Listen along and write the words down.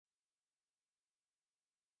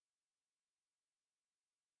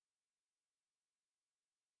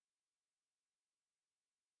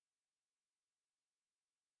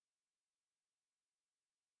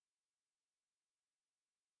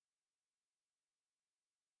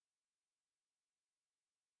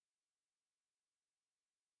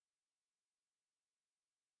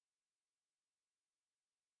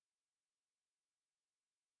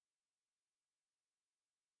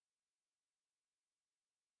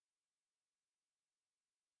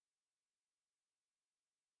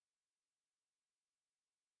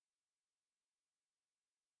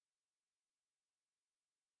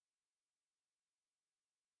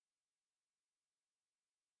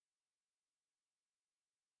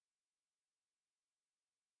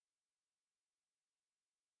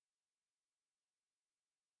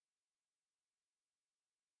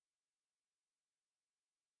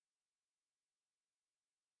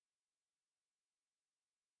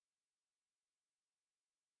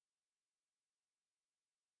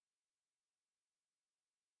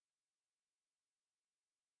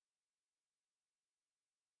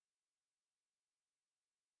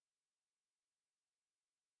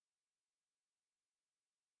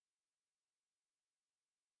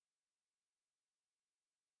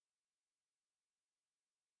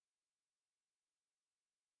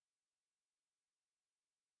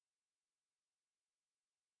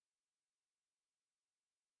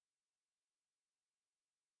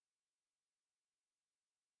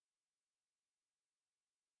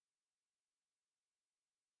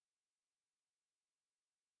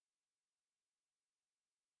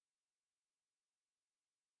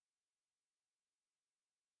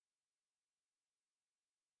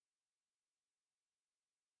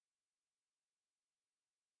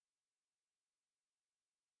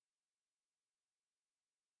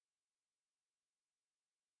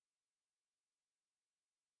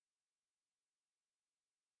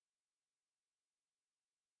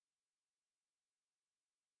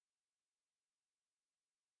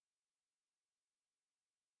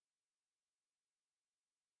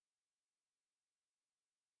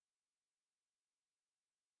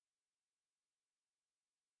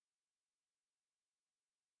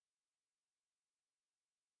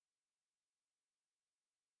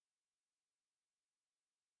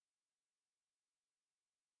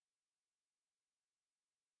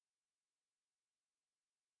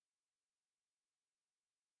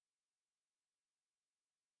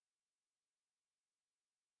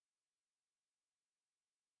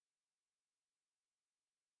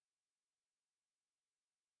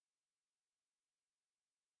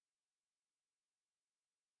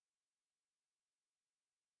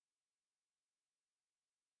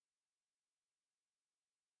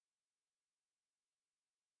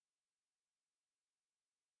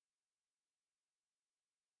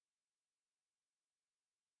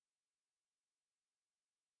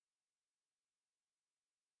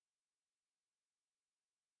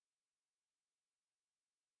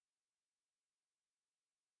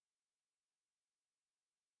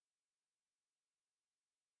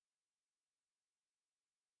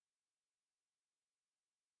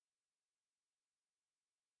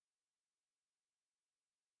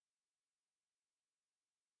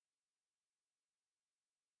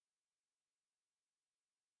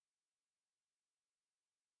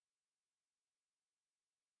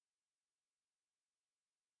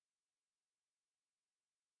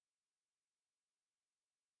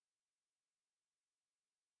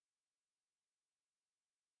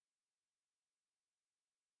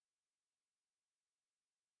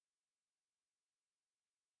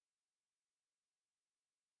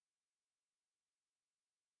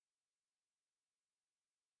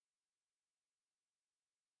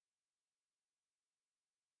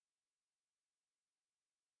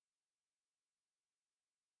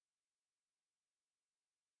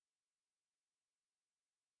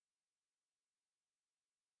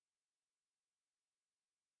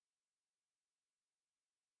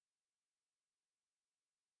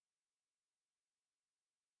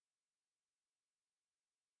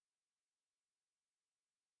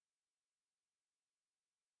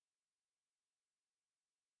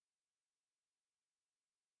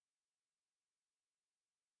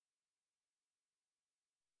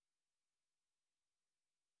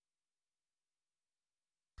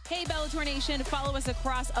Hey Bellator Nation, follow us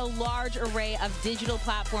across a large array of digital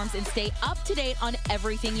platforms and stay up to date on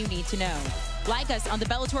everything you need to know. Like us on the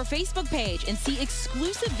Bellator Facebook page and see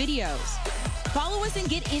exclusive videos. Follow us and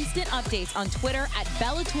get instant updates on Twitter at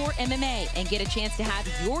Bellator MMA and get a chance to have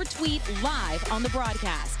your tweet live on the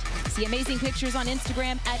broadcast. See amazing pictures on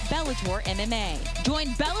Instagram at Bellator MMA. Join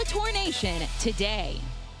Bellator Nation today.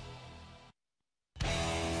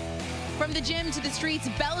 From the gym to the streets,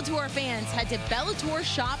 Bellator fans head to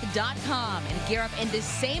BellatorShop.com and gear up in the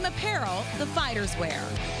same apparel the fighters wear.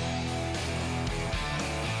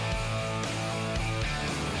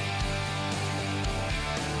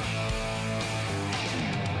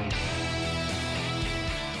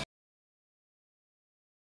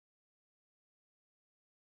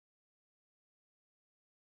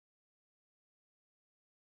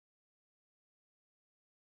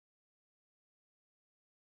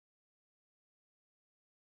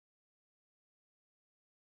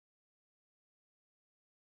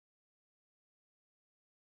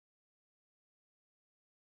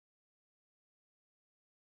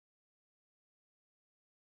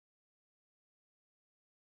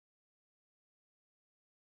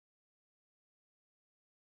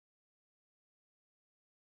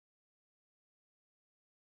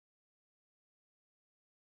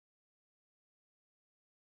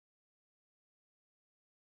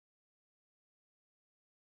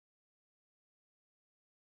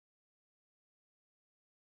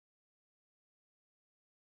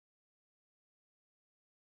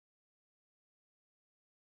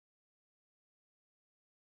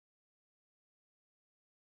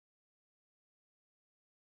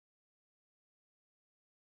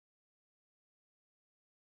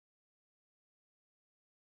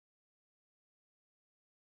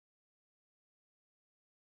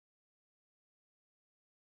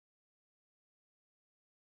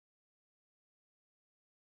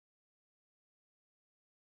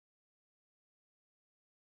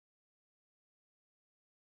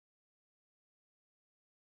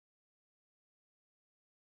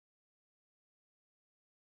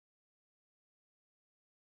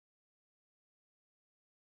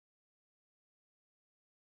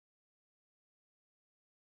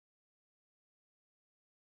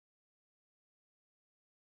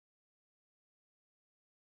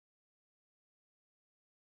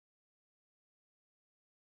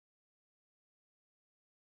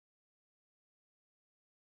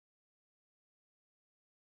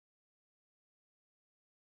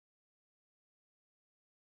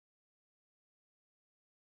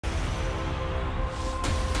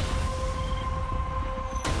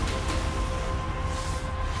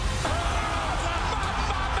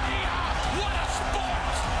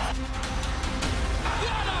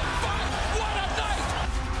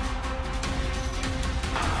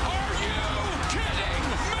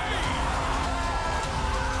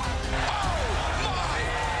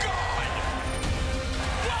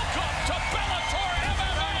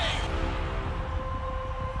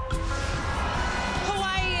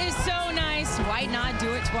 Why not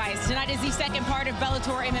do it twice? Tonight is the second part of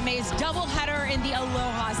Bellator MMA's doubleheader in the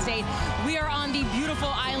Aloha State. We are on the beautiful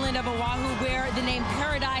island of Oahu, where the name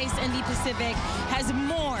Paradise in the Pacific has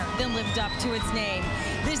more than lived up to its name.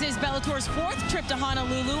 This is Bellator's fourth trip to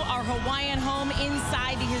Honolulu, our Hawaiian home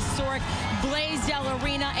inside the historic Blaisdell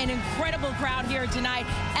Arena. An incredible crowd here tonight.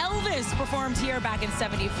 Elvis performed here back in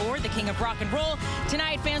 '74, the king of rock and roll.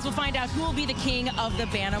 Tonight, fans will find out who will be the king of the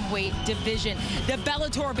bantamweight division. The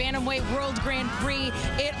Bellator Bantamweight World Grand Prix,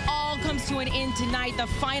 it all comes to an end tonight. The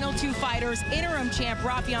final two fighters, interim champ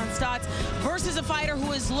Rafion Stots versus a fighter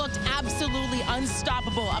who has looked absolutely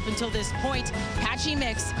unstoppable up until this point. Patchy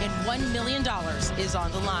Mix, and $1 million is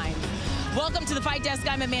on the line. Welcome to the Fight Desk.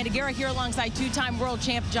 I'm Amanda Guerra here alongside two-time world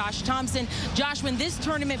champ Josh Thompson. Josh, when this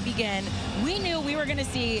tournament began, we knew we were going to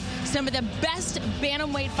see some of the best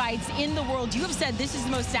bantamweight fights in the world. You have said this is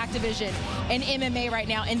the most stacked division in MMA right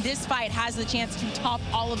now, and this fight has the chance to top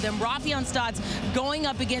all of them. Rafion Stots going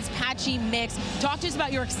up against Patchy Mix. Talk to us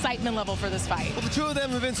about your excitement level for this fight. Well, the two of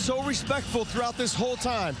them have been so respectful throughout this whole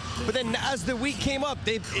time, but then as the week came up,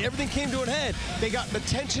 everything came to an head. They got the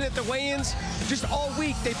tension at the weigh-ins. Just all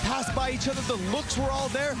week, they passed by each other. The looks were all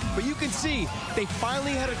there, but you can see they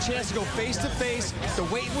finally had a chance to go face-to-face. The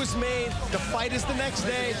weight was made. The fight is the next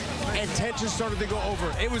day, and tension started to go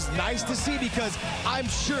over. It was nice to see because I'm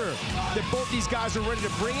sure that both these guys are ready to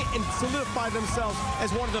bring it and solidify themselves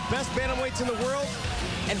as one of the best bantamweights in the world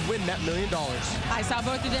and win that $1 million. I saw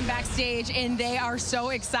both of them backstage, and they are so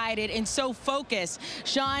excited and so focused.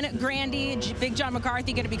 Sean Grandy, Big John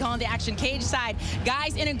McCarthy going to be calling the action cage side.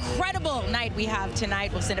 Guys, an incredible night we have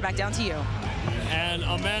tonight. We'll send it back down to you. you. And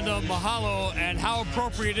Amanda, mahalo. And how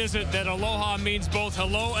appropriate is it that aloha means both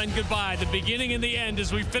hello and goodbye, the beginning and the end,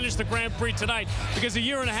 as we finish the Grand Prix tonight? Because a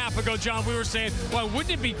year and a half ago, John, we were saying, well,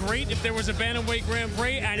 wouldn't it be great if there was a bantamweight Grand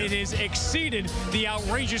Prix? And it has exceeded the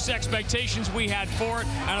outrageous expectations we had for it.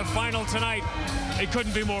 And a final tonight, it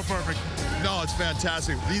couldn't be more perfect. No, it's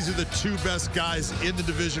fantastic. These are the two best guys in the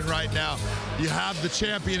division right now. You have the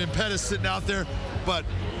champion and Pettis sitting out there, but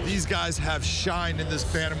these guys have shined in this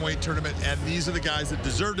bantamweight tournament, and these are the guys that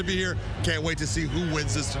deserve to be here. Can't wait to see who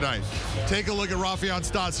wins this tonight. Take a look at Rafion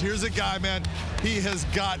Stots. Here's a guy, man, he has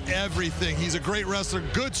got everything. He's a great wrestler,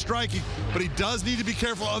 good striking, but he does need to be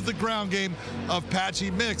careful of the ground game of Patchy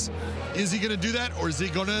Mix. Is he going to do that, or is he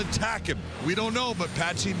going to attack him? We don't know, but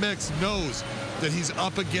Patchy Mix knows that he's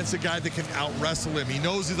up against a guy that can out-wrestle him. He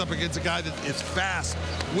knows he's up against a guy that is fast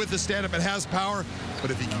with the stand-up and has power, but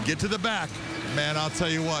if he can get to the back, man, I'll tell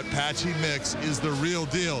you what, Patchy Mix is the real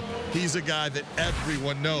deal. He's a guy that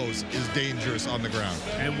everyone knows is dangerous on the ground.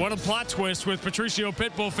 And what a plot twist with Patricio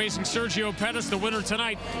Pitbull facing Sergio Pettis, the winner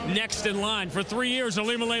tonight, next in line. For 3 years,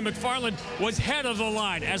 Ilima-Lei Macfarlane was head of the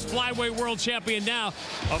line as flyweight world champion. Now,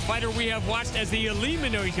 a fighter we have watched as the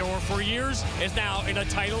eliminator for years is now in a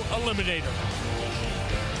title eliminator,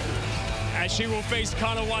 as she will face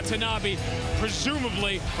Kana Watanabe,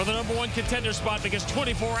 presumably for the #1 contender spot, because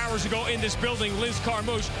 24 hours ago in this building, Liz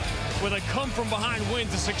Carmouche with a come-from-behind win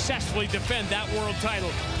to successfully defend that world title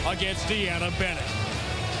against Deanna Bennett.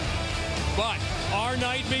 But our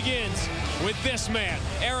night begins with this man.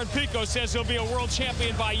 Aaron Pico says he'll be a world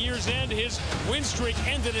champion by year's end. His win streak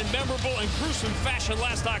ended in memorable and gruesome fashion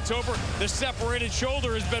last October. The separated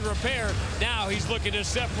shoulder has been repaired. Now he's looking to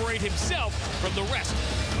separate himself from the rest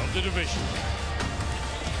of the division.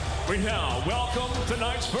 We now welcome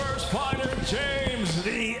tonight's first fighter, James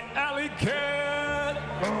 "The Alley Cat"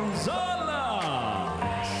 Gonzalez.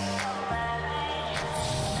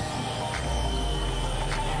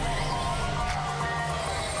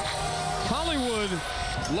 Hollywood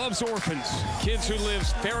loves orphans, kids who live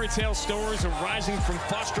fairy tale stories of rising from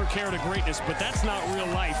foster care to greatness, but that's not real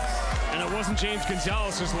life. And it wasn't James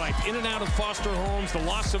Gonzalez's life. In and out of foster homes, the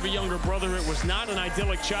loss of a younger brother. It was not an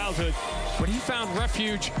idyllic childhood, but he found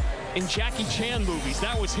refuge in Jackie Chan movies.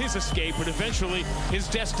 That was his escape, but eventually his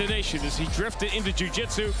destination as he drifted into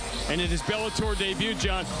jiu-jitsu. And in his Bellator debut,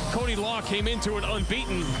 John, Cody Law came into it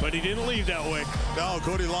unbeaten, but he didn't leave that way. No,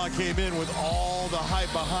 Cody Law came in with all the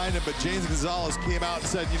hype behind him, but James Gonzalez came out and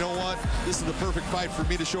said, you know what? This is the perfect fight for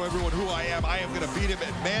me to show everyone who I am. I am going to beat him.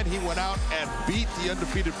 And man, he went out and beat the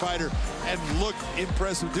undefeated fighter and looked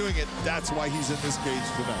impressive doing it. That's why he's in this cage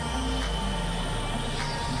tonight.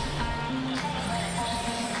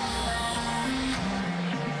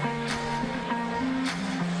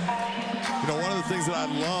 You know, one of the things that I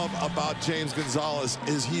love about James Gonzalez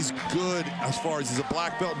is he's good as far as he's a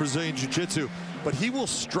black belt in Brazilian Jiu-Jitsu, but he will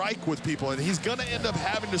strike with people, and he's going to end up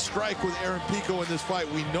having to strike with Aaron Pico in this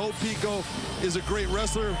fight. We know Pico is a great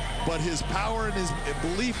wrestler, but his power and his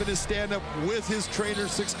belief in his stand-up with his trainer,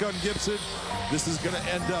 Six Gun Gibson, this is going to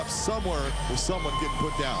end up somewhere with someone getting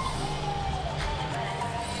put down.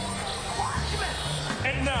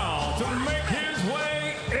 And now, to make his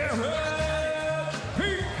way, Aaron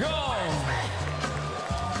Pico.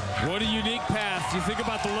 What a unique path. You think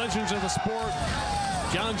about the legends of the sport.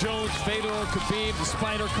 John Jones, Fedor, Khabib, the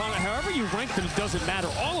Spider, Conor, however you rank them, it doesn't matter.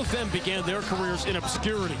 All of them began their careers in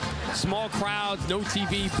obscurity. Small crowds, no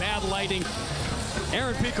TV, bad lighting.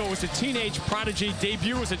 Aaron Pico was a teenage prodigy.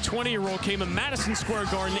 Debut as a 20-year-old, came in Madison Square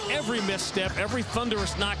Garden. Every misstep, every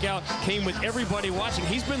thunderous knockout came with everybody watching.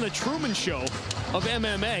 He's been the Truman Show of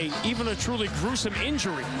MMA, even a truly gruesome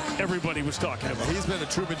injury everybody was talking about. He's been a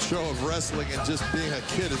Truman Show of wrestling and just being a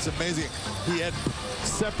kid. It's amazing. He had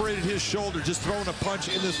separated his shoulder, just throwing a punch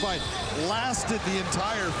in this fight. Lasted the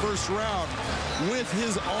entire first round with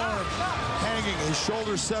his arm hanging, his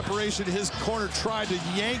shoulder separation. His corner tried to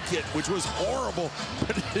yank it, which was horrible.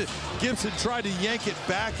 But Gibson tried to yank it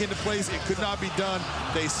back into place. It could not be done.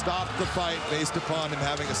 They stopped the fight based upon him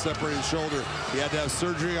having a separated shoulder. He had to have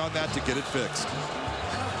surgery on that to get it fixed.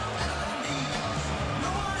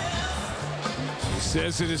 He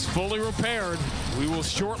says it is fully repaired. We will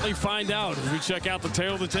shortly find out as we check out the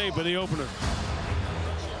tail of the tape of the opener.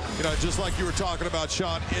 You know, just like you were talking about,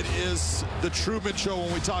 Sean, it is the Truman Show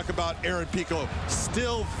when we talk about Aaron Pico.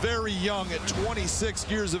 Still very young at 26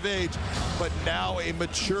 years of age, but now a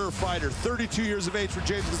mature fighter. 32 years of age for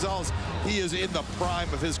James Gonzalez. He is in the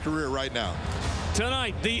prime of his career right now.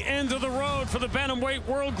 Tonight, the end of the road for the Bantamweight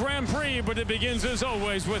World Grand Prix, but it begins as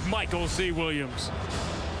always with Michael C. Williams.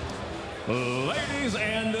 Ladies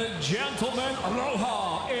and gentlemen,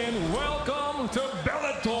 aloha and welcome to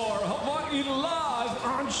Bellator Hawaii Live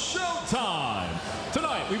on Showtime.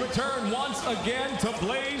 Tonight, we return once again to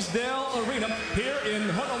Blaisdell Arena here in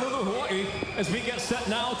Honolulu, Hawaii, as we get set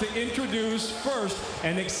now to introduce first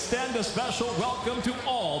and extend a special welcome to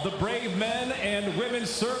all the brave men and women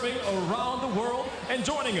serving around the world and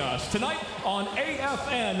joining us tonight on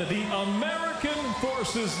AFN, the American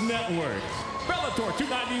Forces Network. Bellator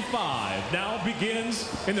 295 now begins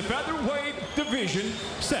in the featherweight division,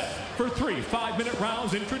 set for 3 5-minute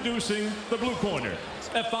rounds. Introducing the blue corner.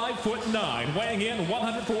 At 5'9", weighing in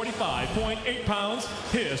 145.8 pounds,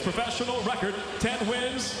 his professional record, 10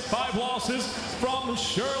 wins, 5 losses, from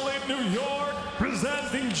Shirley, New York,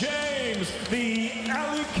 presenting James, the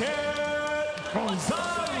Aliquet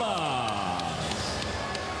Gonzalez.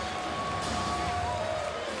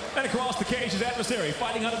 And across the cage, his adversary,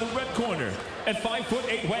 fighting out of the red corner. At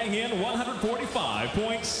 5'8", weighing in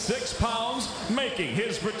 145.6 pounds, making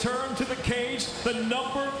his return to the cage, the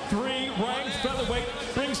number 3 ranked featherweight,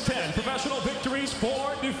 brings 10 professional victories,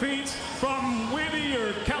 4 defeats, from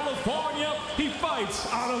Whittier, California. He fights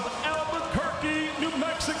out of Albuquerque, New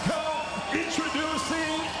Mexico,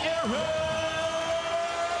 introducing Aaron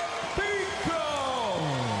Pico.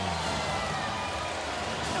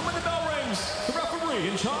 And when the bell rings, the referee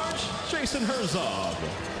in charge, Jason Herzog.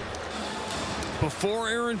 Before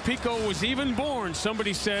Aaron Pico was even born,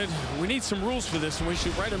 somebody said, we need some rules for this and we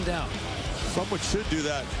should write them down. Someone should do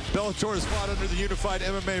that. Bellator is fought under the unified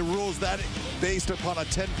MMA rules, that based upon a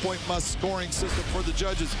 10-point must scoring system for the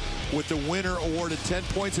judges, with the winner awarded 10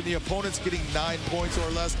 points and the opponents getting 9 points or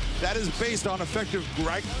less. That is based on effective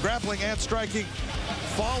grappling and striking,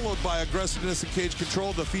 followed by aggressiveness and cage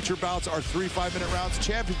control. The feature bouts are 3 5-minute rounds.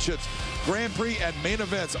 Championships, Grand Prix, and main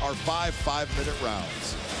events are 5 5-minute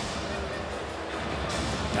rounds.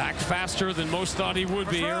 Back faster than most thought he would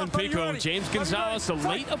be, Aaron Pico. James Gonzalez, a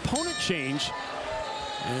late opponent change.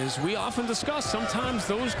 As we often discuss, sometimes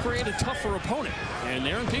those create a tougher opponent. And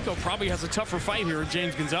Aaron Pico probably has a tougher fight here with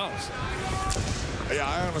James Gonzalez. Yeah,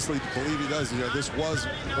 I honestly believe he does. You know, this was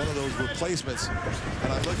one of those replacements.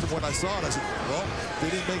 And I looked at when I saw it, I said, well, they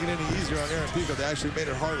didn't make it any easier on Aaron Pico. They actually made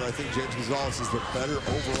it harder. I think James Gonzalez is the better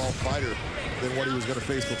overall fighter than what he was going to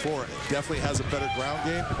face before. Definitely has a better ground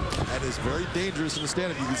game and is very dangerous in the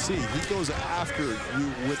stand-up. You can see he goes after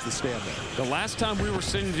you with the stand-up. The last time we were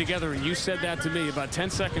sitting together and you said that to me, about 10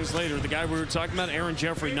 seconds later, the guy we were talking about, Aaron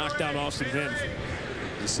Jeffrey, knocked down Austin Vin.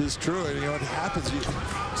 This is true, and you know, it happens.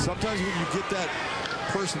 Sometimes when you get that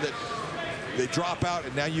person that they drop out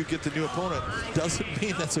and now you get the new opponent, doesn't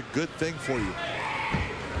mean that's a good thing for you.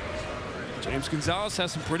 James Gonzalez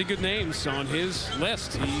has some pretty good names on his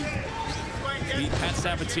list. He beat Pat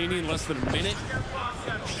Sabatini in less than a minute.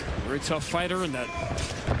 Very tough fighter in that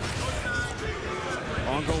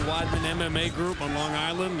Ongo Weidman MMA group on Long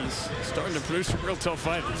Island. Is starting to produce some real tough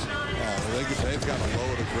fighters. Oh, they've got a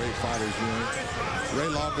load of great fighters. You know, Ray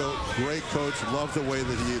Longo, great coach. Love the way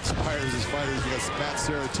that he inspires his fighters. He has Matt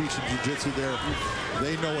Serra teaching jiu-jitsu there.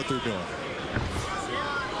 They know what they're doing.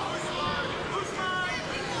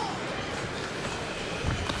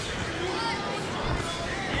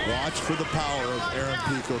 Watch for the power of Aaron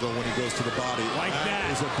Pico, though, when he goes to the body. Like that.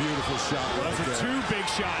 Is a beautiful shot. Those are 2 big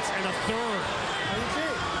shots and a third.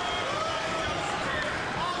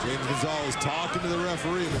 James Gonzalez talking to the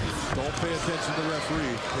referee. Don't pay attention to the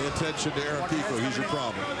referee. Pay attention to Aaron Pico. He's your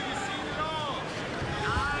problem.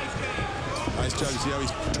 Nice job. You see how he's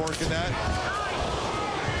torquing that?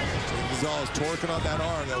 James Gonzalez torquing on that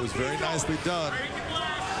arm. That was very nicely done. A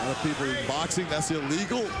lot of people in boxing, that's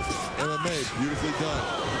illegal. MMA, beautifully done.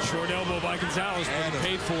 Short elbow by Gonzalez, and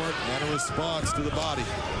paid for it. And a response to the body.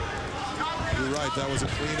 You're right, that was a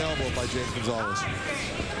clean elbow by James Gonzalez.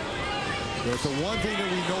 But the one thing that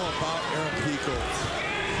we know about Aaron Pico,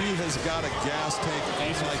 he has got a gas tank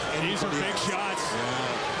like anybody else. These are big shots.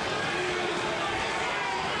 Yeah.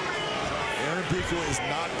 Aaron Pico is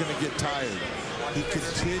not going to get tired. He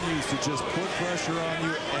continues to just put pressure on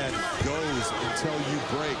you and goes until you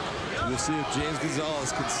break. We'll see if James Gonzalez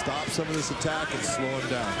can stop some of this attack and slow him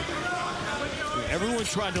down. Everyone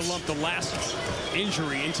tried to lump the last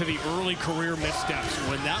injury into the early career missteps,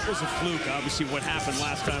 when that was a fluke, obviously, what happened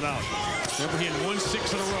last time out. Remember, he had won 6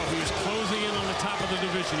 in a row. He was closing in on the top of the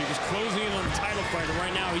division. He was closing in on the title fight, and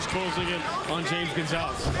right now he's closing in on James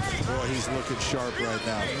Gonzalez. Boy, he's looking sharp right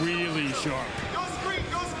now. Really sharp.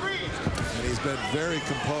 And he's been very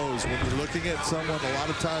composed. When you're looking at someone, a lot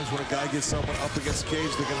of times when a guy gets someone up against the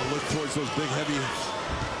cage, they're going to look towards those big, heavy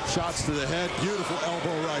shots to the head. Beautiful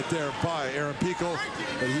elbow right there by Aaron Pico.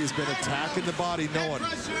 But he's been attacking the body, knowing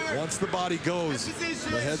once the body goes,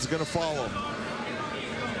 the head's going to follow.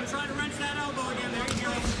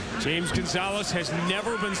 James Gonzalez has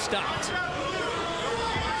never been stopped.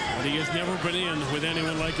 But he has never been in with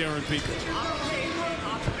anyone like Aaron Pico.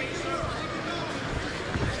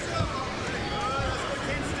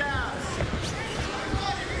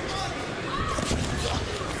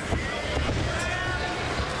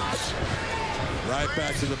 Right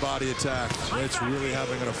back to the body attack. It's really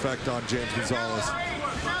having an effect on James Gonzalez.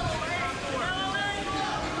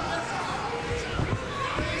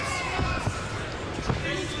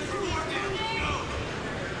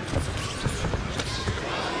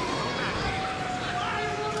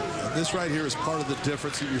 And this right here is part of the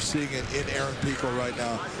difference that you're seeing in Aaron Pico right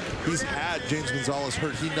now. He's had James Gonzalez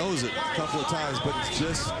hurt. He knows it a couple of times, but he's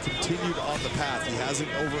just continued on the path. He hasn't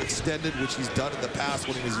overextended, which he's done in the past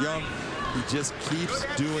when he was young. He just keeps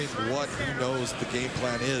doing what he knows the game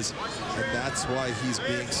plan is, and that's why he's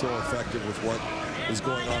being so effective with what is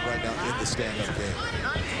going on right now in the stand-up game.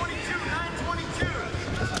 922.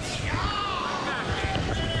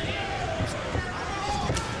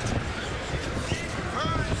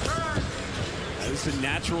 It's a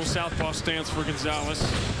natural southpaw stance for Gonzalez.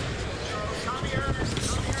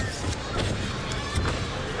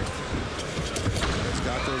 He's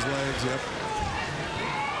got those legs, yep.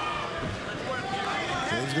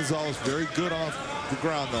 James Gonzalez very good off the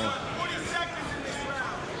ground, though.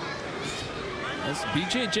 That's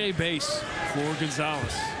BJJ base for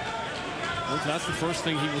Gonzalez. Well, that's the first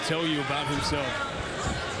thing he will tell you about himself.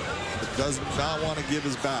 But does not want to give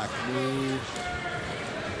his back.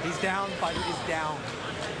 He's down, fighter is down.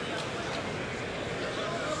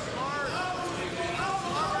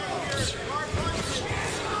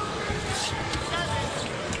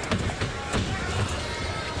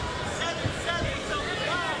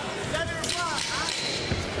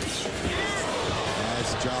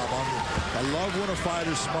 Job. I love when a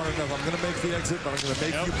fighter's smart enough. I'm going to make the exit, but I'm going to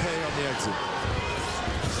make you pay on the exit.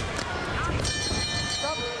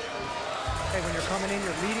 Stop. Hey, when you're coming in,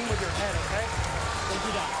 you're leading with your head, okay? Don't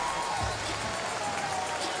do that.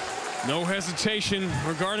 No hesitation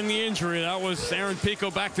regarding the injury. That was Aaron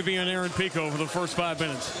Pico back to being Aaron Pico for the first 5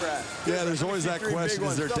 minutes. Yeah, there's always that question,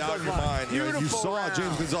 is there doubt in your mind? You saw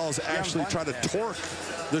James Gonzalez actually try to torque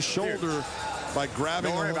the shoulder by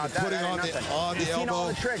grabbing him and putting on the elbow. You've seen all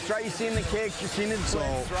the tricks, right? You've seen the kicks, you've seen his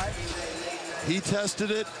flips, right? He tested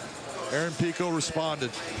it. Aaron Pico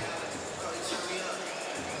responded.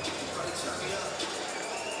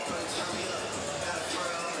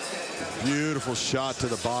 Beautiful shot to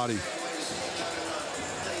the body.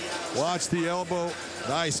 Watch the elbow.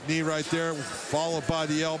 Nice knee right there, followed by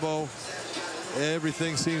the elbow.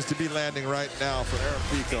 Everything seems to be landing right now for Aaron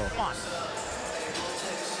Pico.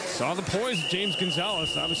 Saw the poise of James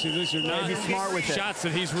Gonzalez. Obviously, these are not smart with shots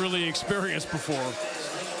that he's really experienced before.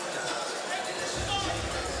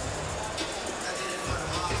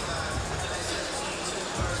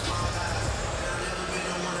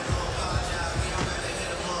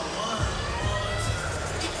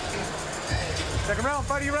 Second round,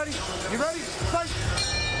 fighter, you ready? You ready? Fight!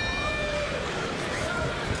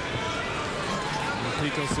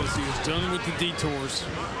 Pico says he was done with the detours.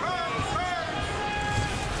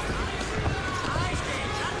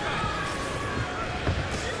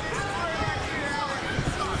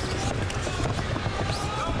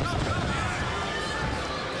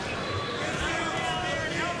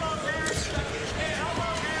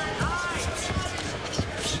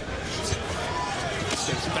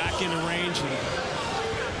 Back in the range and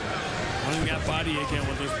running that body again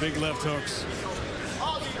with those big left hooks.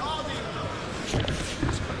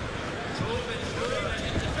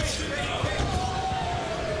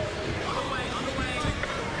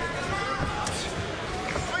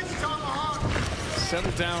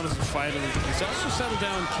 Settled down as a fighter. He's also settled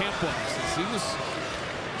down camp-wise.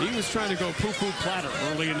 He was trying to go poo-poo platter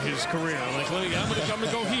early in his career. Like, I'm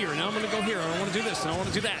gonna go here, now I'm gonna go here. I don't want to do this, and I want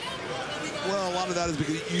to do that. Well, a lot of that is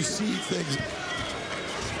because you see things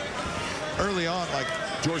early on, like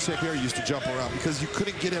George St. Pierre used to jump around because you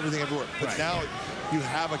couldn't get everything everywhere. But now you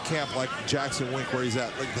have a camp like Jackson Wink where he's at,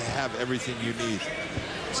 like they have everything you need.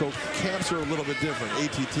 So camps are a little bit different.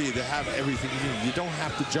 ATT, they have everything you need. You don't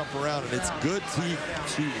have to jump around, and it's good to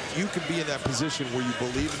you can be in that position where you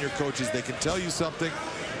believe in your coaches. They can tell you something.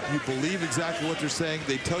 You believe exactly what they're saying.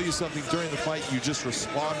 They tell you something during the fight. You just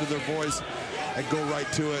respond to their voice and go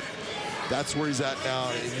right to it. That's where he's at now,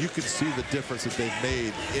 and you can see the difference that they've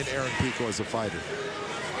made in Aaron Pico as a fighter.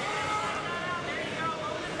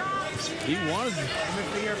 He wanted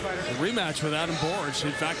a rematch with Adam Borge.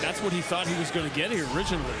 In fact, that's what he thought he was going to get here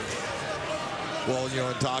originally. Well, you know,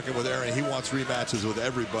 in talking with Aaron, he wants rematches with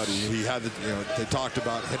everybody. He had, they talked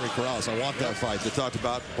about Henry Corrales. I want that fight. They talked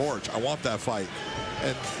about Borge. I want that fight.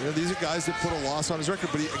 And these are guys that put a loss on his record.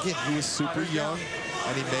 But again, he was super young,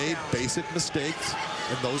 and he made basic mistakes,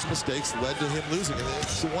 and those mistakes led to him losing. And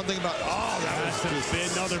it's the one thing about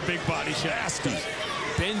that's another big body shot. Nasty.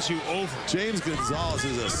 Bends you over. James Gonzalez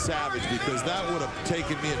is a savage, because that would have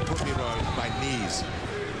taken me and put me on my knees.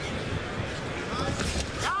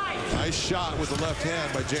 Nice shot with the left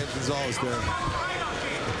hand by James Gonzalez there.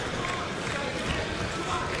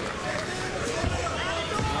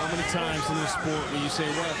 How many times in this sport where you say,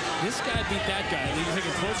 well, this guy beat that guy, and then you take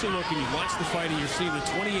a closer look and you watch the fight and you're seeing the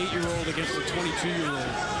 28-year-old against the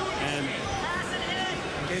 22-year-old, and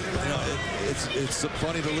it's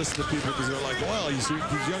funny to listen to people because they're like, well, you see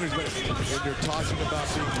these younger, but when you're talking about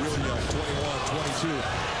being really young, 21, 22,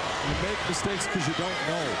 you make mistakes because you don't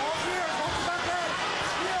know.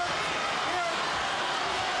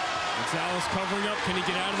 Gonzalez covering up. Can he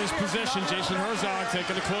get out of this position? Jason Herzog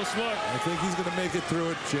taking a close look. I think he's going to make it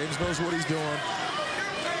through it. James knows what he's doing.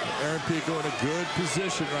 Aaron Pico in a good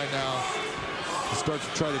position right now to start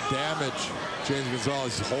to try to damage James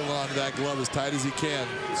Gonzalez. He's holding on to that glove as tight as he can.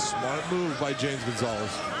 Smart move by James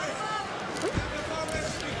Gonzalez.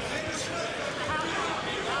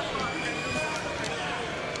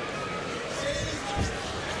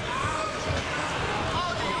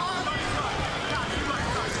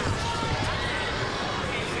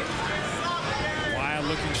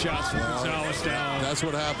 Looking shots from Gonzalez down. That's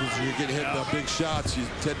what happens when you get hit by big shots. You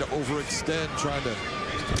tend to overextend trying to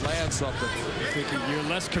land something. You're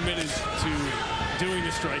less committed to doing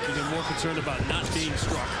the striking and more concerned about not being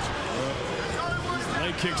struck. These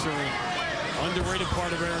leg kicks are an underrated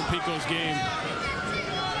part of Aaron Pico's game.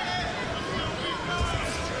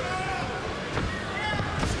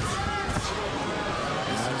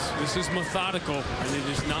 This is methodical, and it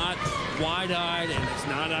is not wide-eyed, and it's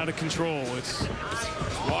not out of control. It's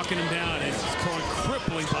walking him down, and it's calling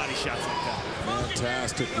crippling body shots like that.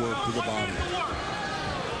 Fantastic work to the body.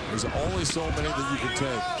 There's only so many that you can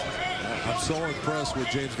take. I'm so impressed with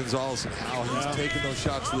James Gonzalez and how he's taken those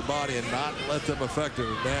shots to the body and not let them affect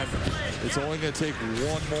him. Man, it's only going to take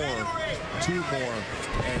one more, two more,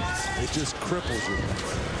 and it just cripples you.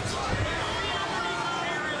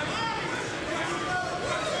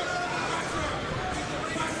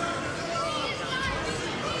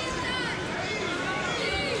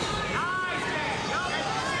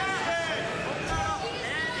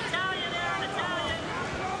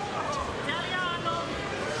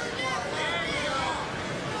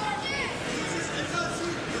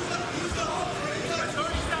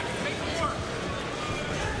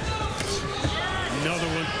 Another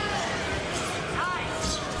one.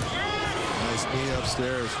 Nice knee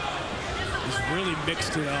upstairs. He's really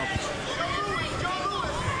mixed it up.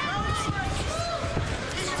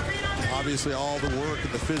 Obviously, all the work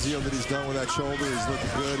and the physio that he's done with that shoulder, he's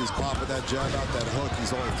looking good. He's popping that jab out, that hook.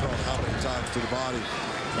 He's only thrown how many times to the body.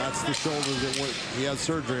 That's the shoulder that he had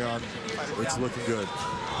surgery on. It's looking good.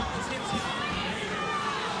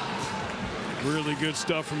 Really good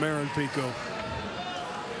stuff from Aaron Pico.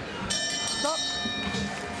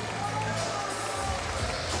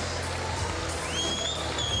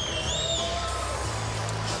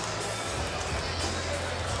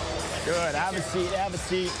 Good. Have a seat. Have a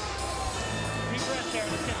seat. Deep breath there.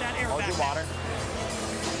 Let's get that air Hold back. your water.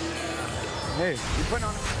 Hey, you're putting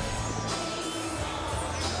on.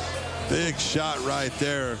 Big shot right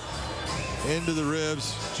there into the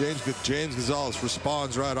ribs. James Gonzalez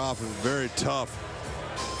responds right off of it. Very tough.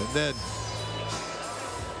 And then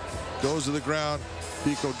goes to the ground.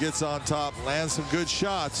 Pico gets on top, lands some good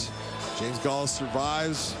shots. James Gonzalez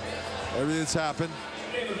survives everything that's happened,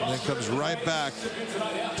 and then comes right back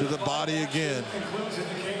to the body again.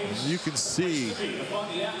 And you can see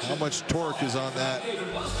how much torque is on that.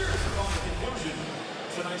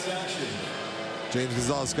 James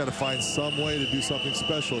Gonzalez got to find some way to do something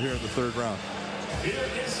special here in the third round.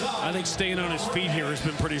 I think staying on his feet here has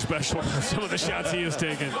been pretty special. Some of the shots he has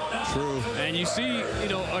taken. True. And you see,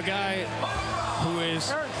 a guy who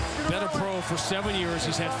is been a pro for 7 years.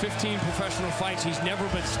 He's had 15 professional fights. He's never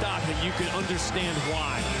been stopped, and you can understand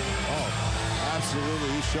why. Oh, absolutely.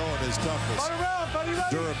 He's showing his toughness,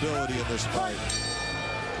 durability in this fight.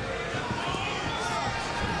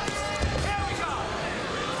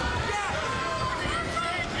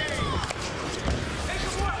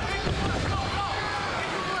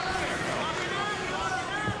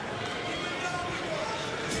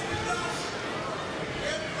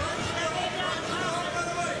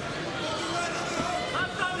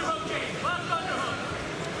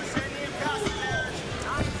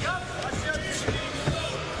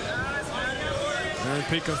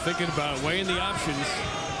 Pico thinking about it, weighing the options.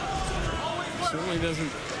 Certainly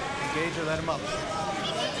doesn't Engage or let him up.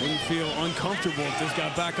 wouldn't feel uncomfortable if this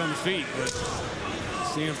got back on the feet, but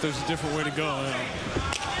seeing if there's a different way to go.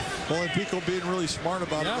 Well, and Pico being really smart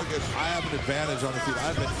about it. Look, I have an advantage on the feet.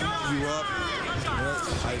 I've been eating you up.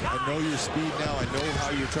 I know your speed now. I know how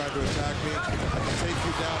you're trying to attack me. I can take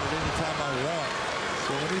you down at any time I want.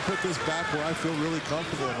 So let me put this back where I feel really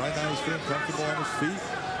comfortable. And right now he's feeling comfortable on his feet.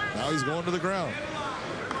 Now he's going to the ground.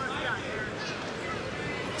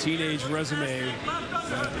 Teenage resume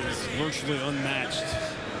that is virtually unmatched.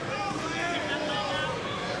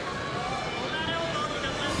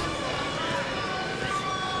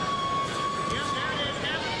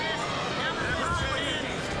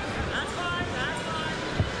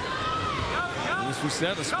 As we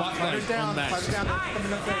said, a spotlight unmatched.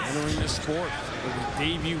 Entering this sport with his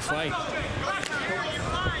debut fight.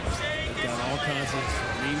 Got all kinds of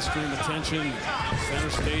mainstream attention. Center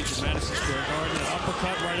stage at Madison Square Garden. An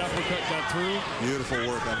uppercut, right uppercut got through. Beautiful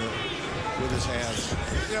work on him with his hands.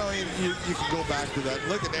 You know, you can go back to that.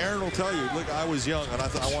 Look, and Aaron will tell you, look, I was young, and I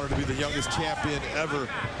thought I wanted to be the youngest champion ever,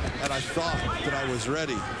 and I thought that I was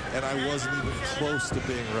ready, and I wasn't even close to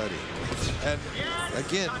being ready. And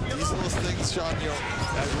again, these little things, Sean, you know,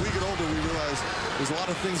 as we get older, we realize there's a lot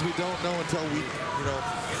of things we don't know until we, you know,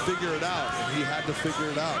 figure it out. And he had to figure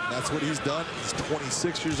it out. And that's what he's done. He's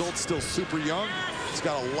 26 years old, still super young. He's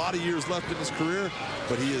got a lot of years left in his career,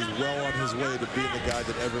 but he is well on his way to being the guy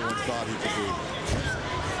that everyone thought he could be.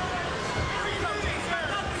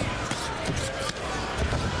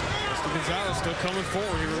 Gonzalez still coming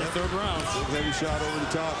forward here in the third round. Heavy shot over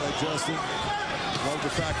the top by Justin. Love the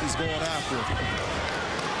fact he's going after him.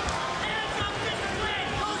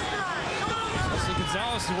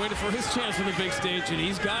 Gonzalez is waiting for his chance on the big stage, and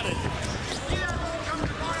he's got it.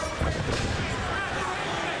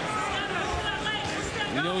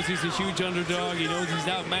 He knows he's a huge underdog. He knows he's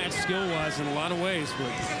outmatched skill-wise in a lot of ways,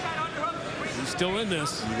 but he's still in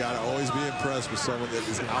this. You got to always be impressed with someone that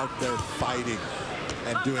is out there fighting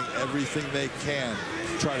and doing everything they can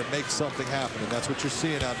to try to make something happen, and that's what you're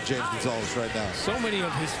seeing out of James Gonzalez right now. So many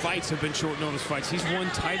of his fights have been short notice fights. He's won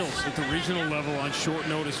titles at the regional level on short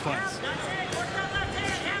notice fights.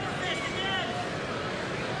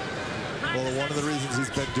 Well, one of the reasons he's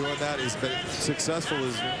been doing that, he's been successful,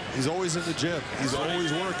 is he's always in the gym. He's always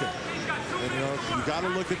working. And, you know, you got to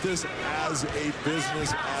look at this as a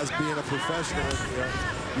business, as being a professional.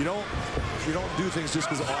 You know, you don't do things just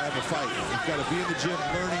because, oh, I have a fight. You've got to be in the gym,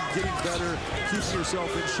 learning, getting better, keeping yourself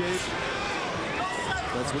in shape.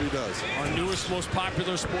 That's what he does. Our newest, most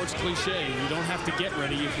popular sports cliche, you don't have to get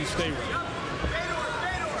ready if you stay ready.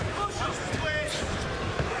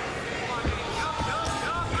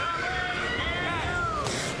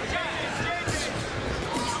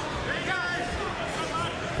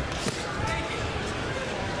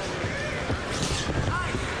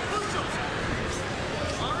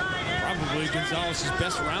 Gonzalez's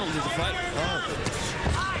best round of the fight.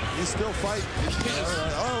 He's still fighting.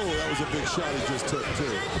 Oh, that was a big shot he just took,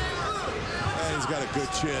 too. And he's got a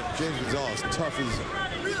good chin. James Gonzalez, tough as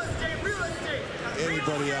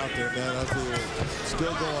anybody out there, man. That's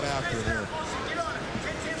still going after him here.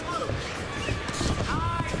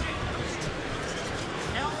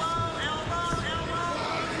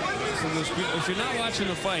 If you're not watching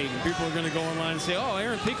the fight, people are going to go online and say, oh,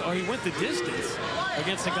 Aaron Pico, oh, he went the distance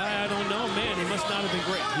against a guy I don't know. Man, he must not have been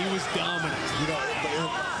great. He was dominant. You know,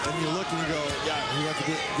 and you look and you go, yeah,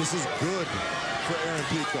 this is good for Aaron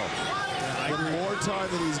Pico. The more time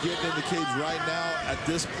that he's getting in the cage right now, at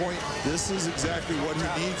this point, this is exactly what he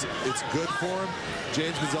needs. It's good for him.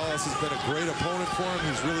 James Gonzalez has been a great opponent for him.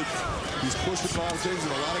 He's pushing a lot of things,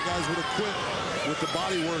 and a lot of guys would have quit with the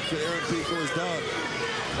body work that Aaron Pico has done.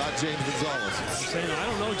 Not James Gonzalez. I'm saying, I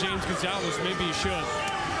don't know James Gonzalez. Maybe he should.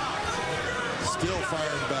 Still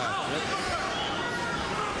firing back.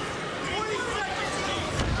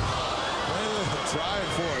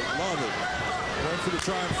 Trying for it. Love it. Went for the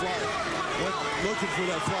try and fly. Went looking for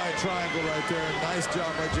that flying triangle right there. Nice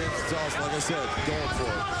job by James Gonzalez. Like I said, going for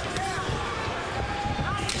it.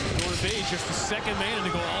 Going to be just the second man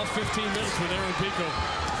to go all 15 minutes with Aaron Pico.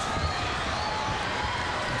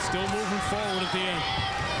 Still moving forward at the end.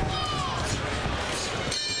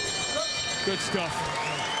 Good stuff.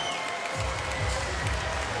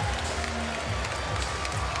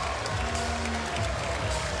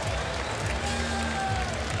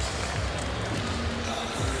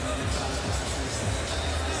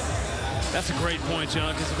 That's a great point,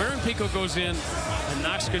 John, because if Aaron Pico goes in and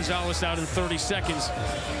knocks Gonzalez out in 30 seconds.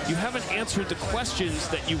 You haven't answered the questions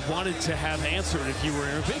that you wanted to have answered if you were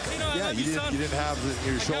Aaron Pico. Yeah, you didn't have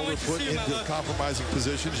your shoulder put into compromising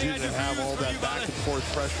positions. You didn't have all that back and forth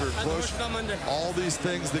pressure and push. All these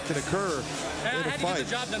things that can occur in a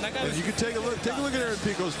fight. And you can take a look at Aaron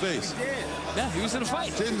Pico's face. Yeah, he was in a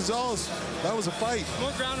fight. James Gonzalez, that was a fight.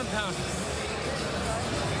 More ground and pound.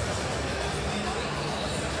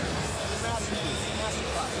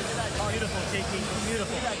 Beautiful, JP.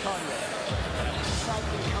 Beautiful.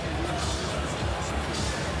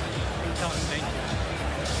 Thank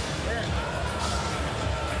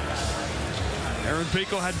you. Aaron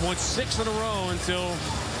Pico had won 6 in a row until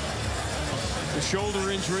the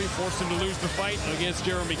shoulder injury forced him to lose the fight against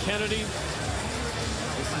Jeremy Kennedy.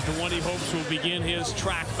 This is the one he hopes will begin his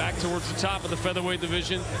track back towards the top of the featherweight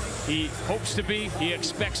division. He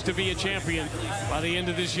expects to be a champion by the end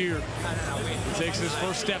of this year. He takes his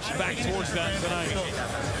first steps back towards that tonight.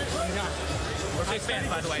 We're big fans,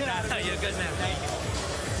 by the way. You're a good man. Thank you.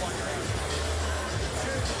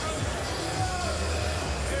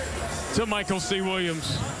 To Michael C.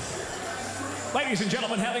 Williams. Ladies and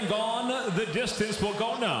gentlemen, having gone the distance, we'll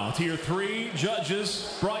go now to your 3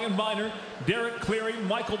 judges, Brian Miner, Derek Cleary,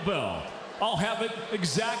 Michael Bell. I'll have it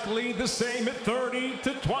exactly the same at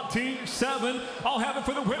 30-27. I'll have it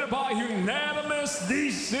for the winner by unanimous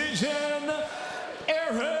decision,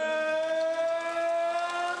 Aaron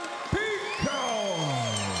Pico.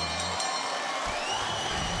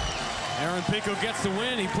 Aaron Pico gets the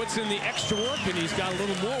win. He puts in the extra work, and he's got a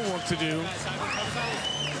little more work to do.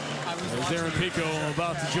 There's Aaron Pico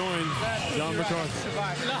about to join John McCarthy.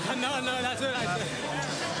 No, that's it.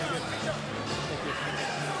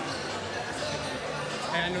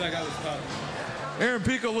 I knew that guy was tough. Aaron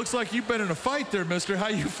Pico, looks like you've been in a fight there, mister. How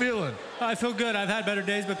you feeling? I feel good. I've had better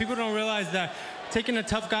days, but people don't realize that taking a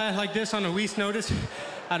tough guy like this on a week's notice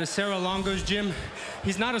out of Sarah Longo's gym,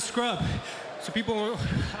 he's not a scrub. So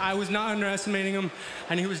I was not underestimating him,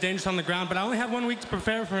 and he was dangerous on the ground, but I only had 1 week to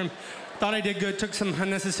prepare for him. Thought I did good, took some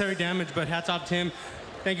unnecessary damage, but hats off to him.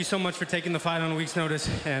 Thank you so much for taking the fight on a week's notice,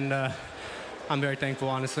 and I'm very thankful,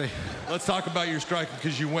 honestly. Let's talk about your striking,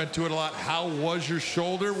 because you went to it a lot. How was your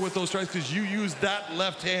shoulder with those strikes? Because you used that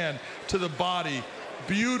left hand to the body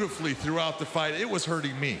beautifully throughout the fight. It was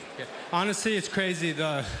hurting me. Yeah. Honestly, it's crazy.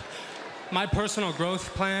 My personal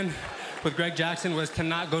growth plan with Greg Jackson was to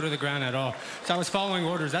not go to the ground at all. So I was following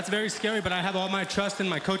orders. That's very scary, but I have all my trust in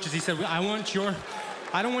my coaches. He said, I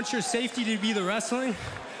don't want your safety to be the wrestling.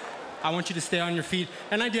 I want you to stay on your feet.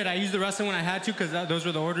 And I did. I used the wrestling when I had to, because those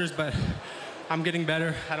were the orders, but I'm getting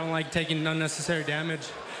better. I don't like taking unnecessary damage,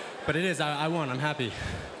 but it is. I won. I'm happy.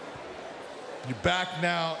 You're back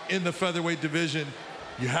now in the featherweight division.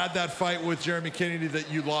 You had that fight with Jeremy Kennedy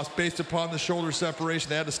that you lost based upon the shoulder separation.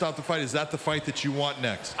 They had to stop the fight. Is that the fight that you want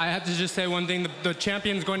next? I have to just say one thing. The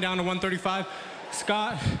champion's going down to 135.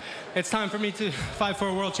 Scott, it's time for me to fight for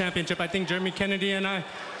a world championship. I think Jeremy Kennedy and I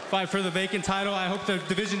fight for the vacant title. I hope the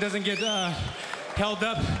division doesn't get held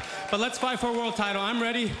up. But let's fight for a world title. I'm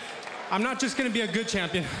ready. I'm not just going to be a good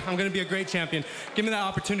champion. I'm going to be a great champion. Give me that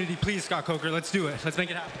opportunity, please, Scott Coker. Let's do it. Let's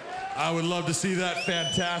make it happen. I would love to see that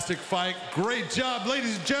fantastic fight. Great job,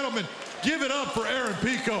 ladies and gentlemen. Give it up for Aaron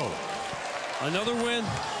Pico. Another win,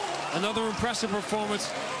 another impressive performance.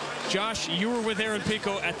 Josh, you were with Aaron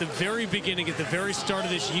Pico at the very beginning, at the very start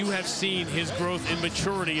of this. You have seen his growth in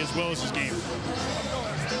maturity as well as his game.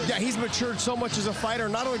 Yeah, he's matured so much as a fighter,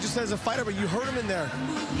 not only just as a fighter, but you heard him in there.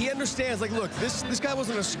 He understands, like, look, this guy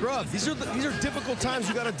wasn't a scrub. These are difficult times.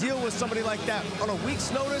 You got to deal with somebody like that. On a week's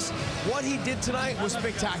notice, what he did tonight was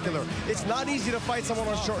spectacular. It's not easy to fight someone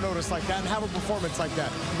on short notice like that and have a performance like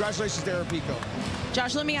that. Congratulations to Aaron Pico.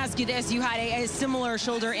 Josh, let me ask you this. You had a similar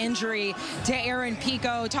shoulder injury to Aaron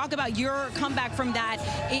Pico. Talk about your comeback from that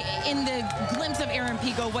in the glimpse of Aaron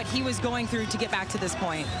Pico, what he was going through to get back to this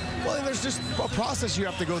point. Well, there's just a process you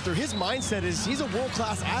have to go through. His mindset is he's a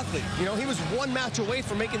world-class athlete. You know, he was one match away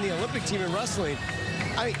from making the Olympic team in wrestling.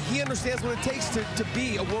 I mean, he understands what it takes to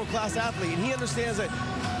be a world-class athlete, and he understands that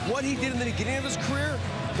what he did in the beginning of his career,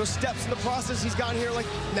 those steps in the process he's gotten here, like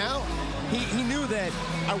now, he knew that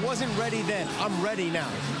I wasn't ready then. I'm ready now.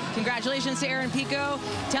 Congratulations to Aaron Pico,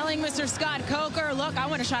 telling Mr. Scott Coker, look, I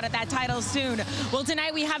want a shot at that title soon. Well,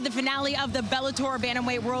 tonight we have the finale of the Bellator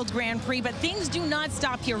Bantamweight World Grand Prix, but things do not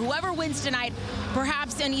stop here. Whoever wins tonight,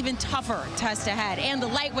 perhaps an even tougher test ahead. And the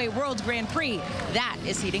Lightweight World Grand Prix, that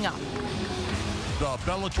is heating up. The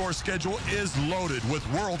Bellator schedule is loaded with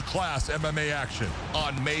world-class MMA action.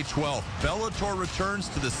 On May 12th, Bellator returns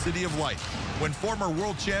to the City of Light when former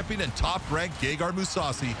world champion and top-ranked Gegard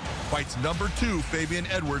Mousasi fights #2 Fabian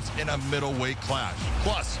Edwards in a middleweight clash.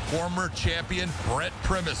 Plus, former champion Brett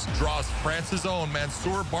Primus draws France's own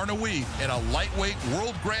Mansour Barnaoui in a lightweight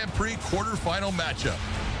World Grand Prix quarterfinal matchup.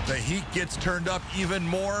 The heat gets turned up even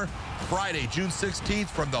more Friday, June 16th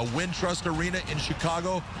from the Wintrust Arena in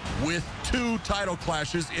Chicago with 2 title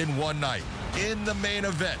clashes in one night. In the main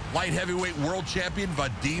event, light heavyweight world champion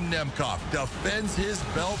Vadim Nemkov defends his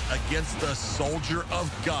belt against the soldier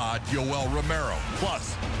of God, Yoel Romero.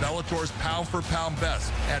 Plus, Bellator's pound-for-pound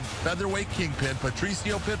best and featherweight kingpin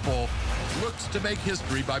Patricio Pitbull looks to make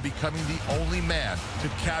history by becoming the only man to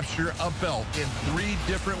capture a belt in 3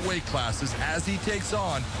 different weight classes as he takes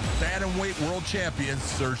on bantamweight world champion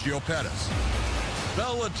Sergio Pettis.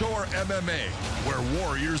 Bellator MMA, where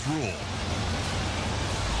warriors rule.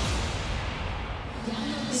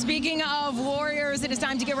 Speaking of warriors, it is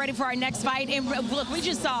time to get ready for our next fight. And look, we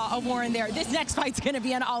just saw a war in there. This next fight's going to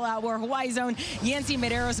be an all-out war. Hawaii Zone, Yancy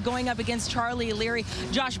Medeiros going up against Charlie Leary.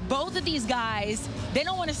 Josh, both of these guys, they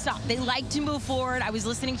don't want to stop. They like to move forward. I was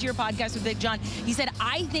listening to your podcast with Big John. He said,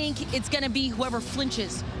 I think it's going to be whoever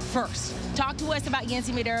flinches first. Talk to us about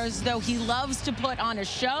Yancy Medeiros, though. He loves to put on a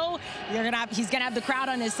show. He's going to have the crowd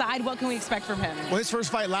on his side. What can we expect from him? Well, his first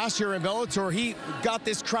fight last year in Bellator, he got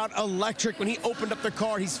this crowd electric when he opened up the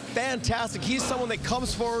card. He's fantastic. He's someone that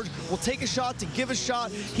comes forward, will take a shot to give a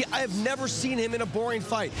shot. I have never seen him in a boring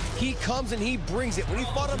fight. He comes and he brings it. When he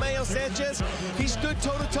fought Emmanuel Sanchez, he stood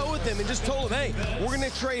toe-to-toe with him and just told him, hey, we're going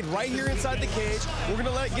to trade right here inside the cage. We're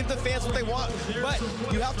going to give the fans what they want. But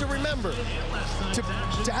you have to remember,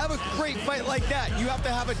 to have a great fight like that, you have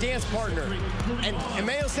to have a dance partner. And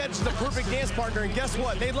Emmanuel Sanchez is the perfect dance partner. And guess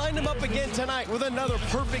what? They lined him up again tonight with another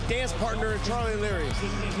perfect dance partner in Charlie Leary.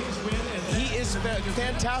 He is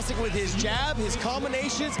fantastic with his jab, his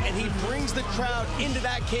combinations, and he brings the crowd into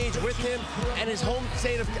that cage with him. And his home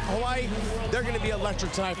state of Hawaii, they're going to be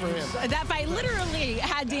electric tonight for him. That fight literally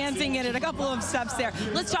had dancing in it, a couple of steps there.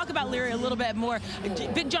 Let's talk about Leary a little bit more.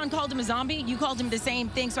 Big John called him a zombie. You called him the same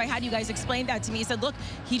thing. So I had you guys explain that to me. He said, look,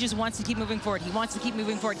 he just wants to keep moving forward. He wants to keep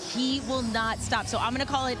moving forward. He will not stop. So I'm going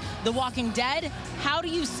to call it The Walking Dead. How do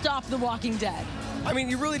you stop The Walking Dead? I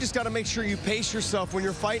mean, you really just got to make sure you pace yourself when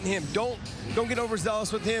you're fighting him. Don't get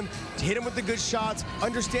overzealous with him. Hit him with the good shots.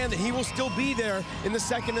 Understand that he will still be there in the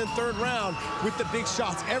second and third round with the big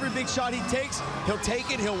shots. Every big shot he takes, he'll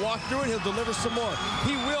take it, he'll walk through it, he'll deliver some more.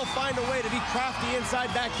 He will find a way to be crafty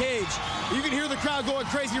inside that cage. You can hear the crowd going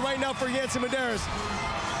crazy right now for Yancy Medeiros.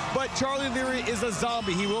 But Charlie Leary is a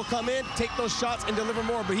zombie. He will come in, take those shots, and deliver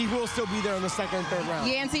more, but he will still be there in the second and third round.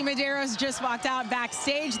 Yancy Medeiros just walked out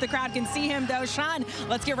backstage. The crowd can see him, though. Sean,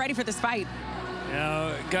 let's get ready for this fight.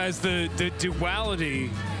 Guys, the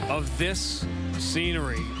duality of this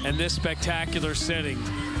scenery and this spectacular setting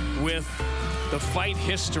with the fight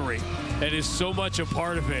history that is so much a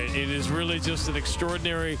part of it, it is really just an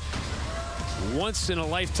extraordinary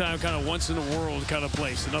once-in-a-lifetime, kind of once-in-a-world kind of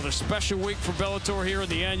place. Another special week for Bellator here in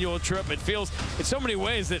the annual trip. It feels in so many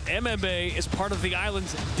ways that MMA is part of the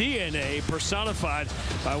island's DNA, personified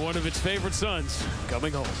by one of its favorite sons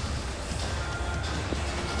coming home.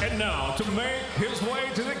 And now, to make his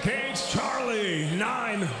way to the cage, Charlie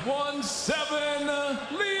 917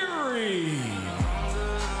 Leary.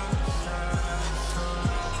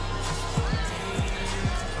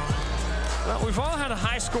 Well, we've all had a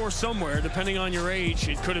high score somewhere, depending on your age.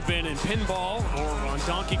 It could have been in pinball or on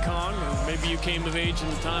Donkey Kong, or maybe you came of age in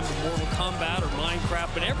the time of Mortal Kombat or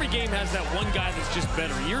Minecraft, but every game has that one guy that's just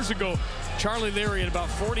better. Years ago, Charlie Leary and about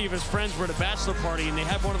 40 of his friends were at a bachelor party, and they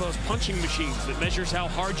had one of those punching machines that measures how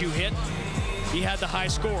hard you hit. He had the high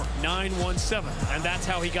score, 917, and that's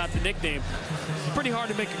how he got the nickname. It's pretty hard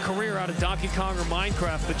to make a career out of Donkey Kong or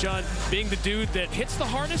Minecraft, but John, being the dude that hits the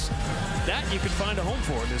hardest, that you could find a home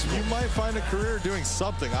for in this world. You might find a career doing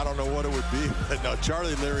something. I don't know what it would be, but no,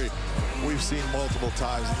 Charlie Leary, we've seen multiple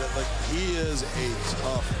times. Like, he is a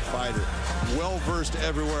tough fighter, well-versed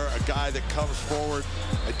everywhere, a guy that comes forward.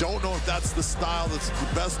 I don't know if that's the style that's the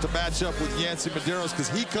best to match up with Yancy Medeiros, because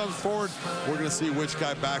he comes forward. We're going to see which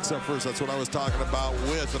guy backs up first. That's what I was talking about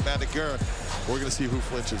with Amanda Guerra. We're going to see who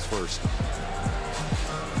flinches first.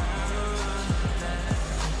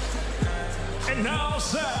 And now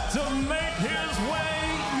set to make his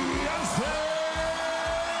way, Yancy Medeiros.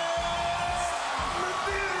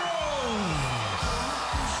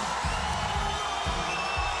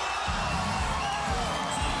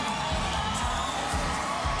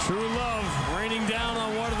 True love raining down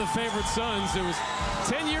on one of the favorite sons. It was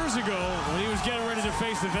 10 years ago, when he was getting ready to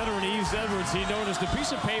face the veteran Yves Edwards, he noticed a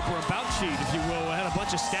piece of paper, a bout sheet, if you will, had a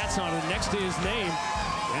bunch of stats on it next to his name.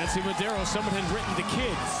 Yancy Medeiros, someone had written the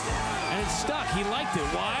kids, and it stuck. He liked it.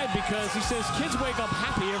 Why? Because he says kids wake up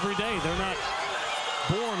happy every day. They're not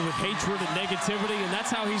born with hatred and negativity, and that's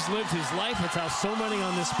how he's lived his life. That's how so many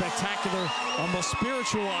on this spectacular, almost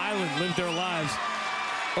spiritual island live their lives.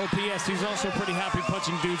 OPS, he's also pretty happy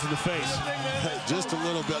punching dudes in the face. Just a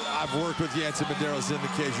little bit. I've worked with Yancy Medeiros in the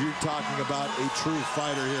cage. You're talking about a true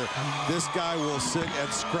fighter here. This guy will sit and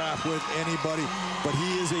scrap with anybody, but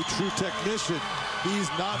he is a true technician. He's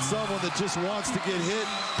not someone that just wants to get hit.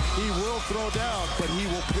 He will throw down, but he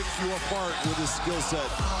will pick you apart with his skill set.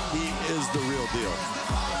 He is the real deal.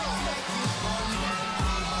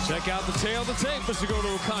 Check out the tail of the tape as we go to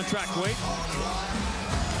a contract weight.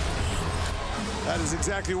 That is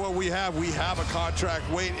exactly what we have. We have a contract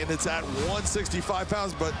weight, and it's at 165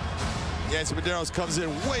 pounds, but Yancy Medeiros comes in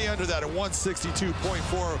way under that at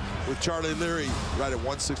 162.4 with Charlie Leary right at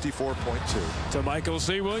 164.2. To Michael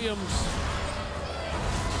C. Williams.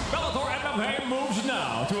 Bellator MMA moves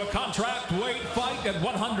now to a contract weight fight at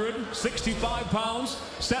 165 pounds,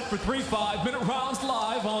 set for 3 5-minute rounds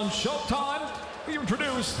live on Showtime. We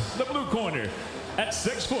introduce the blue corner. At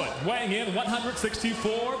 6 foot, weighing in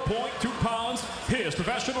 164.2 pounds, his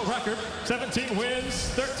professional record, 17 wins,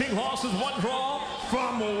 13 losses, 1 draw.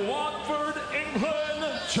 From Watford, England,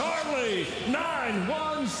 Charlie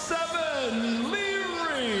 917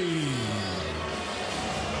 Leary.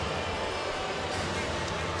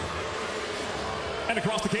 And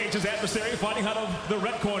across the cage, his adversary fighting out of the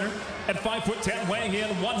red corner at 5'10", weighing in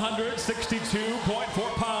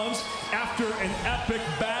 162.4 pounds. After an epic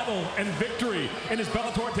battle and victory in his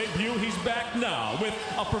Bellator debut, he's back now with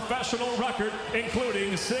a professional record,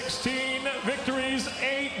 including 16 victories,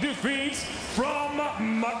 8 defeats from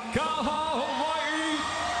Macau, Hawaii,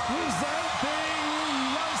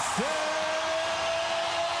 presenting Yancy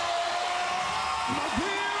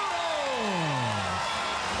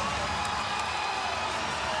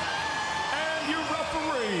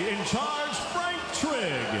in charge, Frank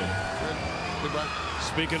Trigg.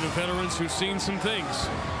 Speaking of veterans who've seen some things.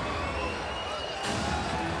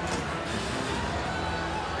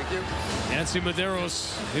 Thank you. Yancy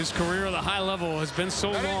Medeiros, his career at the high level has been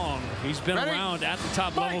so long. He's been around at the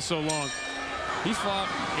top level so long. He fought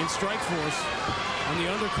in Strikeforce on the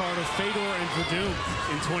undercard of Fedor and Verdun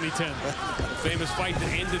in 2010. A famous fight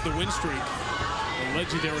that ended the win streak. The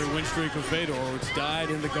legendary win streak of Fedor, which died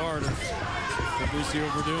in the guard of Fabricio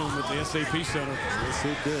Verdun with the SAP Center. Yes,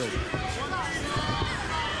 it did.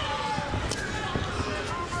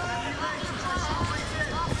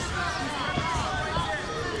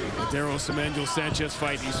 Medeiros Emmanuel Sanchez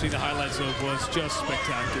fight, you see the highlights of, was just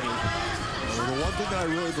spectacular. Well, the one thing that I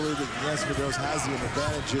really believe that Yancy Medeiros has the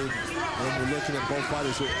advantage in when you're looking at both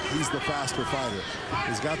fighters, he's the faster fighter.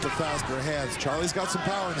 He's got the faster hands. Charlie's got some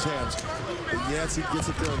power in his hands, but Yancy gets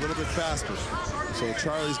it there a little bit faster. So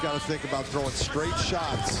Charlie's got to think about throwing straight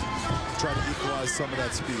shots to try to equalize some of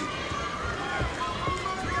that speed.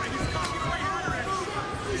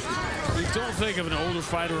 You don't think of an older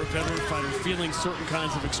fighter or veteran fighter feeling certain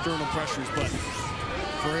kinds of external pressures, but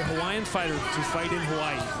for a Hawaiian fighter to fight in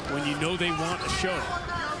Hawaii when you know they want a show,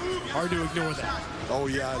 hard to ignore that. Oh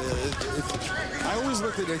yeah, I always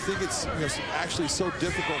look at it, I think it's actually so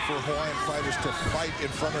difficult for Hawaiian fighters to fight in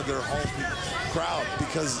front of their home crowd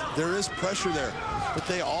because there is pressure there, but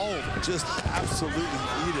they all just absolutely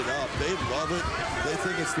eat it up. They love it. They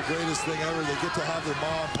think it's the greatest thing ever. They get to have their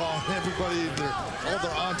mom, pa, everybody, all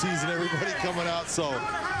their aunties and everybody coming out, so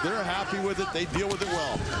they're happy with it. They deal with it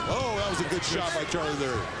well. Oh, that was a good shot by Charlie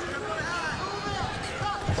Leary.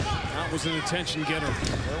 That was an attention getter.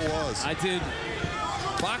 It was. I did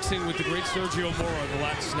boxing with the great Sergio Mora, the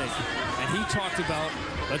Latin Snake, and he talked about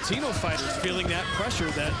Latino fighters feeling that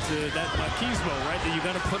pressure, that machismo, right? That you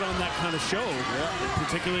got to put on that kind of show,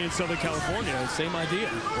 particularly in Southern California. Same idea.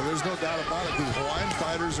 Well, there's no doubt about it, because Hawaiian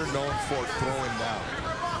fighters are known for throwing down.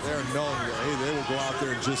 They're known, hey, they will go out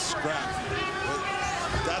there and just scrap.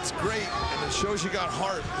 But that's great, and it shows you got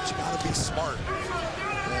heart, but you got to be smart.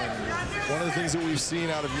 And one of the things that we've seen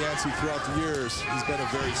out of Yancy throughout the years, he's been a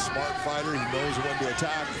very smart fighter. He knows when to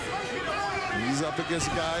attack. He's up against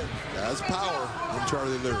a guy that has power in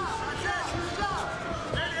Charlie Leary.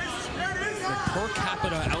 The per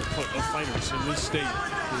capita output of fighters in this state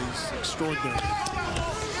is extraordinary.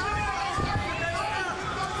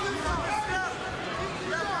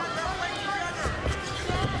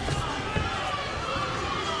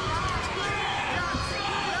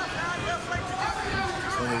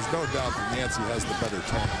 And there's no doubt that Yancy has the better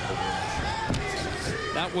talent.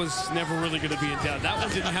 That was never really going to be in doubt. That one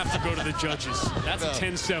didn't have to go to the judges. That's a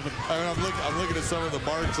 10-7. I mean, I'm looking at some of the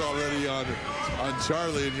marks already on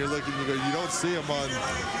Charlie, and you go, you don't see him on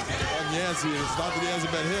Yancey. And it's not that he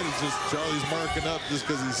hasn't been hit. It's just Charlie's marking up just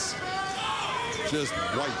because he's just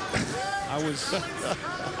white. I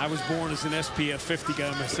was born as an SPF 50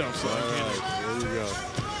 guy myself, so I get it. There you go.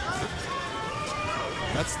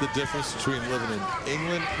 That's the difference between living in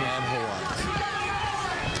England and Hawaii.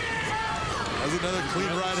 That's another clean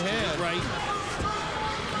right hand. Right.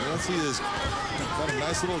 You'll see this got a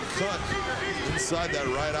nice little cut inside that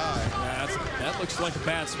right eye. Yeah, that looks like a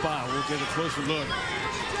bad spot. We'll get a closer look.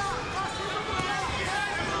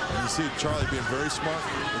 And you see Charlie being very smart.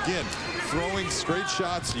 Again, throwing straight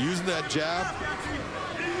shots, using that jab.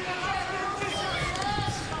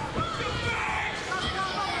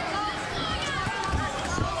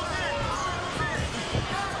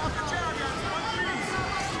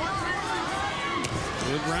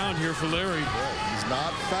 Good round here for Larry. Yeah, he's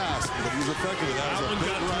not fast, but he's effective. That was a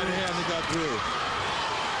big right hand that got through.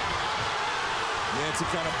 Yancey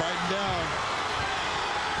kind of biting down.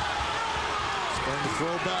 Starting to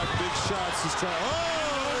throw back big shots. He's trying. Oh,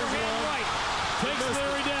 there's one. Right. Takes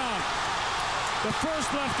Larry down. The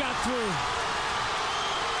first left got through.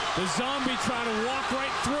 The zombie trying to walk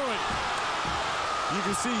right through it. You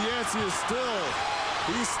can see Yancey is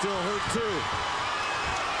he's still hurt too.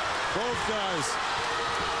 Both guys.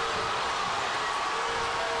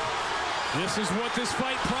 This is what this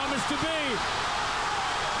fight promised to be.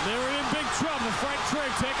 They were in big trouble. Frank Trigg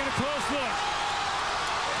taking a close look.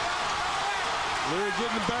 Larry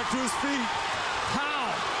getting him back to his feet.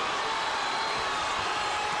 How?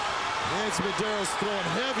 Yancey Medeiros throwing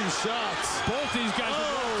heavy shots. Both these guys are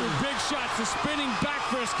going through big shots. The spinning back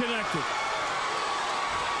fist connected.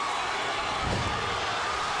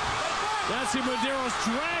 Yancey Medeiros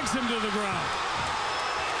drags him to the ground.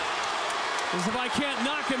 As if I can't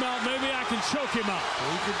knock him out, maybe I can choke him out.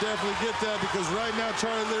 Well, you can definitely get that because right now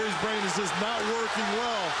Charlie Larry's brain is just not working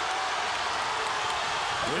well.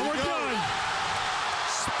 And we're done.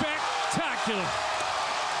 Spectacular.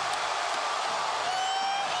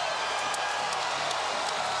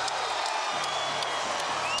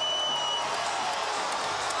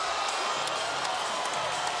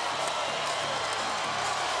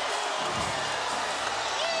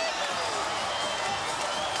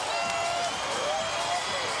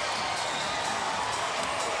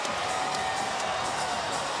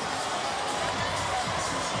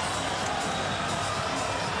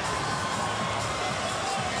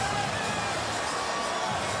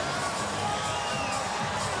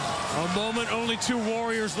 A moment only two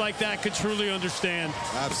warriors like that could truly understand.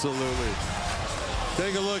 Absolutely.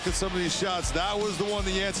 Take a look at some of these shots. That was the one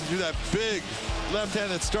that Yancey threw that big left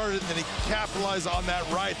hand that started, and then he capitalized on that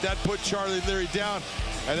right. That put Charlie Larry down.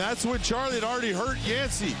 And that's when Charlie had already hurt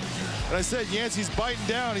Yancey. And I said, Yancey's biting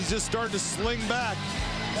down. He's just starting to sling back.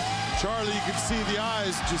 Charlie, you can see the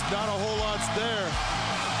eyes, just not a whole lot's there.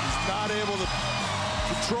 He's not able to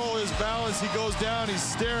control his balance. He goes down. He's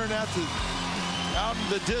staring at out in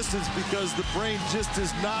the distance because the brain just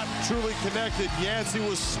is not truly connected. Yancey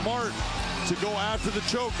was smart to go after the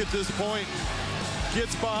choke at this point.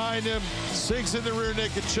 Gets behind him, sinks in the rear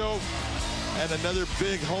naked choke, and another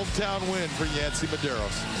big hometown win for Yancey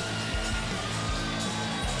Medeiros.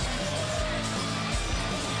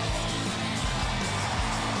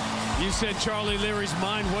 You said Charlie Larry's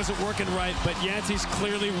mind wasn't working right, but Yancey's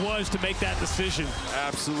clearly was to make that decision.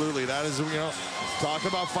 Absolutely. That is, talking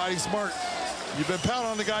about fighting smart. You've been pounding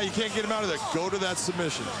on the guy, you can't get him out of there. Go to that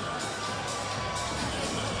submission.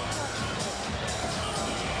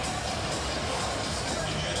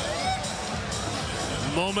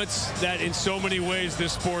 Moments that in so many ways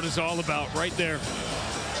this sport is all about, right there.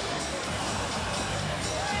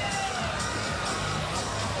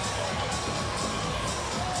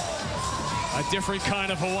 A different kind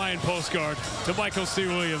of Hawaiian postcard to Michael C.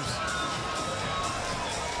 Williams.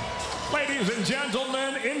 Ladies and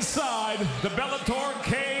gentlemen, inside the Bellator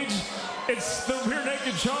cage, it's the rear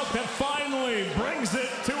naked choke that finally brings it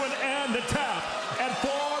to an end. The tap at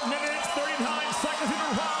 4 minutes, 39 seconds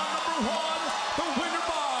into round number 1. The winner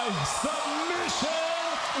by submission,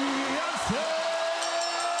 Yancey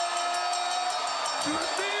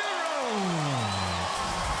Medeiros.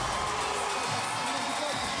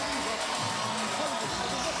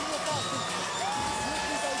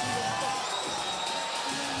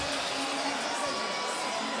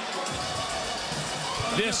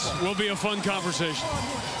 This will be a fun conversation.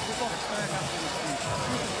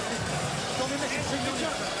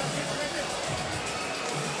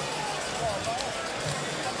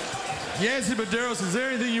 Yancey Medeiros, is there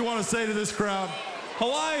anything you want to say to this crowd?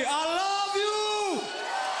 Hawaii, I love you!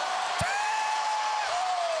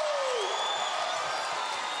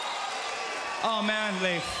 Oh man,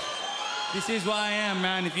 like, this is what I am,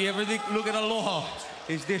 man. If you ever look at Aloha,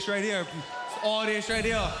 it's this right here. It's all this right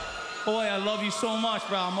here. Hawaii, I love you so much,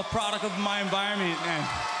 bro. I'm a product of my environment, man.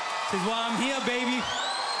 This is why I'm here, baby.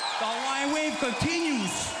 The Hawaiian wave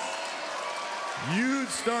continues. You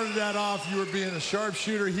started that off, you were being a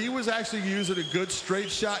sharpshooter. He was actually using a good straight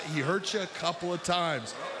shot. He hurt you a couple of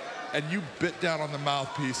times. And you bit down on the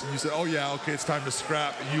mouthpiece and you said, oh yeah, okay, it's time to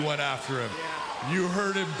scrap. And you went after him. You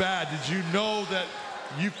hurt him bad. Did you know that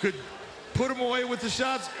you could put him away with the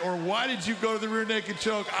shots? Or why did you go to the rear naked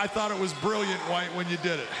choke? I thought it was brilliant, White, when you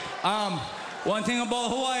did it. One thing about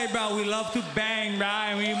Hawaii, bro, we love to bang, bro.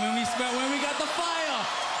 And when we got the fire,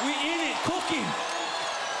 we in it, cooking.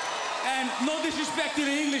 And no disrespect to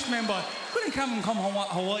the Englishman, but couldn't come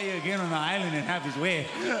Hawaii again on the island and have his way.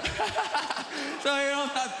 So, you know,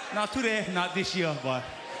 not today, not this year, but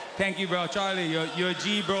thank you, bro. Charlie, you're a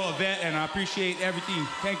G, bro, a vet, and I appreciate everything.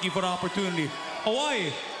 Thank you for the opportunity.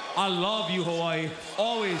 Hawaii, I love you, Hawaii.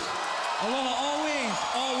 Always. Aloha, always,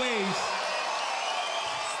 always.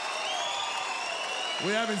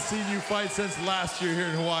 We haven't seen you fight since last year here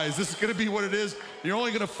in Hawaii. Is this going to be what it is? You're only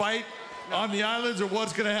going to fight on the islands, or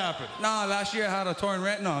what's going to happen? Nah, last year I had a torn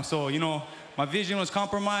retina, so, you know, my vision was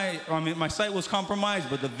compromised. I mean, my sight was compromised,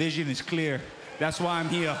 but the vision is clear. That's why I'm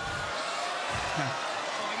here. I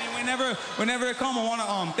mean, whenever they come, I want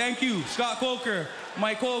to, thank you, Scott Coker,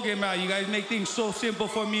 Mike Hogan, man. You guys make things so simple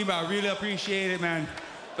for me, man. I really appreciate it, man.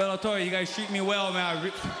 Bellator, you guys treat me well,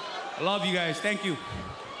 man. I love you guys. Thank you.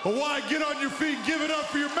 Hawaii, get on your feet. Give it up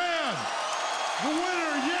for your man, the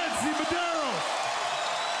winner, Yancy Medeiros.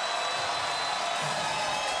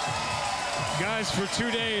 Guys, for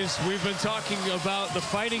 2 days, we've been talking about the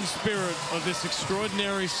fighting spirit of this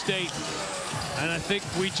extraordinary state. And I think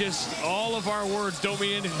all of our words don't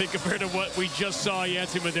mean anything compared to what we just saw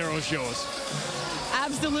Yancy Medeiros show us.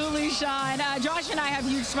 Absolutely, Sean. Josh and I have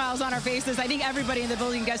huge smiles on our faces. I think everybody in the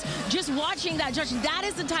building, guys, just watching that, Josh, that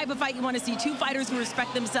is the type of fight you want to see. Two fighters who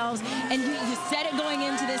respect themselves. And you said it going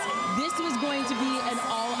into this. This was going to be an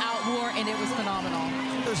all-out war, and it was phenomenal.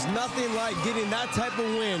 There's nothing like getting that type of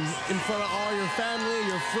win in front of all your family,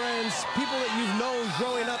 your friends, people that you've known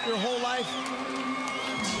growing up your whole life.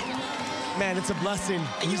 Man, it's a blessing.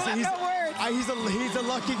 You have no words. He's a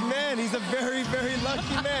lucky man. He's a very, very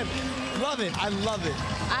lucky man. Love it. I love it.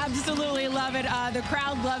 Absolutely love it. The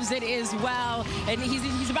crowd loves it as well. And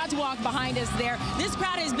he's about to walk behind us there. This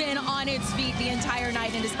crowd has been on its feet the entire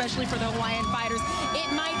night, and especially for the Hawaiian fighters.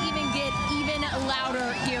 It might even get even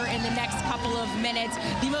louder here in the next couple of minutes.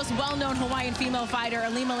 The most well-known Hawaiian female fighter,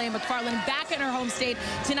 Alimale McFarland, back in her home state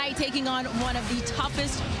tonight, taking on one of the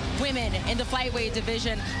toughest women in the flyweight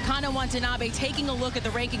division, Kana Watanabe. Taking a look at the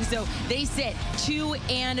rankings, though, they sit 2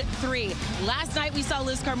 and 3. Last night we saw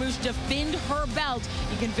Liz Carmouche defend her belt.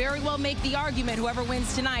 You can very well make the argument whoever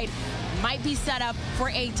wins tonight might be set up for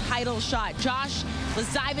a title shot. Josh,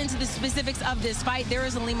 let's dive into the specifics of this fight. There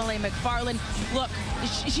is Alimale McFarland. Look,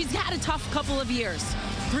 she's had a tough couple of years.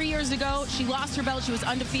 3 years ago, she lost her belt. She was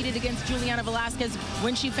undefeated against Juliana Velasquez.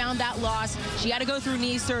 When she found that loss, she had to go through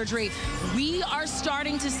knee surgery. We are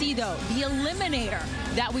starting to see, though, the eliminator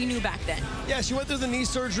that we knew back then. Yeah, she went through the knee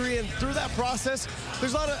surgery, and through that process,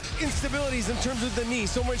 there's a lot of instabilities in terms of the knee.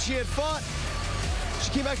 So when she had fought,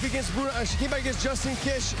 she came back against Justin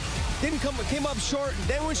Kish, came up short.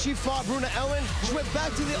 Then when she fought Bruna Ellen, she went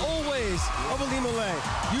back to the old ways of Alimale,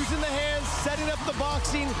 using the hands, setting up the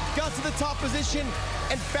boxing, got to the top position,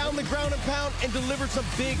 and found the ground and pound and delivered some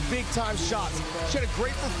big time shots. She had a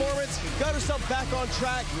great performance, got herself back on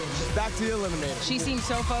track. She's back to the eliminator. She seemed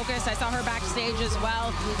so focused. I saw her backstage as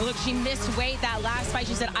well. Look, she missed weight that last fight.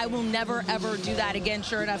 She said, I will never, ever do that again.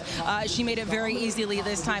 Sure enough, she made it very easily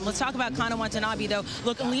this time. Let's talk about Kana Watanabe, though.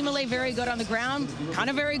 Look, Alimale very good on the ground,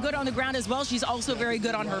 Kana very good on the ground as well. She's also very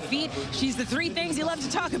good on her feet. She's the three things you love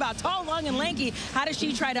to talk about: tall, long, and lanky. How does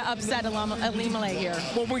she try to upset Alimale here?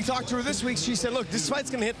 Well, when we talked to her this week, she said, look, this fight's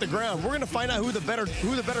going to hit the ground. We're going to find out who the better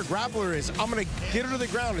grappler is. I'm going to get her to the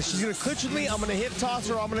ground. If she's going to clinch with me, I'm going to hip toss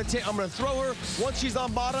her. I'm going to throw her. Once she's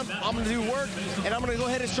on bottom, I'm going to do work, and I'm going to go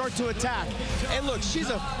ahead and start to attack. And look, she's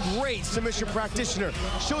a great submission practitioner.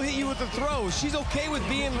 She'll hit you with the throws. She's okay with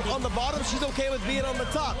being on the bottom. She's okay with being on the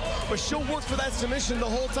top. But she'll work for that submission the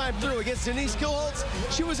whole time through. Against Denise Gilholtz,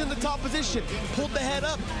 she was in the top position, pulled the head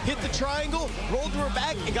up, hit the triangle, rolled to her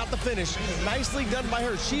back, and got the finish. Nicely done by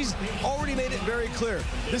her. She's already made it very clear clear.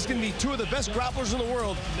 This is going to be two of the best grapplers in the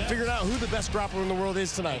world, figuring out who the best grappler in the world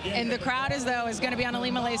is tonight. And the crowd is going to be on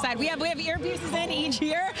Ilima-Lei's side. We have earpieces in each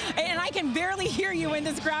ear, and I can barely hear you when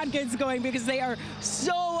this crowd gets going because they are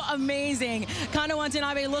so amazing. Kana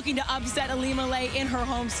Watanabe looking to upset Ilima-Lei in her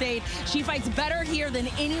home state. She fights better here than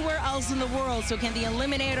anywhere else in the world. So can the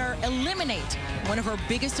Eliminator eliminate one of her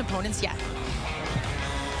biggest opponents yet?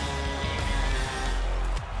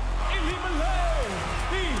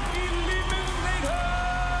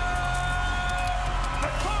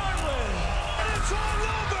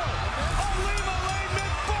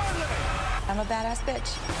 I'm a badass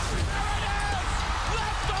bitch.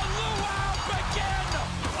 Let the luau begin!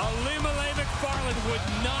 Ilima-Lei McFarland would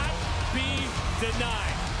not be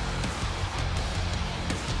denied.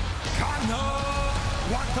 Kana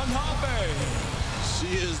Watanabe.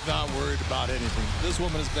 She is not worried about anything. This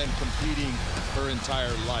woman has been competing her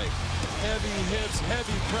entire life. Heavy hits,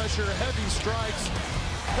 heavy pressure, heavy strikes.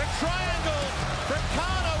 The triangle for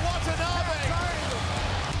Kana Watanabe.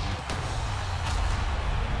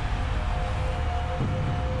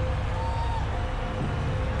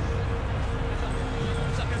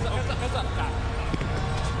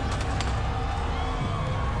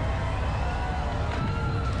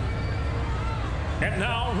 And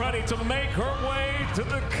now ready to make her way to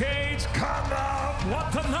the cage, Kana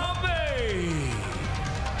Watanabe.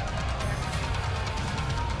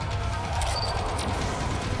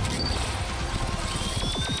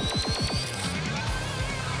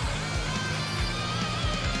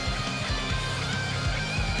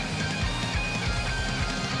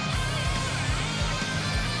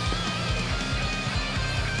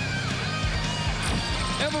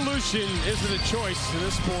 Evolution isn't a choice in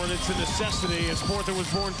this sport, it's a necessity. A sport that was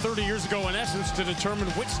born 30 years ago, in essence, to determine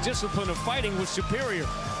which discipline of fighting was superior.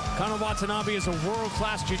 Kana Watanabe is a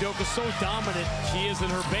world-class judoka, so dominant she is in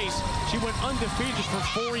her base. She went undefeated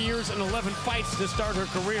for 4 years and 11 fights to start her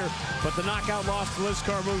career, but the knockout loss to Liz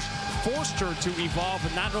Carmouche forced her to evolve,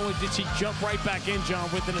 and not only did she jump right back in, John,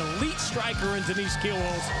 with an elite striker in Denise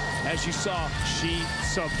Keelholz. As you saw, she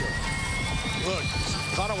subbed her. Look,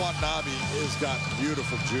 Kana Watanabe has got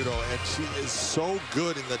beautiful judo, and she is so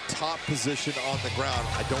good in the top position on the ground.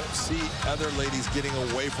 I don't see other ladies getting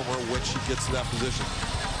away from her when she gets to that position.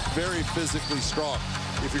 Very physically strong.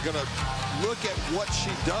 If you're going to look at what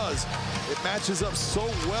she does, it matches up so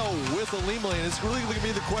well with Ilima-Lei, and it's really going to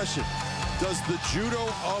be the question. Does the judo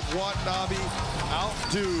of Watanabe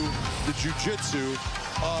outdo the jiu-jitsu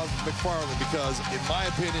of McFarland? Because, in my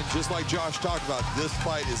opinion, just like Josh talked about, this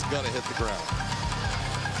fight is going to hit the ground.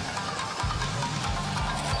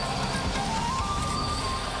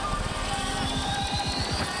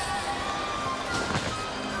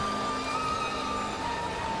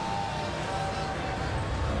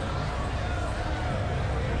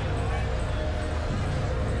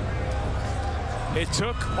 It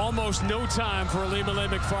took almost no time for Ilima-Lei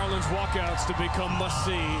McFarland's walkouts to become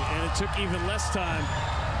must-see, and it took even less time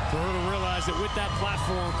for her to realize that with that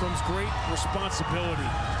platform comes great responsibility.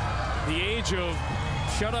 The age of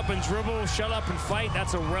shut up and dribble, shut up and fight,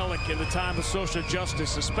 that's a relic in the time of social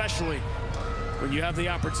justice, especially when you have the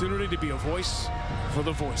opportunity to be a voice for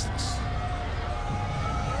the voiceless.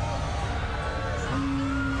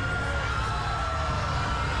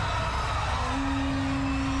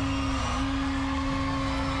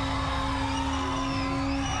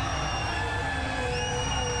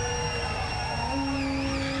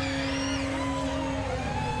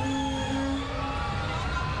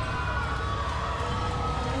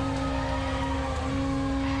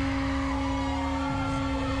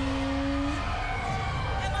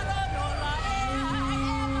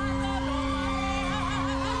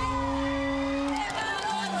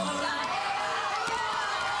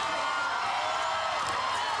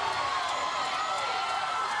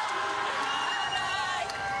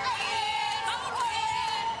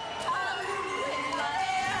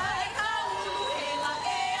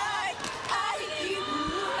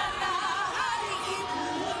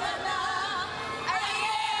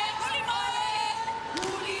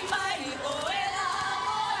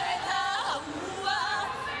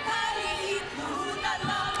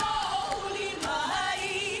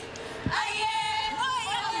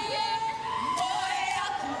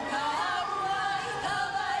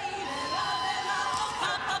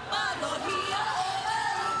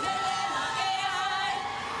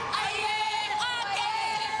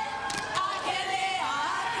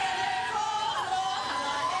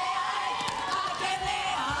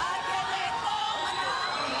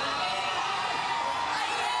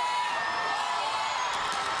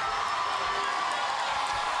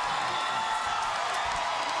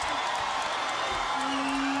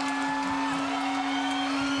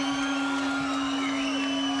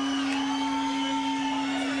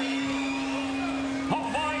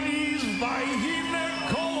 Hawaii's Vaihine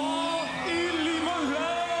Koa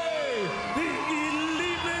Ilimale. The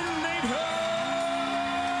Eliminator.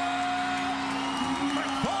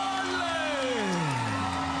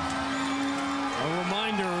 A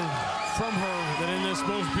reminder from her that in this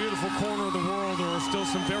most beautiful corner of the world, there are still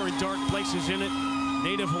some very dark places in it.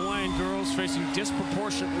 Native Hawaiian girls facing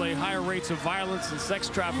disproportionately higher rates of violence and sex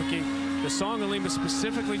trafficking. The song Alima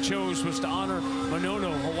specifically chose was to honor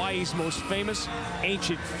Manono, Hawaii's most famous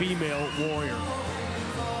ancient female warrior.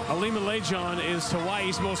 Alima Lejon is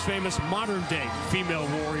Hawaii's most famous modern-day female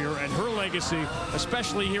warrior, and her legacy,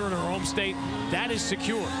 especially here in her home state, that is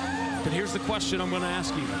secure. But here's the question I'm going to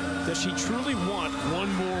ask you. Does she truly want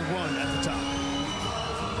one more run at the top?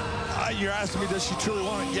 You're asking me, does she truly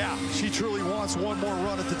want it? Yeah, she truly wants one more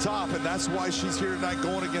run at the top, and that's why she's here tonight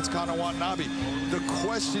going against Kana Watanabe. The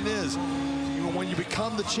question is, when you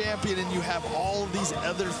become the champion and you have all of these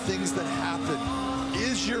other things that happen,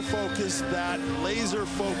 is your focus that laser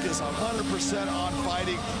focus 100% on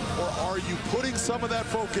fighting, or are you putting some of that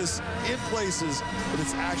focus in places that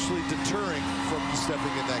it's actually deterring from you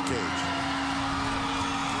stepping in that cage?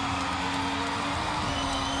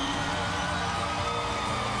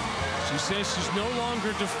 She says she's no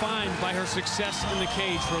longer defined by her success in the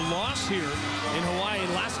cage. Her loss here in Hawaii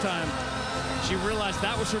last time, she realized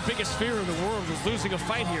that was her biggest fear in the world, was losing a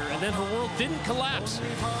fight here. And then her world didn't collapse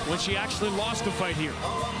when she actually lost a fight here.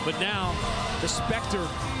 But now, the specter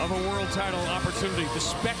of a world title opportunity, the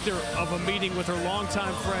specter of a meeting with her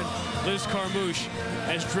longtime friend, Liz Carmouche,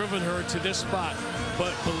 has driven her to this spot.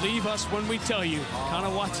 But believe us when we tell you, Kana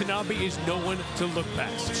Watanabe is no one to look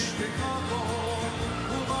past.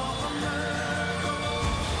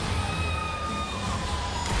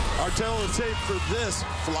 Our tail of the tape for this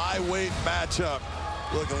flyweight matchup.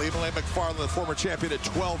 Look, Alima McFarland, the former champion at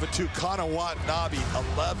 12-2. Kana Watanabe,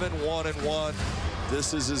 11-1-1.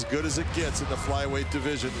 This is as good as it gets in the flyweight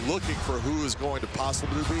division, looking for who is going to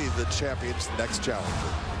possibly be the champion's next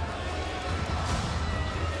challenger.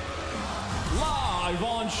 Live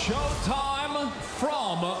on Showtime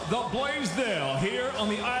from the Blaisdell here on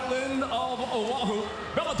the island of Oahu,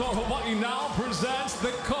 Bellator Hawaii now presents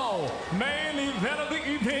the co-main event of the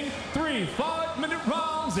evening. 3 5-minute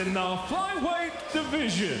rounds in the flyweight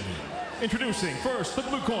division. Introducing first the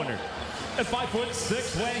blue corner. At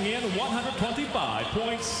 5'6", weighing in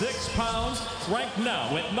 125.6 pounds, ranked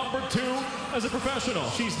now at number 2 as a professional.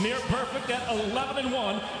 She's near perfect at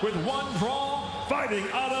 11-1 with 1 draw. Fighting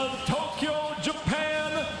out of Tokyo,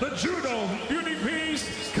 Japan, the judo beauty beast,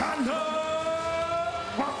 Kana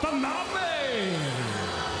Watanabe.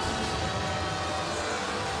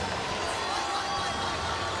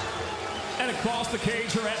 And across the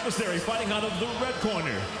cage, her adversary fighting out of the red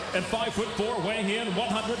corner. At 5'4", weighing in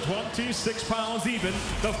 126 pounds even,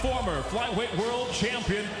 the former flyweight world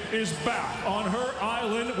champion is back on her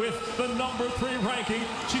island with the number 3 ranking.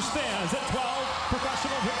 She stands at 12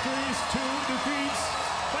 professional victories, 2 defeats.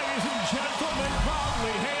 Ladies and gentlemen,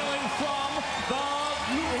 proudly hailing from the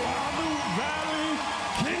Lualu Valley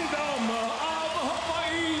Kingdom of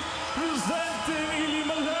Hawaii, presenting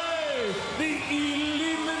Ilimale, the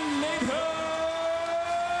Eliminator,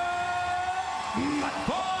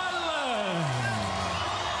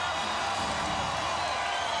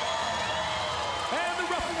 and the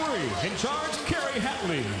referee in charge, Kerry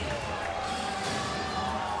Hatley.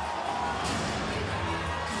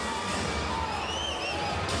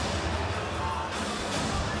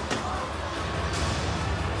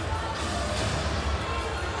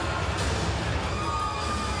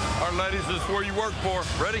 All right, ladies, this is where you work for.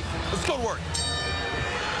 Ready? Let's go to work.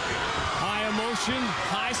 High emotion,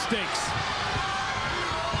 high stakes.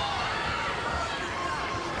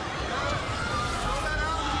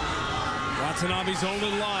 Watanabe's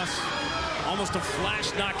only loss, almost a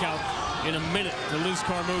flash knockout in a minute to Liz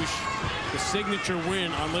Carmouche. The signature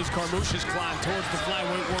win on Liz Carmouche's climb towards the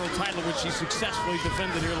flyweight world title, which she successfully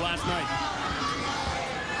defended here last night.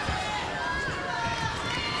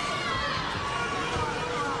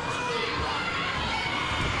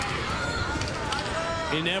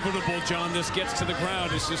 Inevitable, John. This gets to the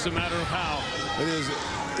ground. It's just a matter of how. It is.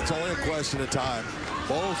 It's only a question of time.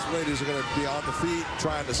 Both ladies are going to be on the feet,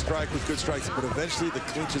 trying to strike with good strikes, but eventually the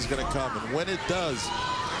clinch is going to come. And when it does,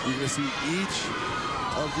 you're going to see each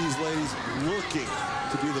of these ladies looking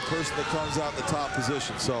to be the person that comes out in the top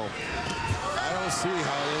position. So I don't see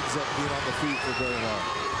how it ends up being on the feet for very long.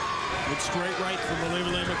 Good straight right from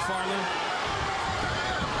Alima McFarland.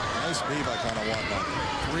 Nice knee by Kana Watanabe.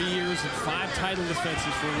 3 years and 5 title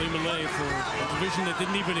defenses for Alima for a division that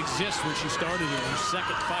didn't even exist when she started in her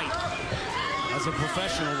second fight as a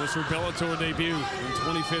professional. Was her Bellator debut in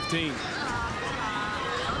 2015.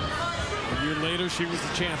 A year later, she was the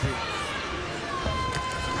champion.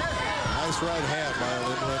 Nice right hand by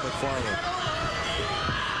Olympe McFarland.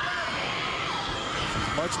 She's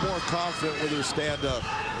much more confident with her stand-up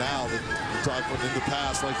now than you're talking about in the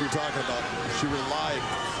past, like you're talking about. She relied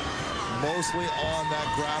mostly on that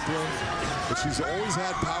grappling, but she's always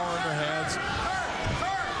had power in her hands.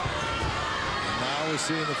 And now we're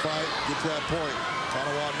seeing the fight get to that point.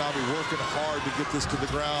 Tana Watanabe working hard to get this to the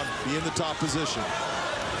ground, be in the top position.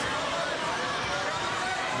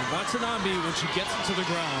 And Watanabe, when she gets into the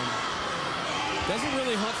ground, doesn't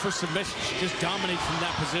really hunt for submission. She just dominates from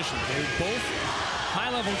that position. They're both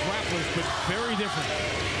high-level grapplers, but very different.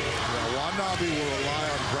 Yeah, Watanabe will rely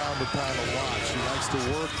on ground and pound a lot. She likes to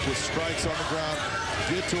work with strikes on the ground,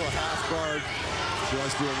 get to a half guard. She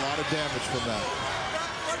likes to do a lot of damage from that.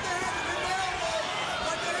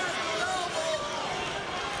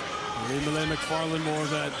 Olympe McFarland, more of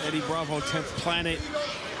that Eddie Bravo 10th planet.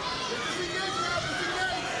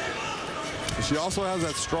 She also has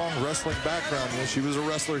that strong wrestling background. You know, she was a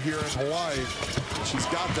wrestler here in Hawaii. She's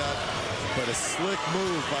got that, but a slick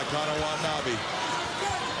move by Tana Watanabe.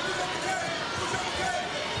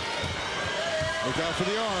 Look out for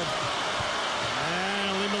the arm.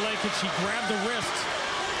 And Olympe, can she grab the wrist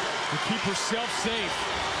to keep herself safe?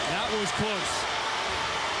 That was close.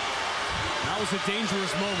 That was a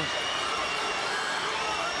dangerous moment.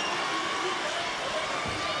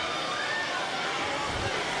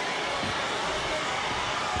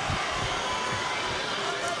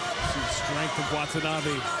 Strength of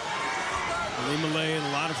Watanabe. Olympe, in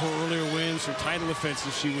a lot of her earlier wins, her title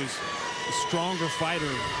defenses, she was a stronger fighter.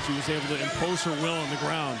 She was able to impose her will on the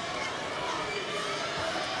ground.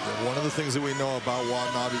 And one of the things that we know about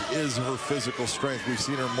Watanabe is her physical strength. We've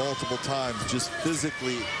seen her multiple times just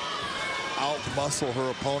physically out-muscle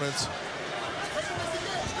her opponents.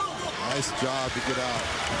 Nice job to get out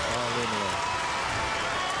on Olympe.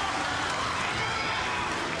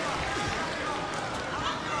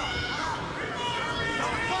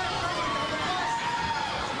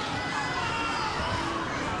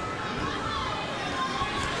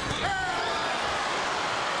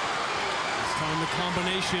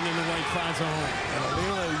 Combination in the right side zone. And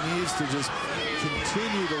Olympe needs to just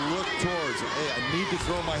continue to look towards, hey, I need to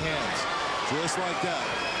throw my hands. Just like that.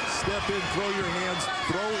 Step in, throw your hands,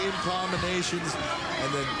 throw in combinations,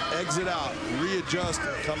 and then exit out, readjust,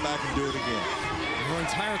 and come back and do it again. Her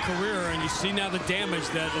entire career, and you see now the damage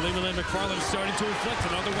that Olympe McFarland is starting to inflict.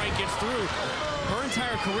 Another right gets through. Her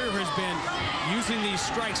entire career has been using these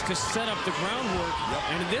strikes to set up the groundwork.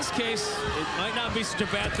 And in this case, it might not be such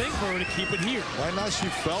a bad thing for her to keep it here. Why not?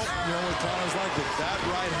 She felt, you know, what Tana's like, that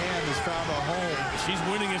right hand has found a home. She's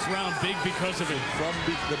winning this round big because of it. From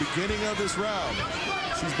the beginning of this round,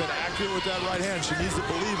 she's been accurate with that right hand. She needs to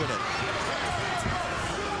believe in it.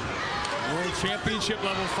 World Championship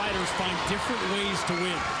level fighters find different ways to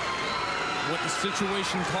win. What the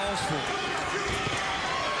situation calls for.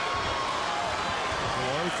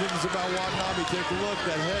 One of the things about Watanabe, take a look,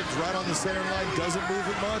 that head's right on the center line, doesn't move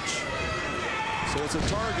it much. So it's a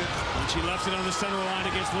target. When she left it on the center line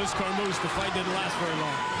against Liz Carmouche, the fight didn't last very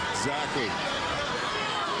long. Exactly.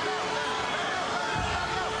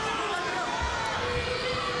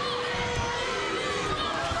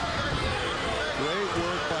 Great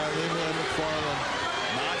work by Olympe McFarland,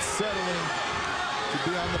 not settling to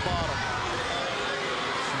be on the bottom.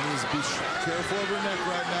 She needs to be careful of her neck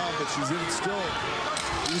right now, but she's in still.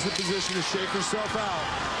 She's in position to shake herself out.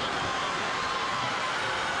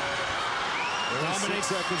 6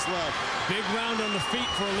 seconds left. Big round on the feet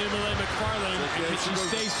for Olympe McFarland. Okay, Can she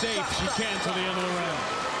stay safe? She can till the end of the round.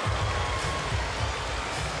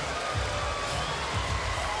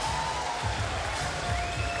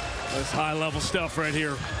 That's high-level stuff right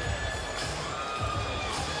here.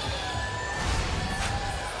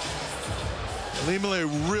 Olympe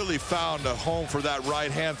really found a home for that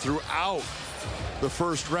right hand throughout the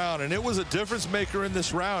first round, and it was a difference maker in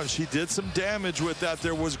this round. She did some damage with that.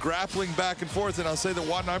 There was grappling back and forth, and I'll say that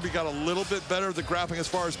Watanabe got a little bit better at the grappling as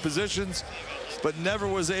far as positions, but never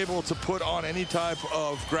was able to put on any type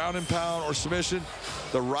of ground and pound or submission.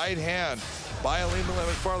 The right hand by Olympe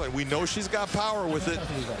McFarland. We know she's got power with it,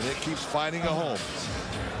 and it keeps finding a home.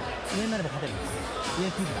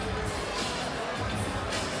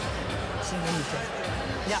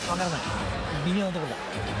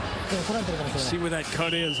 See where that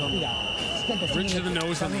cut is on the bridge of the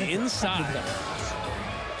nose on the inside.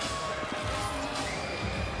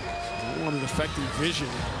 One of the affecting vision.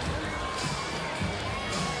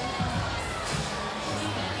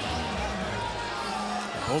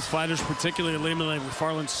 Both fighters, particularly Ilima and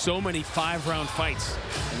McFarland, so many 5-round fights.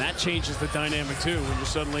 And that changes the dynamic, too, when you're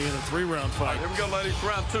suddenly in a 3-round fight. Here we go, ladies.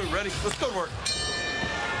 Round 2. Ready? Let's go to work.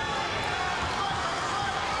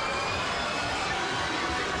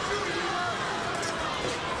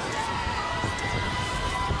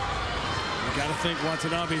 You got to think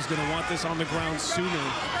Watanabe's going to want this on the ground sooner.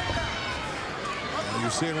 You're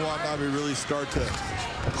seeing Watanabe really start to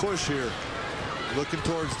push here. Looking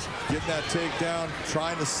towards getting that takedown,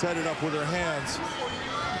 trying to set it up with her hands.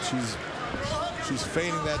 She's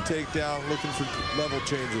feigning that takedown, looking for level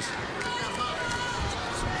changes.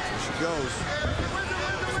 There she goes.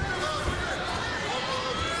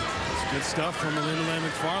 It's good stuff from Ilima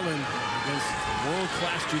McFarland against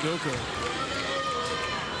world-class judoka.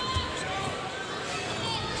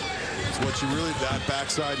 What you really, that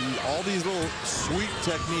backside, all these little sweep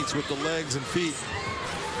techniques with the legs and feet,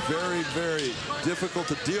 very, very difficult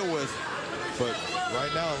to deal with. But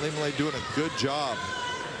right now, Ilima doing a good job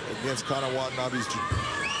against Kana Watanabe's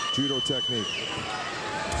judo technique.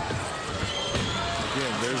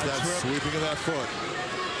 Again, there's that sweeping of that foot.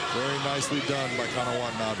 Very nicely done by Kana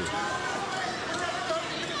Watanabe.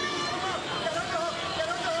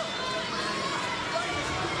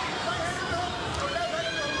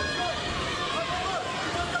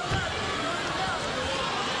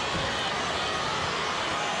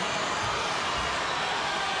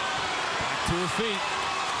 To her feet.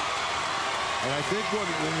 And I think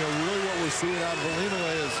really what we're seeing out of Ilima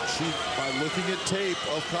is by looking at tape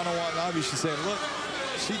of Kana Watanabe, she's saying, look,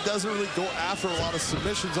 she doesn't really go after a lot of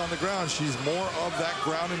submissions on the ground. She's more of that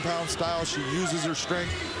ground and pound style. She uses her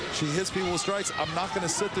strength. She hits people with strikes. I'm not going to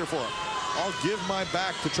sit there for it. I'll give my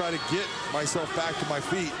back to try to get myself back to my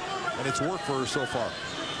feet. And it's worked for her so far.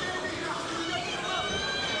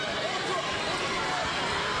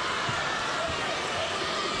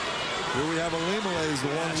 Here we have Ilima is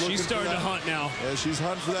the one looking. She's starting to hunt now. Yeah, she's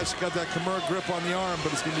hunting for that. She's got that Kimura grip on the arm,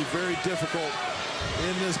 but it's going to be very difficult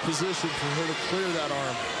in this position for her to clear that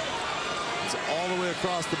arm. It's all the way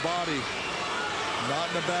across the body.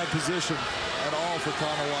 Not in a bad position at all for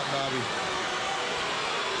Kana Watanabe.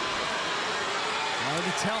 Hard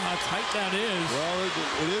to tell how tight that is. Well,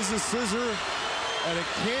 it is a scissor, and it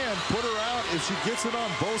can put her out if she gets it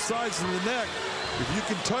on both sides of the neck. If you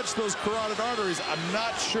can touch those carotid arteries, I'm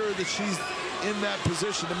not sure that she's in that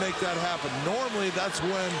position to make that happen. Normally, that's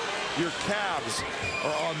when your calves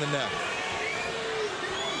are on the neck.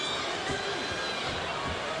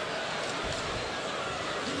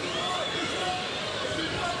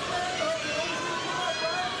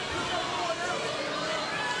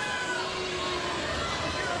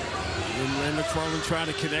 And McFarland trying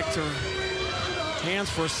to connect her hands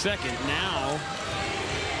for a second. Now,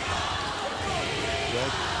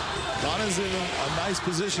 Kana's in a nice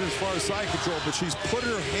position as far as side control, but she's put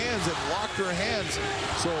her hands and locked her hands.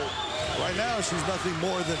 So right now she's nothing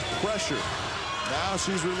more than pressure. Now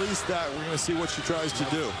she's released that. We're going to see what she tries to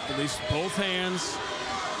do. Release both hands.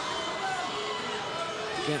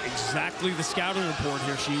 Again, exactly the scouting report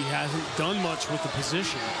here. She hasn't done much with the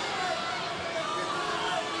position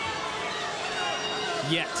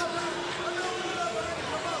yet.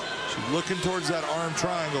 She's looking towards that arm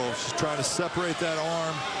triangle. She's trying to separate that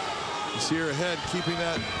arm. You see her head keeping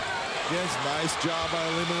that against. Nice job by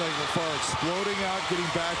Ilima McFarland. Exploding out,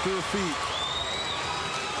 getting back to her feet.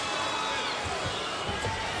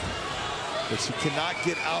 But she cannot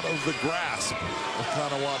get out of the grasp of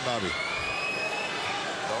Kana Watanabe.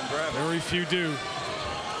 Don't grab it. Very few do.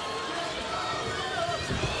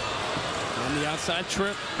 On the outside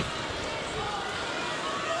trip.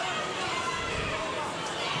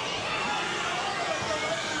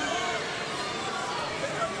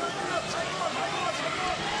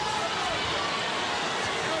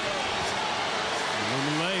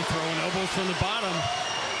 Throwing elbows from the bottom.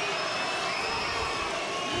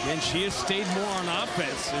 Again, she has stayed more on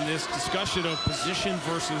offense in this discussion of position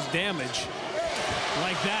versus damage.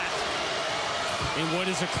 Like that. In what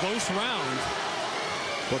is a close round.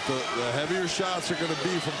 But the heavier shots are going to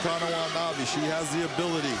be from Kana Watanabe. She has the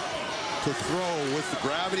ability to throw with the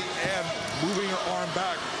gravity and moving her arm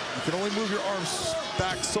back. You can only move your arms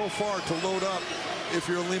back so far to load up if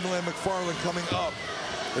you're Ilima McFarland coming up.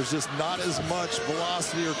 There's just not as much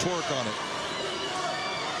velocity or torque on it.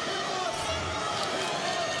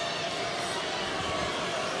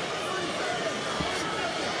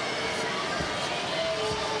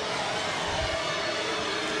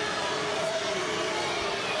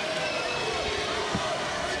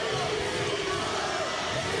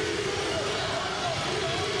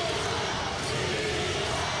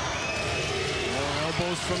 More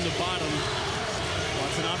elbows from the bottom.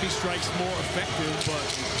 Watanabe strikes more effective, but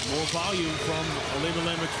more volume from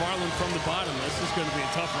Ilima-Lei Macfarlane from the bottom. This is going to be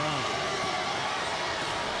a tough round.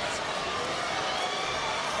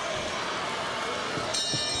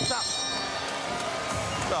 Stop.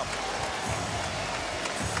 Stop.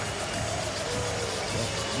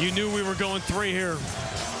 You knew we were going 3 here.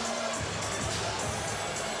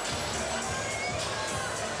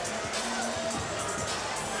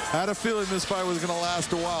 Had a feeling this fight was going to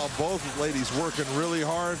last a while. Both ladies working really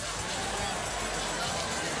hard.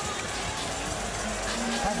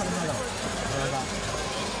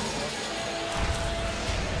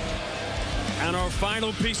 And our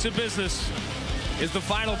final piece of business is the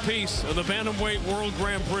final piece of the Bantamweight World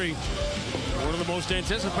Grand Prix. One of the most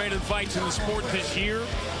anticipated fights in the sport this year.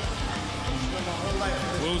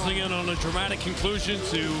 Closing in on a dramatic conclusion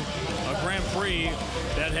to a Grand Prix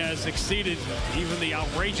that has exceeded even the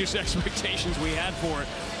outrageous expectations we had for it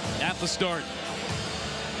at the start.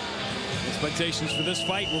 Expectations for this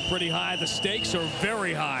fight were pretty high. The stakes are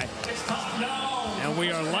very high. And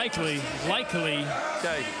we are likely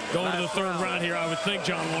going to the third round here, I would think,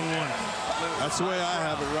 John, 1-1. That's the way I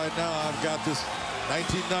have it right now. I've got this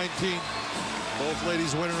 19-19. Both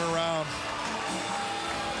ladies winning a round.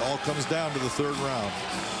 All comes down to the third round.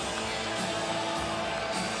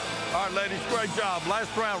 All right, ladies, great job.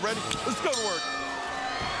 Last round, ready? Let's go to work.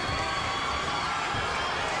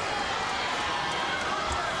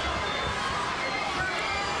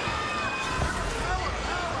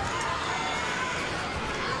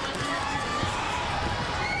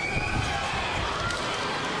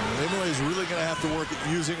 Ilima-Lei is really going to have to work at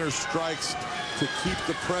using her strikes to keep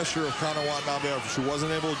the pressure of Kana Watanabe off. She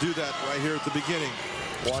wasn't able to do that right here at the beginning.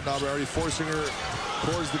 Watanabe already forcing her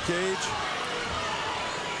towards the cage.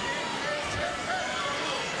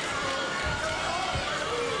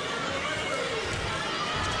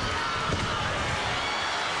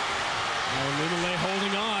 Ilima-Lei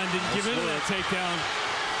holding on, didn't give in to that takedown.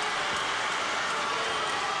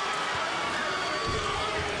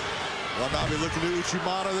 Watanabe looking to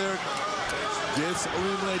Uchimata there. Gets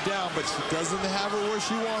Ilima-Lei down, but she doesn't have her where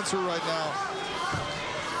she wants her right now.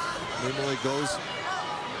 Ilima-Lei goes,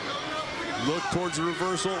 look towards the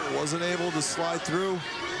reversal, wasn't able to slide through.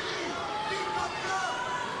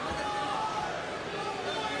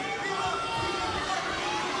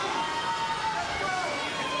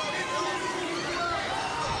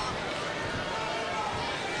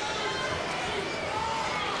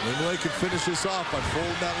 Ilima-Lei can finish this off by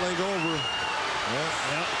folding that leg over.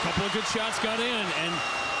 Yeah, a couple of good shots got in, and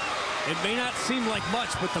it may not seem like much,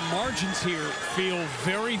 but the margins here feel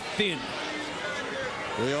very thin.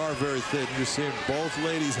 They are very thin. You're seeing both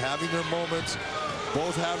ladies having their moments,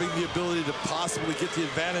 both having the ability to possibly get the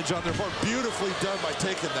advantage on their part. Beautifully done by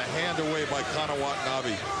taking the hand away by Kana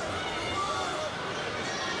Watanabe.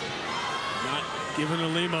 Not giving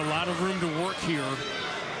Ilima a lot of room to work here.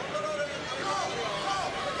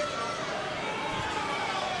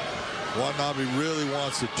 Watanabe really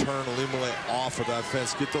wants to turn Ilima-Lei off of that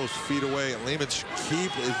fence, get those feet away, and Ilima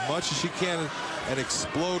keep as much as she can and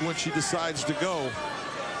explode when she decides to go.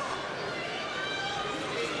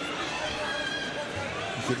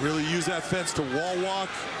 You can really use that fence to wall walk,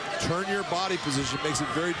 turn your body position, makes it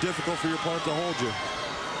very difficult for your opponent to hold you.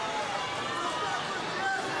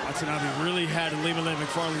 Watanabe really had Ilima-Lei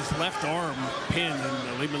Macfarlane's left arm pinned,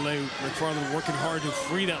 and Ilima-Lei Macfarlane working hard to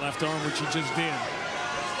free that left arm, which she just did.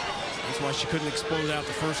 That's why she couldn't explode out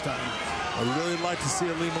the first time. I really like to see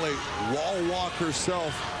Ilima-Lei wall walk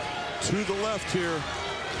herself to the left here.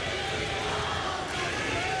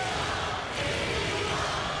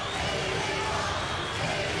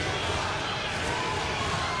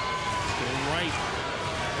 Going right.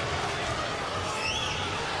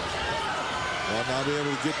 Well, now be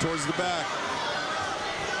able to get towards the back.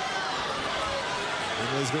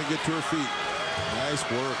 Ilima-Lei's going to get to her feet. Nice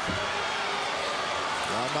work.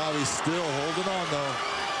 Watanabe still holding on, though.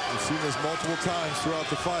 We've seen this multiple times throughout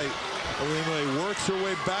the fight. Ilima-Lei works her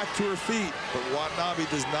way back to her feet, but Watanabe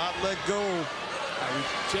does not let go. I was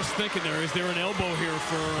just thinking there, is there an elbow here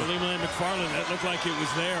for Ilima-Lei Macfarlane? That looked like it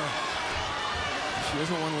was there. She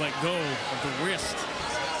doesn't want to let go of the wrist.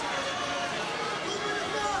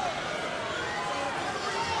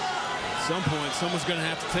 At some point, someone's going to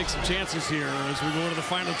have to take some chances here as we go into the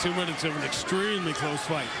final 2 minutes of an extremely close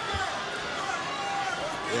fight.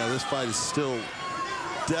 Yeah, this fight is still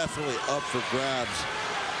definitely up for grabs.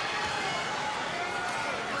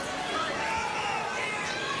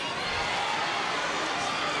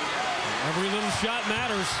 Every little shot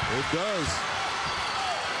matters. It does.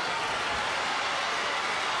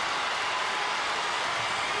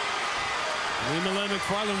 Ilima-Lei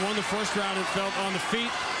Macfarlane won the first round and felt on the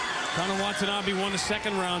feet. Kana Watanabe won the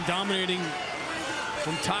second round, dominating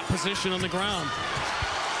from top position on the ground.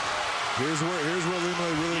 Here's where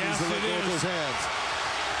Ilima-Lei really needs to let go of those hands.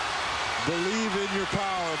 Believe in your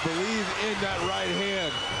power. Believe in that right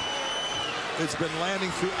hand. It's been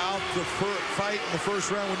landing throughout the fight in the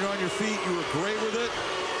first round. When you're on your feet, you were great with it.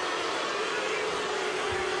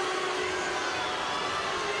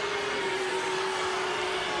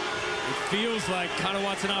 It feels like Kana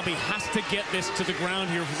Watanabe has to get this to the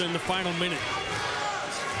ground here within the final minute.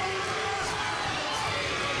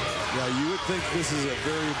 Yeah, you would think this is a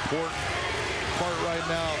very important part right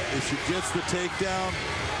now. If she gets the takedown,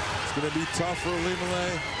 it's going to be tough for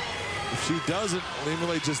Ilima-Lei. If she doesn't,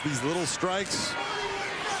 Ilima-Lei just these little strikes.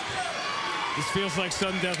 This feels like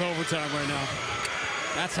sudden death overtime right now.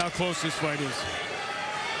 That's how close this fight is.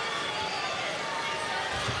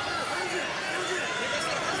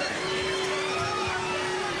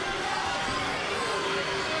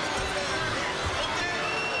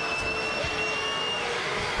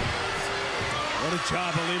 What a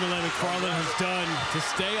job Ilima-Lei Macfarlane has done to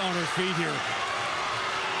stay on her feet here.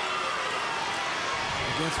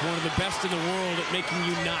 Against one of the best in the world at making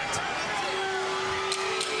you not.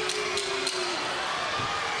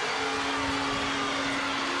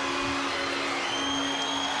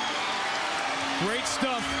 Great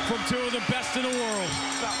stuff from two of the best in the world.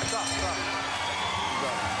 Stop.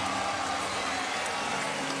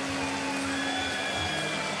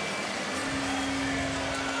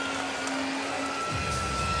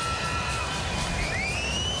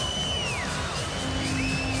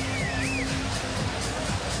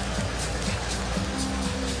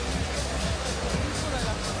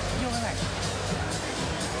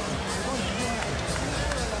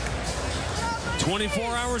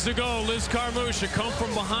 24 hours ago, Liz Carmouche, a come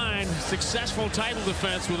from behind, successful title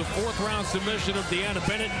defense with a fourth round submission of Deanna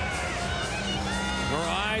Bennett. Her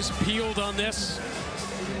eyes peeled on this.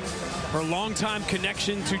 Her longtime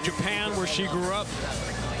connection to Japan, where she grew up.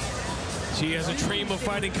 She has a dream of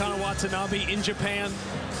fighting Kana Watanabe in Japan.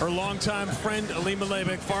 Her longtime friend, Ilima-Lei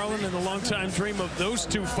Macfarlane, and the longtime dream of those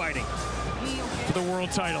two fighting for the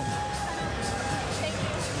world title.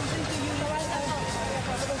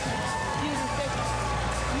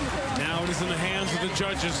 Now it is in the hands of the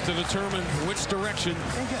judges to determine which direction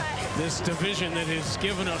this division that has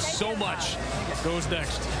given us so much goes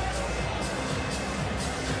next.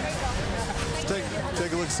 Take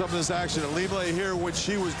a look at some of this action. Ilima-Lei here, when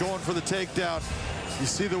she was going for the takedown, you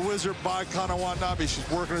see the wizard by Kana Watanabe. She's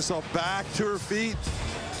working herself back to her feet.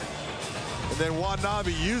 And then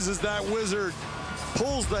Watanabe uses that wizard,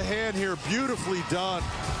 pulls the hand here, beautifully done.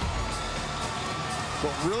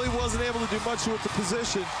 But really wasn't able to do much with the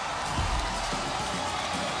position.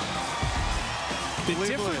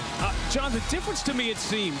 John, the difference to me, it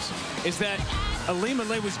seems, is that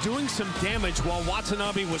Ilima-Lei was doing some damage while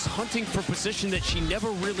Watanabe was hunting for position that she never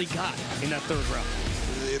really got in that third round.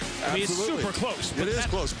 I mean, it's super close. It is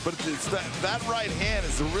close, but it's that right hand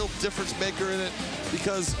is the real difference maker in it,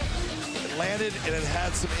 because it landed and it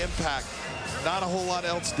had some impact. Not a whole lot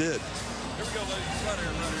else did. Here we go, ladies. Run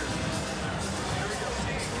here.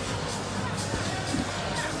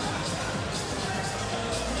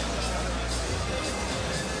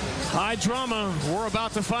 High drama. We're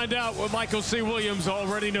about to find out what Michael C. Williams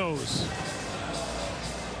already knows.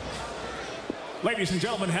 Ladies and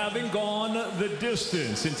gentlemen, having gone the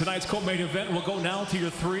distance in tonight's co-main event, we'll go now to your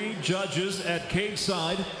three judges at cage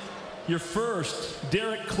side. Your first,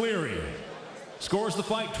 Derek Cleary, scores the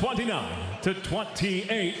fight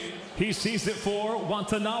 29-28. He sees it for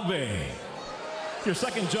Watanabe. Your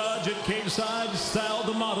second judge at cage side, Sal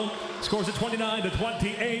D'Amato, scores it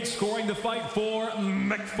 29-28, scoring the fight for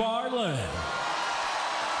Macfarlane.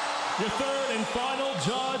 Your third and final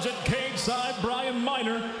judge at cage side, Brian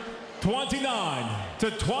Miner,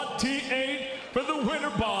 29-28 for the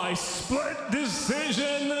winner by split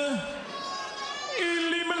decision,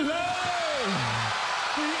 Ilima-Lei.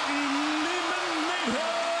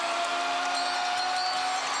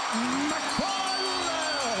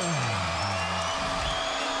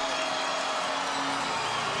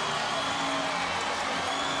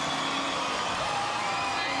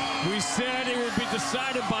 We said it would be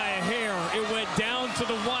decided by a hair. It went down to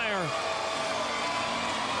the wire.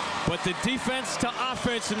 But the defense to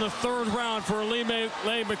offense in the third round for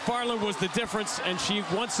Ilima-Lei Macfarlane was the difference, and she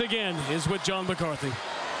once again is with John McCarthy.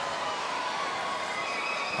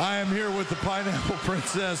 I am here with the Pineapple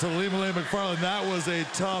Princess, Ilima-Lei Macfarlane. That was a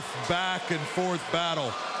tough back and forth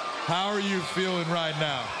battle. How are you feeling right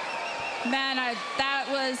now? Man, that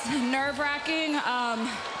was nerve-wracking.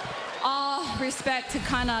 All respect to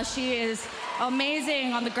Kana. She is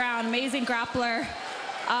amazing on the ground, amazing grappler.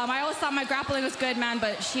 I always thought my grappling was good, man,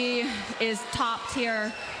 but she is top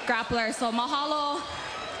tier grappler. So mahalo,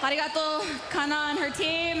 arigato, Kana and her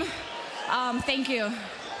team. Thank you.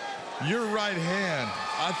 Your right hand,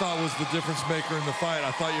 I thought, was the difference maker in the fight.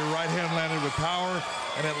 I thought your right hand landed with power,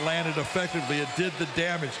 and it landed effectively. It did the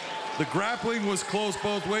damage. The grappling was close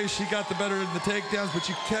both ways. She got the better in the takedowns, but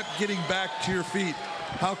you kept getting back to your feet.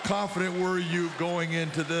 How confident were you going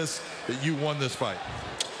into this that you won this fight?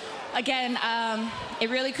 Again, it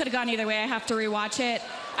really could have gone either way. I have to rewatch it.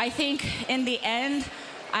 I think in the end,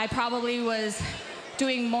 I probably was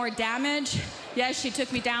doing more damage. Yes, she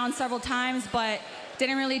took me down several times, but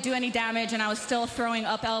didn't really do any damage, and I was still throwing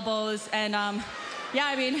up elbows. And yeah,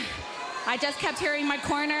 I mean, I just kept hearing my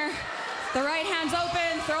corner. The right hand's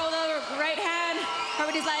open, throw the right hand.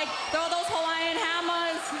 Everybody's like, throw those Hawaiian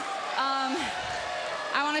hammers.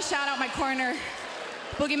 I want to shout out my corner.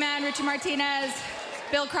 Boogeyman, Richard Martinez,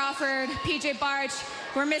 Bill Crawford, PJ Barch.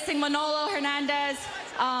 We're missing Manolo Hernandez.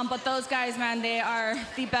 But those guys, man, they are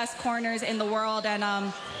the best corners in the world,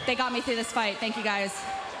 and they got me through this fight. Thank you, guys.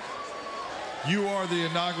 You are the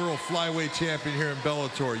inaugural flyweight champion here in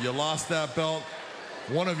Bellator. You lost that belt.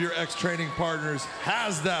 One of your ex-training partners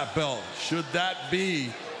has that belt. Should that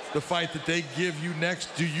be the fight that they give you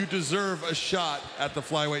next? Do you deserve a shot at the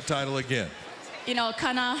flyweight title again? You know,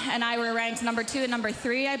 Kana and I were ranked number 2 and number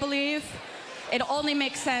 3, I believe. It only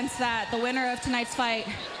makes sense that the winner of tonight's fight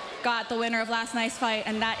got the winner of last night's fight,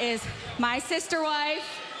 and that is my sister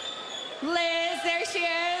wife, Liz. There she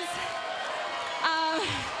is.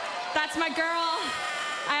 That's my girl.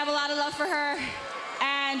 I have a lot of love for her.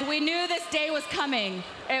 And we knew this day was coming.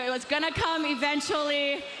 It was gonna come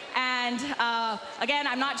eventually. And again,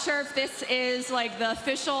 I'm not sure if this is like the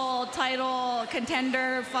official title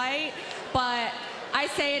contender fight, but I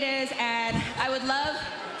say it is, and I would love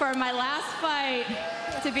for my last fight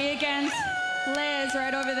to be against Liz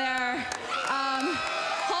right over there.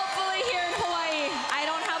 Hopefully here in Hawaii. I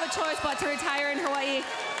don't have a choice but to retire in Hawaii.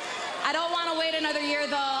 I don't want to wait another year,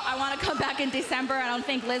 though. I want to come back in December. I don't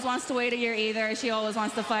think Liz wants to wait a year either. She always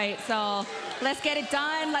wants to fight. So let's get it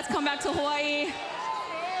done. Let's come back to Hawaii.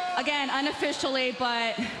 Again, unofficially,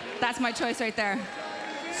 but that's my choice right there.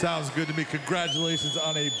 Sounds good to me. Congratulations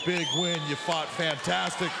on a big win. You fought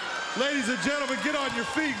fantastic. Ladies and gentlemen, get on your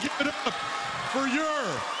feet. Give it up for your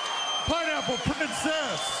Pineapple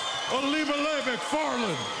Princess, Ilima-Lei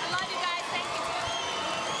Macfarlane.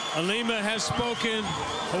 Ilima has spoken,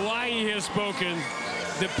 Hawaii has spoken,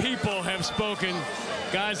 the people have spoken.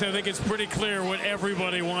 Guys, I think it's pretty clear what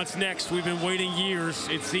everybody wants next. We've been waiting years.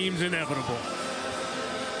 It seems inevitable.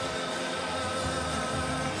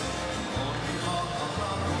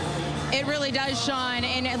 It really does, Sean.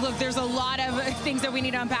 And look, there's a lot of things that we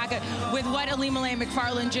need to unpack with what Ilima-Lei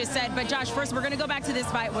Macfarlane just said. But Josh, first, we're going to go back to this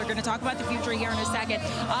fight. We're going to talk about the future here in a second.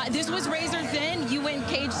 This was razor thin. You went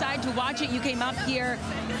cage side to watch it. You came up here.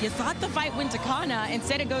 You thought the fight went to Kana.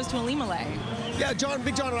 Instead, it goes to Ilima-Lei. Yeah,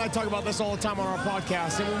 Big John and I talk about this all the time on our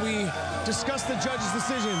podcast. And when we discuss the judges'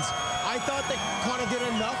 decisions, I thought that Kana did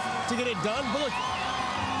enough to get it done. But look,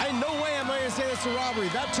 in no way am I going to say this to robbery.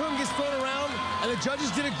 That term gets thrown around, and the judges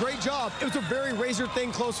did a great job. It was a very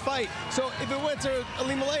razor-thin, close fight. So if it went to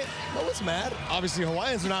Ilima-Lei, no one's mad. Obviously,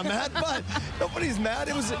 Hawaiians are not mad, but nobody's mad.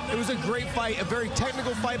 It was a great fight, a very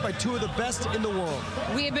technical fight by two of the best in the world.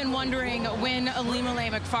 We have been wondering when Ilima-Lei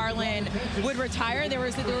Macfarlane would retire. There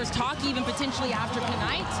was talk even potentially after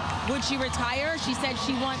tonight. Would she retire? She said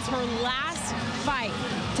she wants her last fight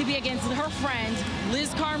to be against her friend, Liz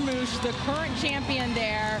Carmouche, the current champion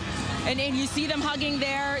there. And you see them hugging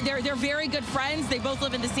there. They're very good friends. They both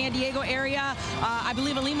live in the San Diego area. I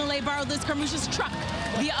believe Ilima-Lei borrowed Liz Carmouche's truck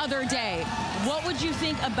the other day. What would you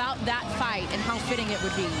think about that fight and how fitting it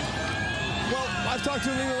would be? Well, I've talked to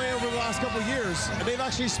Ilima-Lei over the last couple of years. They've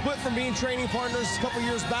actually split from being training partners a couple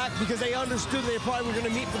years back because they understood they probably were going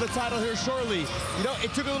to meet for the title here shortly. You know,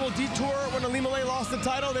 it took a little detour when Ilima-Lei lost the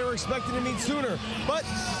title. They were expecting to meet sooner. But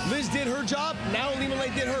Liz did her job. Now Ilima-Lei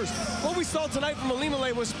did hers. What we saw tonight from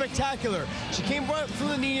Ilima-Lei was spectacular. She came right from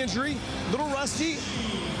the knee injury, a little rusty,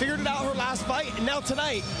 figured it out her last fight, and now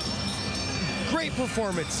tonight, great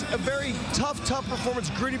performance. A very tough performance,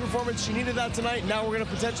 gritty performance. She needed that tonight. Now we're going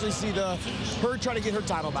to potentially see her try to get her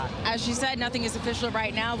title back. As she said, nothing is official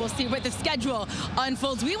right now. We'll see what the schedule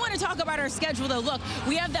unfolds. We want to talk about our schedule, though. Look,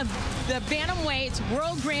 we have the Bantamweight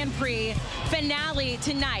World Grand Prix finale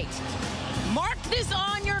tonight. Mark this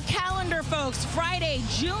on your calendar, folks. Friday,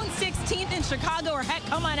 June 16th in Chicago, or heck,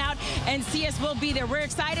 come on out and see us. We'll be there. We're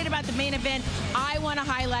excited about the main event. I want to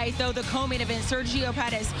highlight, though, the co-main event. Sergio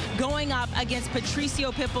Pettis going up against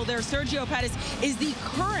Patricio Pitbull there. Sergio Pettis is the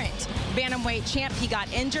current bantamweight champ. He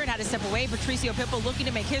got injured, had to step away. Patricio Pitbull looking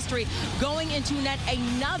to make history, going into net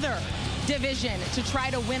another division to try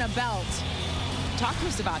to win a belt. Talk to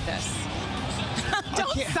us about this.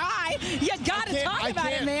 Don't sigh. You gotta talk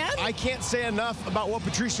about it, man. I can't say enough about what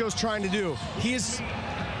Patricio's trying to do. He's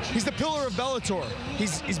the pillar of Bellator.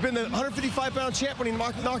 He's been the 155-pound champ when he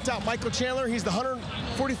knocked out Michael Chandler. He's the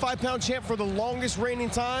 145-pound champ for the longest reigning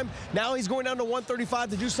time. Now he's going down to 135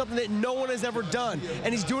 to do something that no one has ever done.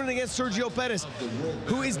 And he's doing it against Sergio Pettis,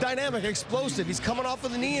 who is dynamic, explosive. He's coming off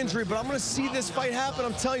of the knee injury, but I'm going to see this fight happen.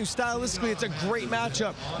 I'm telling you, stylistically, it's a great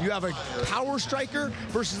matchup. You have a power striker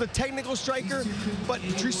versus a technical striker, but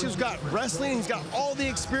Patricio's got wrestling. He's got all the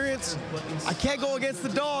experience. I can't go against the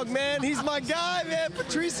dog, man. He's my guy, man.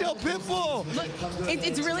 Patricio Pitbull. Look,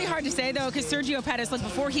 it's really hard to say, though, because Sergio Pettis, look,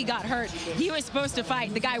 before he got hurt, he was supposed to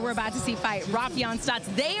fight the guy we're about to see fight, Rafion Stots.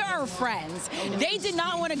 They are friends. They did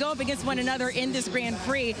not want to go up against one another in this Grand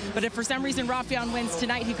Prix, but if for some reason Rafion wins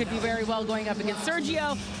tonight, he could be very well going up against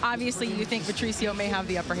Sergio. Obviously, you think Patricio may have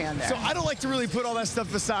the upper hand there. So I don't like to really put all that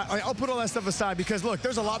stuff aside. I'll put all that stuff aside because, look,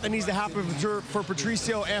 there's a lot that needs to happen for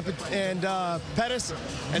Patricio and Pettis,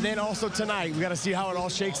 and then also tonight, we got to see how it all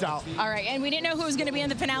shakes out. All right, and we didn't know who was going to be in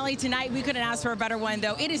the finale tonight. We couldn't ask for a better one,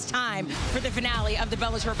 though. It is time for the finale of the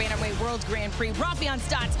Bellator Bantamweight World Grand Prix. Rafion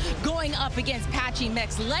Stots going up against Patchy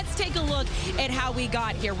Mix. Let's take a look at how we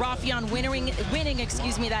got here. Rafion winning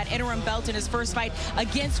that interim belt in his first fight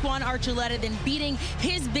against Juan Archuleta, then beating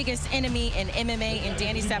his biggest enemy in MMA in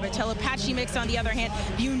Danny Sabatello. Patchy Mix, on the other hand,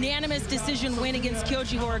 unanimous decision win against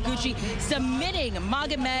Kyoji Horiguchi, submitting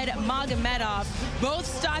Magomedov.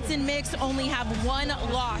 Both Stots and Mix only have one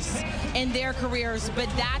loss in their careers, but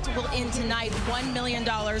that will end tonight. $1 million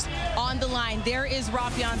on the line. There is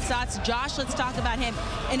Rafion Stots. Josh, let's talk about him.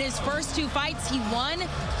 In his first two fights, he won.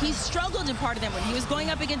 He struggled in part of them. When he was going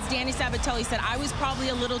up against Danny Sabatello, he said, I was probably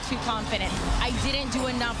a little too confident. I didn't do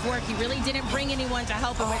enough work. He really didn't bring anyone to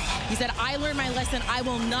help him with. He said, I learned my lesson. I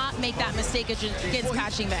will not make that mistake against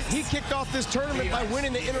Patchy Mix. He kicked off this tournament by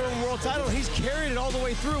winning the interim world title. He's carried it all the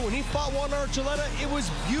way through. When he fought Juan Archuleta, it was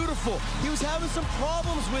beautiful. He was having some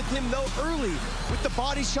problems with him, though, early. With the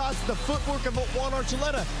body shots, the footwork of Juan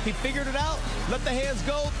Archuleta. He figured it out, let the hands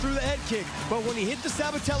go, threw the head kick. But when he hit the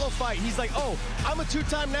Sabatello fight, he's like, oh, I'm a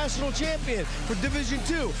two-time national champion for Division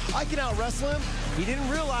II. I can out-wrestle him. He didn't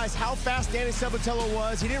realize how fast Danny Sabatello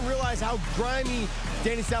was. He didn't realize how grimy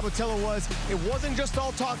Danny Sabatello was. It wasn't just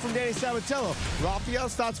all talk from Danny Sabatello. Rafion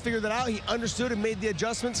Stots figured that out. He understood and made the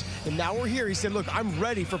adjustments, and now we're here. He said, look, I'm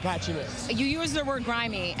ready for Patchy Mix. You use the word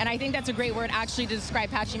grimy, and I think that's a great word actually to describe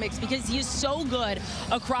Patchy Mix, because he is so good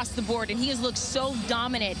across the board, and he has looked so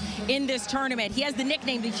dominant in this tournament. He has the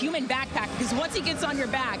nickname, the human backpack, because once he gets on your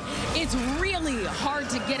back, it's really hard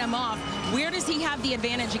to get him off. Where does he have the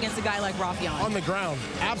advantage against a guy like Rafion? On the ground.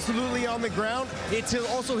 Absolutely on the ground. It's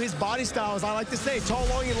also his body style, as I like to say, tall,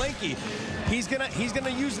 long, and lanky. He's gonna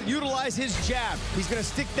utilize his jab. He's gonna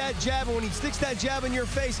stick that jab, and when he sticks that jab in your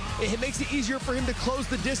face, it makes it easier for him to close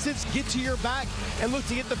the distance, get to your back, and look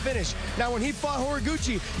to get the finish. Now, when he fought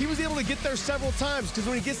Horiguchi, he was able to get there several times, because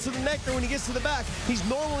when he gets to the neck or when he gets to the back, he's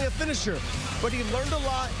normally a finisher. But he learned a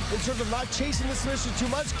lot in terms of not chasing the submission too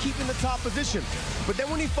much, keeping the top position. But then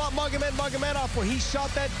when he fought Magomedov, when he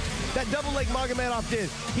shot that double leg Magomedov did,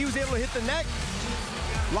 he was able to hit the neck,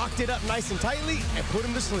 locked it up nice and tightly, and put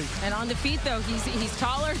him to sleep. And on the feet, though, he's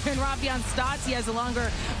taller than Rafion Stots. He has a longer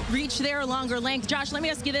reach there, a longer length. Josh, let me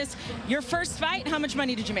ask you this. Your first fight, how much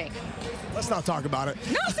money did you make? Let's not talk about it.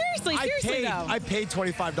 No, seriously, though. I paid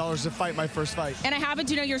 $25 to fight my first fight. And I happen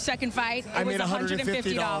to know your second fight. I made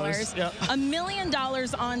 $150. Yep. $1 million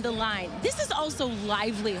on the line. This is also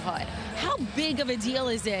livelihood. How big of a deal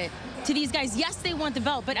is it to these guys? Yes, they want the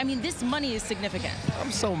belt, but I mean, this money is significant.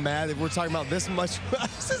 I'm so mad that we're talking about this much.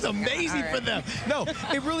 This is amazing for them. No,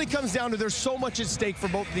 it really comes down to there's so much at stake for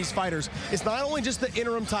both of these fighters. It's not only just the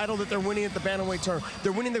interim title that they're winning at the bantamweight tournament,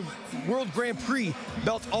 they're winning the World Grand Prix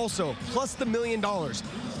belt also, plus the $1 million.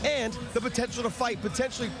 And the potential to fight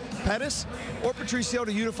potentially Pettis or Patricio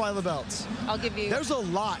to unify the belts. I'll give you. There's a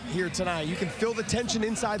lot here tonight. You can feel the tension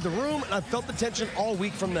inside the room, and I've felt the tension all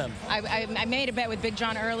week from them. I made a bet with Big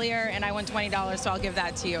John earlier, and I won $20, so I'll give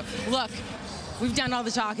that to you. Look, we've done all the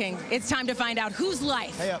talking. It's time to find out whose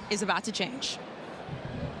life is about to change.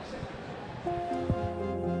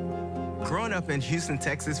 Growing up in Houston,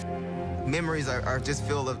 Texas, memories are just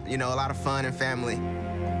filled with, a lot of fun and family.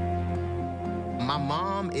 My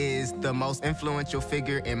mom is the most influential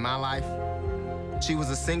figure in my life. She was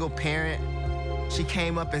a single parent. She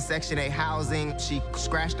came up in Section 8 housing. She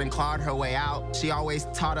scratched and clawed her way out. She always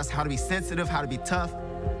taught us how to be sensitive, how to be tough.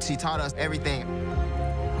 She taught us everything.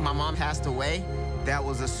 My mom passed away. That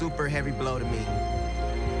was a super heavy blow to me.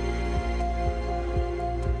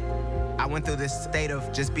 I went through this state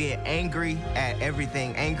of just being angry at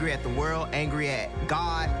everything, angry at the world, angry at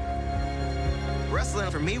God.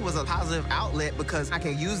 Wrestling for me was a positive outlet because I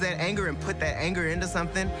can use that anger and put that anger into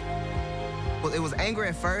something. Well, it was anger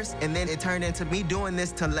at first, and then it turned into me doing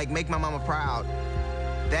this to like make my mama proud.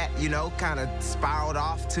 That, you know, kind of spiraled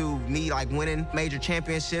off to me like winning major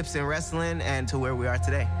championships in wrestling and to where we are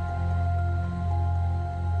today.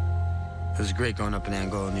 It was great growing up in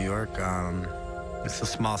Angola, New York. It's a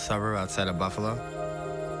small suburb outside of Buffalo.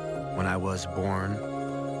 When I was born,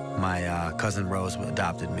 my cousin Rose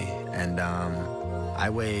adopted me, and I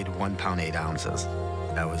weighed 1 pound 8 ounces.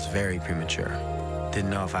 I was very premature.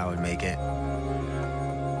 Didn't know if I would make it.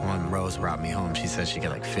 When Rose brought me home, she said she could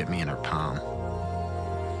like fit me in her palm.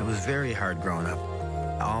 It was very hard growing up.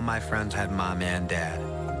 All my friends had mom and dad.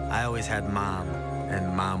 I always had mom,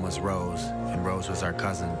 and mom was Rose, and Rose was our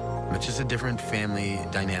cousin. It's just a different family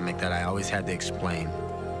dynamic that I always had to explain.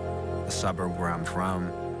 The suburb where I'm from,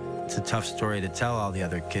 it's a tough story to tell all the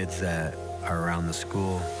other kids that are around the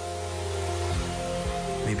school.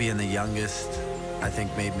 Me being the youngest, I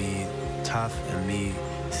think made me tough, and me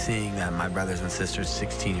seeing that my brothers and sisters,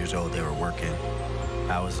 16 years old, they were working.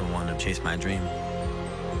 I was the one to chase my dream.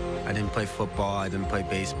 I didn't play football, I didn't play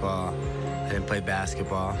baseball, I didn't play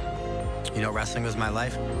basketball. You know, wrestling was my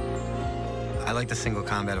life. I like the single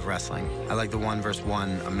combat of wrestling. I like the 1 versus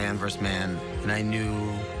 1, a man versus man. And I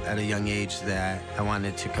knew at a young age that I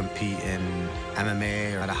wanted to compete in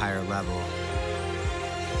MMA or at a higher level.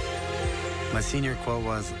 My senior quote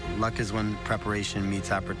was, luck is when preparation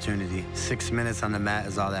meets opportunity. 6 minutes on the mat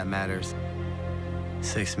is all that matters.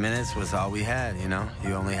 6 minutes was all we had, you know?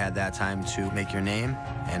 You only had that time to make your name.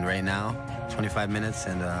 And right now, 25 minutes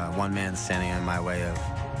and one man standing in my way of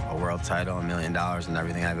a world title, $1 million, and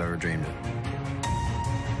everything I've ever dreamed of.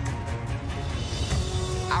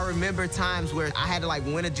 I remember times where I had to like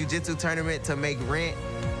win a jiu-jitsu tournament to make rent.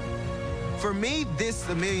 For me, this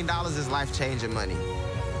 $1 million is life-changing money.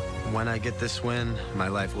 When I get this win, my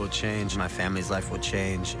life will change, my family's life will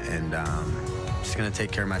change, and I'm just gonna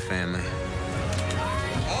take care of my family.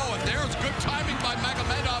 Oh, and there's good timing by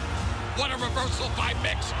Magomedov. What a reversal by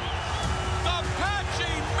Mix. The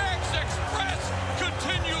Apache Mix Express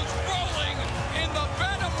continues rolling in the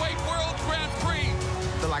Bantamweight World Grand Prix.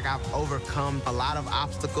 I feel like I've overcome a lot of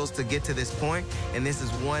obstacles to get to this point, and this is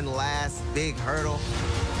one last big hurdle.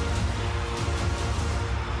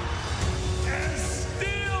 And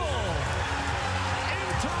still,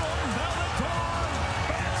 interim Bellator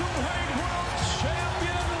Bantamweight World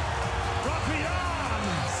Champion,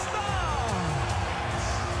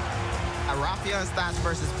 Rafael Stots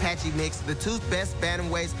versus Apache Mix, the 2 best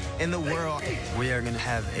bantamweights in the world. We are gonna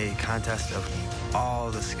have a contest of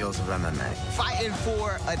all the skills of MMA. Fighting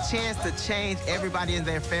for a chance to change everybody in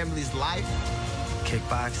their family's life.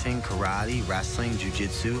 Kickboxing, karate, wrestling,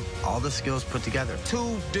 jiu-jitsu, all the skills put together.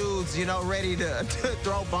 2 dudes, you know, ready to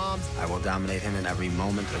throw bombs. I will dominate him in every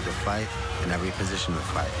moment of the fight, in every position of the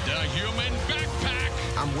fight. The human backpack.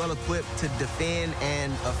 I'm well equipped to defend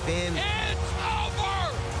and offend. It's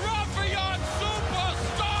over! Rafael Super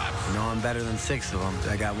Stots! You know I'm better than 6 of them.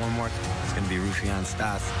 I got one more. It's gonna be Rafael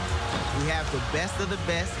Stots. We have the best of the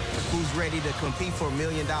best who's ready to compete for $1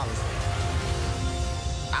 million.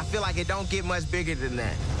 I feel like it don't get much bigger than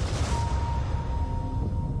that.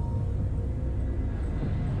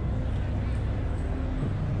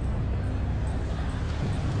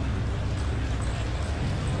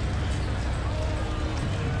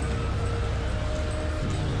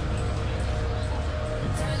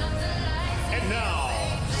 And now,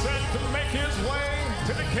 set to make his way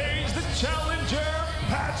to the cage, the challenger,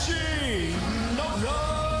 Apache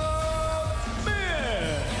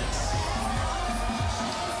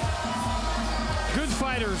Good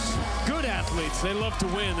fighters, good athletes. They love to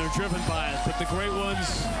win. They're driven by it. But the great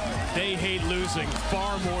ones, they hate losing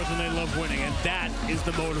far more than they love winning. And that is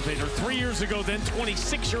the motivator. 3 years ago, then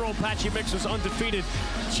 26-year-old Apache Mix was undefeated,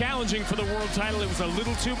 challenging for the world title. It was a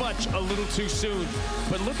little too much, a little too soon.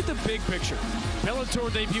 But look at the big picture.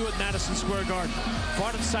 Bellator debut at Madison Square Garden.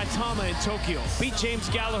 Fought at Saitama in Tokyo. Beat James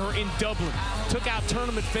Gallagher in Dublin. Took out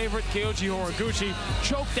tournament favorite Kyoji Horiguchi.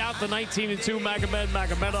 Choked out the 19-2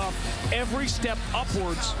 Magomedov. Every step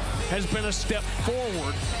upwards has been a step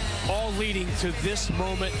forward, all leading to this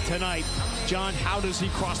moment tonight. John, how does he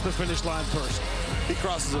cross the finish line first? He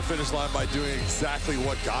crosses the finish line by doing exactly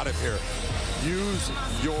what got him here. Use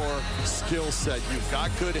your skill set. You've got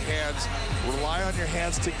good hands. Rely on your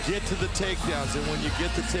hands to get to the takedowns. And when you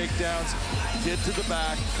get the takedowns, get to the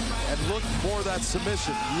back and look for that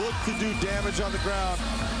submission. Look to do damage on the ground,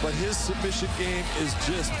 but his submission game is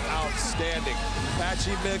just outstanding.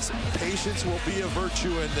 Patchy Mix, patience will be a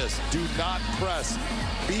virtue in this. Do not press.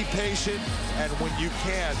 Be patient, and when you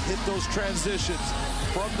can, hit those transitions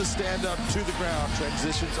from the stand-up to the ground.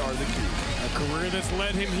 Transitions are the key. A career that's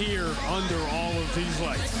led him here under all of these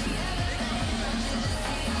lights.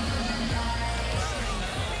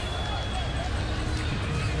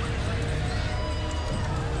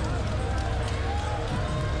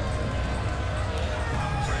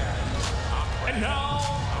 And now,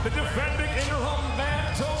 the defending interim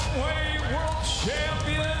bantamweight world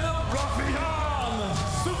champion, Rafion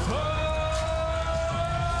Superstar.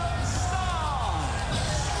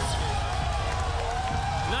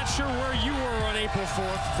 Not sure where you were on April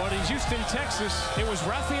 4th, but in Houston, Texas, it was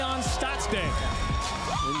Rafion Stots Day.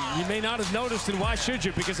 You may not have noticed, and why should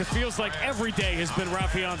you? Because it feels like every day has been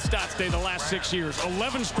Rafion Stots Day the last 6 years.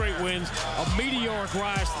 11 straight wins, a meteoric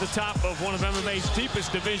rise to the top of one of MMA's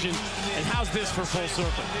deepest divisions. And how's this for full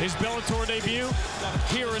circle? His Bellator debut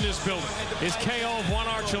here in this building. His KO of Juan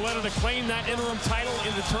Archuleta to claim that interim title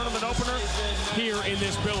in the tournament opener here in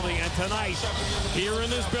this building. And tonight, here in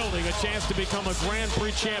this building, a chance to become a Grand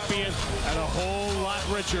Prix champion and a whole lot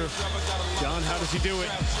richer. John, how does he do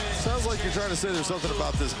it? Sounds like you're trying to say there's something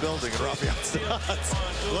about this building and Rafion Stots.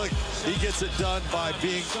 Look, he gets it done by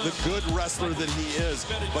being the good wrestler that he is,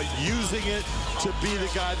 but using it to be the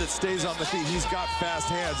guy that stays on the feet. He's got fast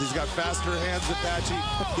hands. He's got faster hands than Patchy.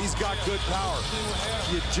 He's got good power.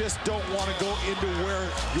 You just don't want to go into where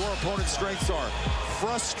your opponent's strengths are.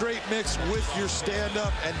 Frustrate Mix with your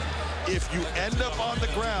stand-up, and if you end up on the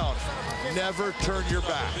ground, never turn your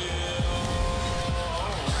back.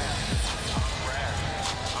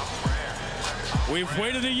 We've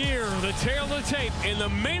waited a year, the tail of the tape in the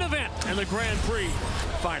main event and the Grand Prix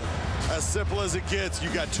final. As simple as it gets, you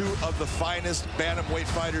got two of the finest bantamweight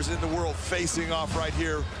fighters in the world facing off right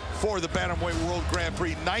here for the Bantamweight World Grand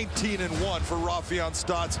Prix. 19-1 for Rafion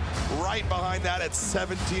Stots. Right behind that at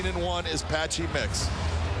 17-1 is Patchy Mix.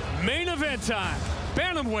 Main event time.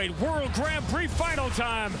 Bantamweight World Grand Prix final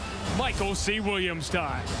time. Michael C. Williams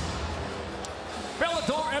time.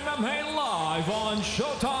 Bellator MMA live on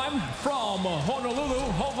Showtime from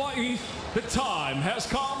Honolulu, Hawaii. The time has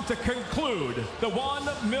come to conclude the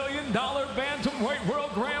 $1 million Bantamweight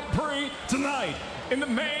World Grand Prix tonight. In the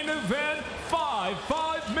main event,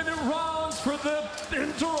 5-minute rounds for the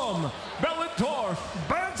interim Bellator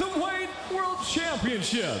Bantamweight World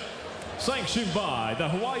Championship. Sanctioned by the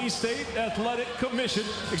Hawaii State Athletic Commission,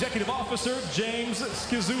 Executive Officer James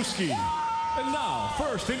Skizuski. And now,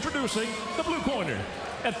 first introducing the blue corner.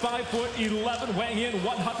 At 5'11", weighing in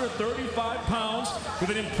 135 pounds, with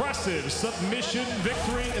an impressive submission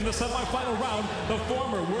victory in the semifinal round, the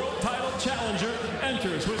former world title challenger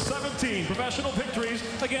enters with 17 professional victories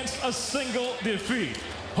against a single defeat.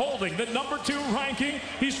 Holding the #2 ranking,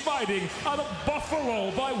 he's fighting out of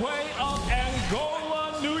Buffalo by way of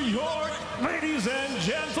Angola, New York. Ladies and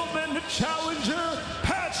gentlemen, the challenger,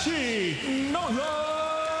 Patchy Mix.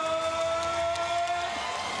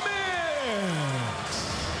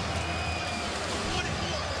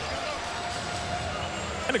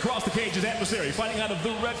 And across the cage is adversary, fighting out of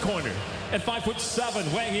the red corner. At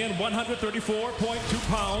 5'7", weighing in 134.2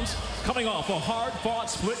 pounds, coming off a hard-fought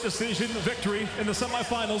split decision victory in the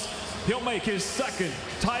semifinals, he'll make his second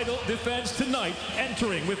title defense tonight,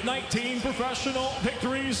 entering with 19 professional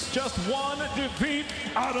victories, just one defeat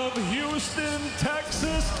out of Houston,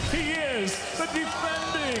 Texas. He is the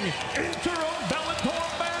defending interim Bellator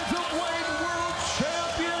Bantamweight World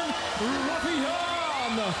Champion,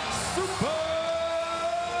 Rafion Superstar.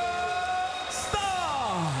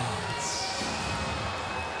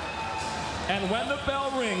 And when the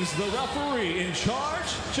bell rings, the referee in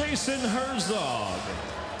charge, Jason Herzog.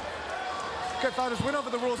 Okay, fighters, went over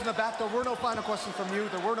the rules in the back. There were no final questions from you.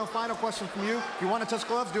 There were no final questions from you. If you want to touch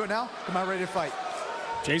gloves, do it now. Come out ready to fight.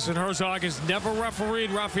 Jason Herzog has never refereed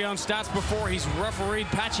Rafion Stots before. He's refereed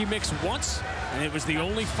Patchy Mix once, and it was the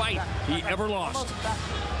only fight he ever lost.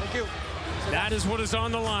 Thank you. That is what is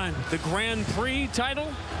on the line. The Grand Prix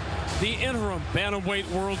title, the interim Bantamweight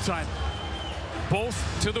World title. Both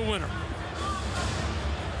to the winner.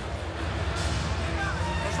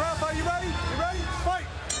 Are you ready? You ready? Fight!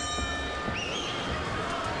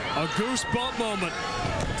 A goosebump moment.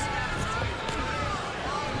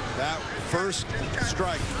 That first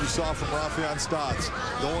strike you saw from Rafion Stots,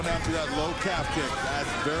 going after that low calf kick,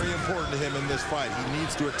 very important to him in this fight. He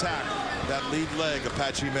needs to attack that lead leg of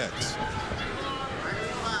Patchy Mix.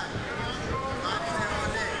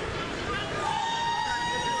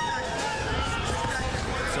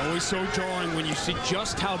 It's always so jarring when you see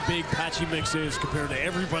just how big Patchy Mix is compared to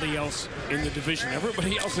everybody else in the division.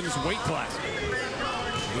 Everybody else in his weight class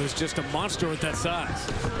is just a monster at that size.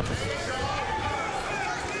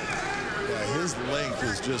 Yeah, his length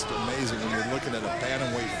is just amazing when you're looking at a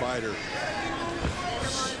bantamweight fighter.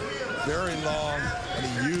 Very long, and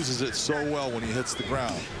he uses it so well when he hits the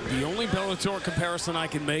ground. The only Bellator comparison I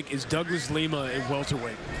can make is Douglas Lima at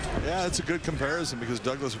welterweight. Yeah, it's a good comparison because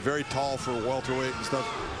Douglas is very tall for a welterweight and stuff.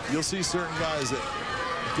 You'll see certain guys that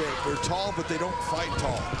they're tall, but they don't fight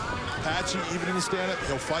tall. Patchy, even in the stand-up,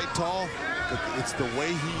 he'll fight tall, but it's the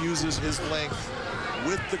way he uses his length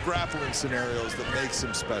with the grappling scenarios that makes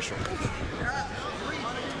him special.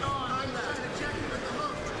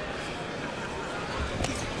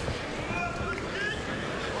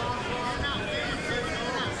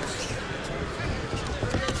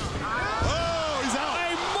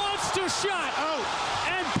 Shot out,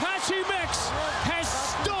 and Patchy Mix has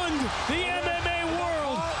stunned the MMA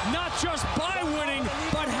world, not just by winning,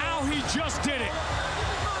 but how he just did it.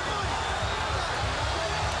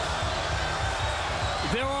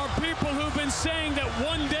 There are people who've been saying that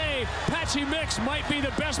one day Patchy Mix might be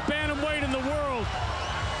the best bantamweight in the world.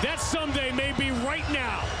 That someday may be right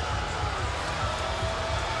now.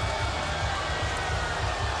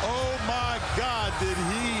 Oh my God, did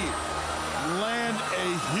he land a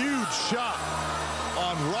huge shot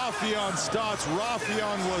on Rafion Stots.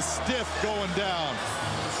 Rafion was stiff going down.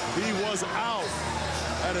 He was out.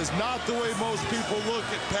 That is not the way most people look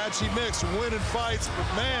at Patchy Mix winning fights,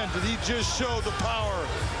 but man, did he just show the power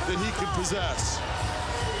that he can possess.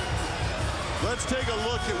 Let's take a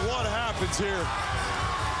look at what happens here.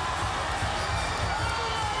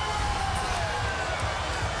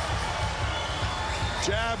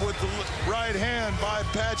 Jab with the right hand by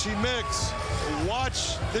Patchy Mix.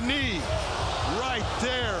 Watch the knee right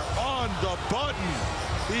there on the button.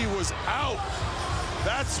 He was out.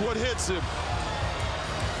 That's what hits him.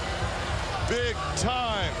 Big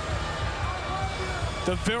time.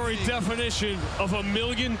 The very definition of $1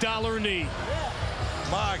 million knee.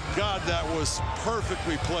 My God, that was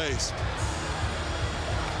perfectly placed.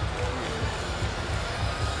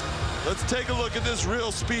 Let's take a look at this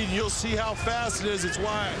real speed. You'll see how fast it is. It's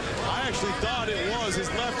why I actually thought it was his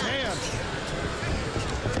left hand.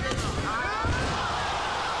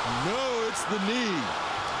 No, it's the knee.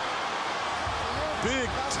 Big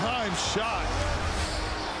time shot.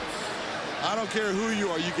 I don't care who you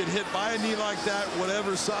are. You get hit by a knee like that,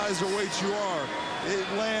 whatever size or weight you are. It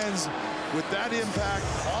lands with that impact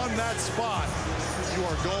on that spot. You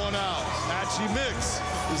are going out. Patchy Mix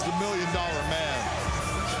is the $1 million man.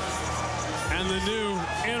 And the new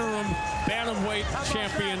interim bantamweight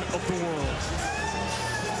champion of the world.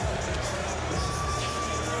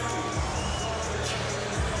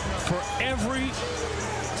 For every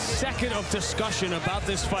second of discussion about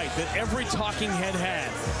this fight that every talking head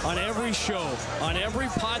had on every show, on every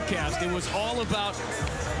podcast, it was all about,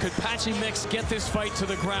 could Patchy Mix get this fight to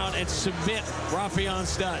the ground and submit Rafion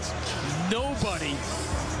Stots? Nobody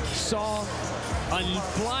saw a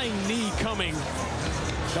flying knee coming.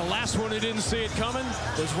 The last one who didn't see it coming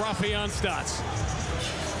was Rafion Stots.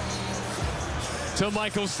 To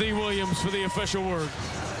Michael C. Williams for the official word.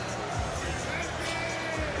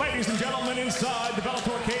 Ladies and gentlemen, inside the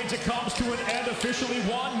Bellator cage, it comes to an end officially.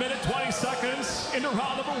 1 minute, 20 seconds into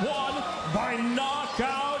round number 1. By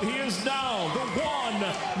knockout, he is now the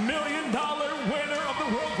 $1 million winner of the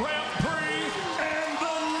World Grand Prix and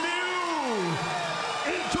the new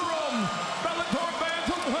interim Bellator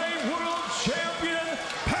Bantamweight World Champion,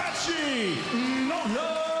 Patchy Mix.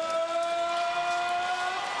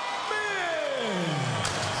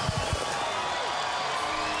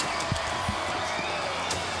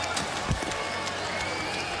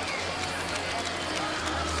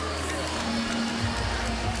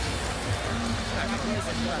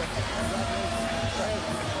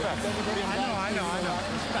 I know.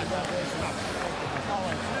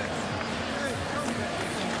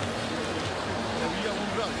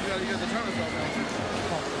 You got the tournament belt now, too.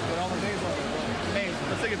 With all the names on it. Hey,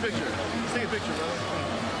 let's take a picture. Let's take a picture, brother.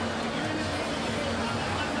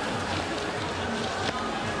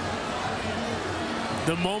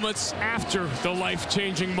 The moments after the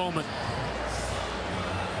life-changing moment.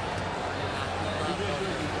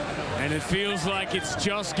 And it feels like it's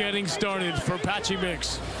just getting started for Patchy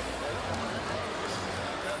Mix.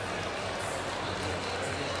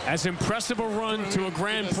 As impressive a run to a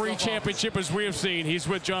Grand Prix championship as we have seen, he's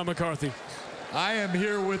with John McCarthy. I am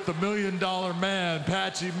here with the $1 Million Man,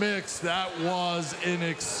 Patchy Mix. That was an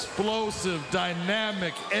explosive,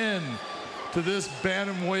 dynamic end to this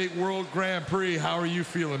Bantamweight World Grand Prix. How are you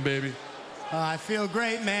feeling, baby? I feel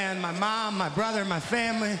great, man. My mom, my brother, my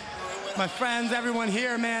family, my friends, everyone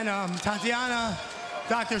here, man. Tatiana,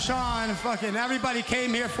 Dr. Sean, fucking everybody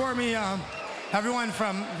came here for me. Everyone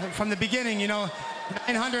from the beginning, you know.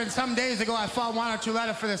 900 and some days ago, I fought Juan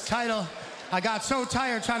Archuleta for this title. I got so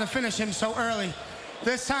tired trying to finish him so early.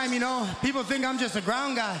 This time, you know, people think I'm just a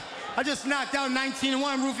ground guy. I just knocked out 19-1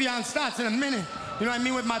 Rufián Stots in a minute. You know what I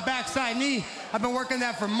mean, with my backside knee. I've been working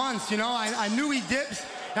that for months, you know. I knew he dips,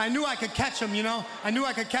 and I knew I could catch him, you know. I knew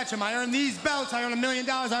I could catch him. I earned these belts. I earned $1 million.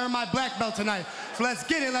 I earned my black belt tonight. So let's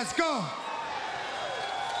get it. Let's go.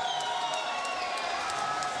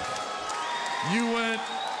 You went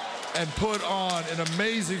and put on an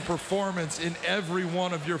amazing performance in every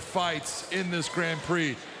one of your fights in this Grand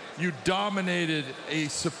Prix. You dominated a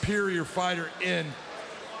superior fighter in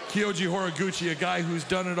Kyoji Horiguchi, a guy who's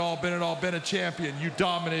done it all, been a champion. You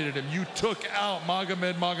dominated him. You took out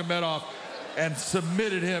Magomedov and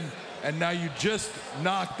submitted him, and now you just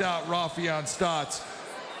knocked out Rufián Stots.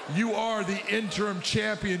 You are the interim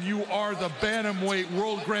champion. You are the Bantamweight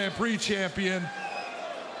World Grand Prix champion,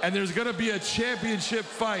 and there's gonna be a championship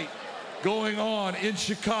fight going on in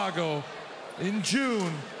Chicago in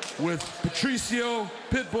June with Patricio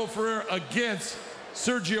Pitbull Ferrer against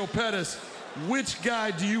Sergio Pettis. Which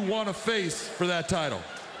guy do you want to face for that title?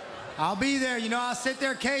 I'll be there, you know. I'll sit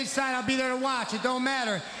there cage side. I'll be there to watch. It don't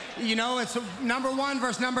matter. You know, it's #1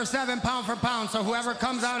 versus #7 pound for pound. So whoever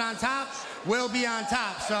comes out on top will be on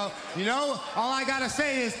top. So, you know, all I got to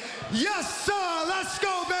say is, yes, sir, let's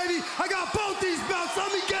go, baby. I got both these belts.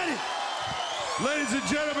 Let me get it. Ladies and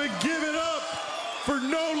gentlemen, give it up for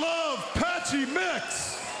No Love, Patchy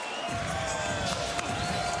Mix.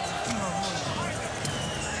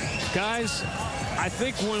 Guys, I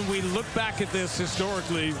think when we look back at this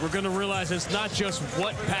historically, we're going to realize it's not just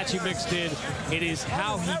what Patchy Mix did, it is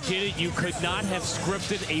how he did it. You could not have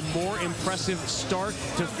scripted a more impressive start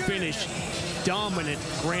to finish dominant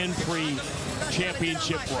Grand Prix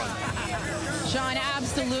championship run. Sean,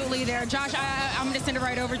 absolutely there. Josh, I'm going to send it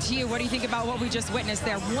right over to you. What do you think about what we just witnessed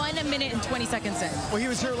there? 1 minute and 20 seconds in. Well, he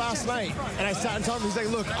was here last night, and I sat and told him, he's like,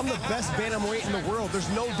 look, I'm the best bantamweight in the world. There's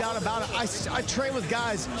no doubt about it. I train with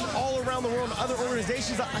guys all around the world, other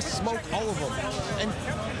organizations. I smoke all of them. And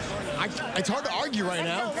it's hard to argue right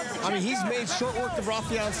now. I mean, he's made short work of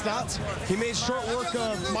Rufián Stots. He made short work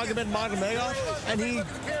of Magomedov, and he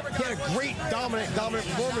had a great dominant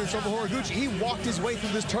performance over Horiguchi. He walked his way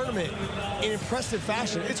through this tournament in impressive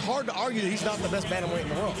fashion. It's hard to argue that he's not the best bantamweight in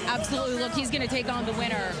the world. Absolutely. Look, he's going to take on the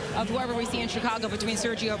winner of whoever we see in Chicago between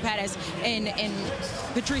Sergio Pettis and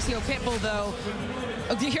Patricio Pitbull, though.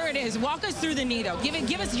 Here it is. Walk us through the knee, though.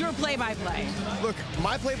 Give us your play-by-play. Look,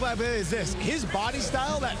 my play-by-play is this. His body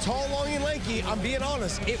style, that tall, long, and lanky, I'm being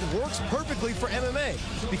honest, it works perfectly for MMA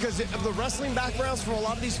because of the wrestling backgrounds for a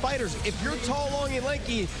lot of these fighters. If you're tall, long, and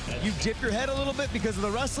lanky, you dip your head a little bit because of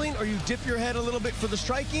the wrestling, or you dip your head a little bit for the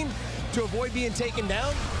striking to avoid being taken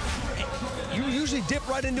down. You usually dip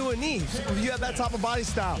right into a knee if you have that type of body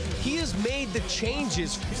style. He has made the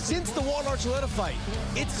changes since the Juan Archuleta fight.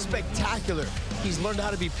 It's spectacular. He's learned how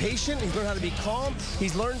to be patient. He's learned how to be calm.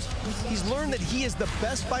 He's learned that he is the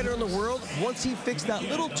best fighter in the world once he fixed that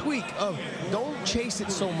little tweak of don't chase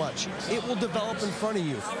it so much. It will develop in front of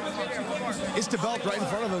you. It's developed right in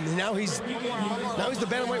front of him. And now he's the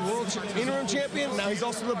Bantamweight World Interim Champion. Now he's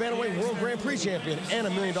also the Bantamweight World Grand Prix Champion and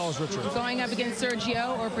 $1 million richer. Going up against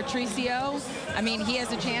Sergio or Patricio, I mean, he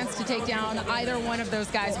has a chance to take down either one of those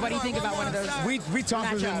guys. What do you think about one of those? We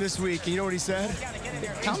talked with him this week, and you know what he said?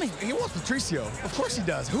 Tell me. He wants Patricio. Of course he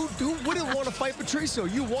does. Who wouldn't want to fight Patricio?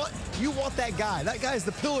 You want that guy. That guy is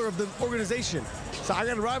the pillar of the organization. So I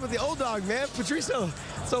got to ride with the old dog, man, Patricio.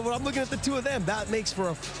 So when I'm looking at the two of them, that makes for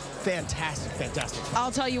a fantastic.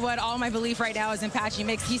 I'll tell you what, all my belief right now is in Patchy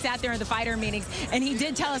Mix. He sat there in the fighter meetings, and he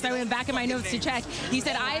did tell us, I went back in my notes to check, he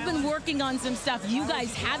said, I've been working on some stuff you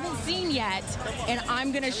guys haven't seen yet, and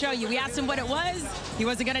I'm going to show you. We asked him what it was. He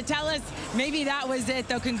wasn't going to tell us. Maybe that was it,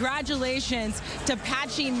 though. Congratulations to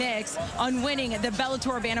Patchy Mix on winning the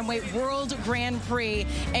Bellator Bantamweight World Grand Prix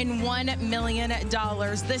and $1 million.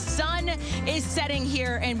 The sun is setting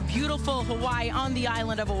here in beautiful Hawaii on the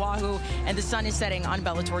island of Oahu, and the sun is setting on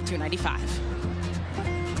Bellator 295.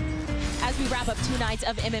 As we wrap up 2 nights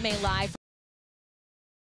of MMA Live.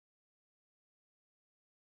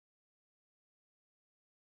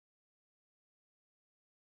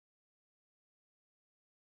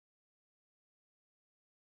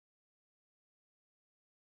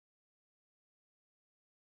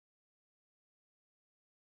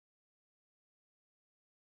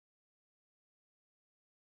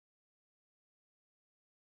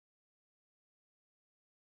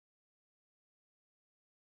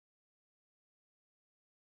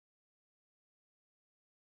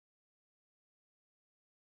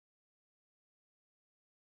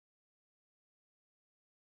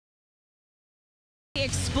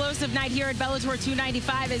 Explosive night here at Bellator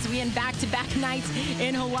 295 as we end back-to-back nights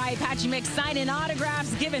in Hawaii. Patchy Mix signing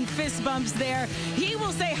autographs, giving fist bumps there. He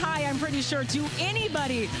will say hi, I'm pretty sure, to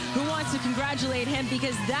anybody who wants to congratulate him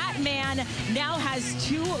because that man now has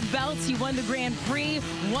 2 belts. He won the Grand Prix,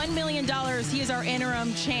 $1 million. He is our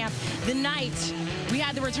interim champ. The night we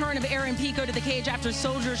had the return of Aaron Pico to the cage after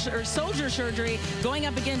soldier surgery, going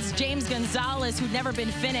up against James Gonzalez, who'd never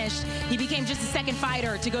been finished. He became just the second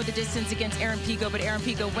fighter to go the distance against Aaron Pico, but Aaron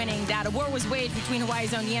Pico winning that. A war was waged between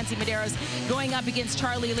Hawaii's own Yancy Medeiros going up against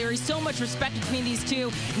Charlie Leary. So much respect between these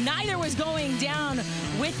two. Neither was going down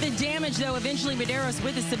with the damage, though. Eventually, Medeiros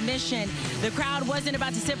with a submission. The crowd wasn't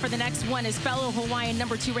about to sit for the next one as fellow Hawaiian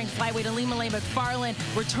number 2 ranked flyweight Alimale McFarland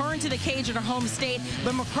returned to the cage in her home state,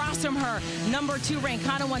 but across from her, number 2 ranked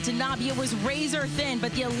Kana Watanabe. It was razor thin,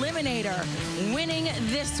 but the Eliminator winning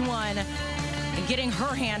this one and getting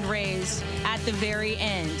her hand raised at the very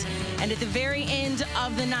end. And at the very end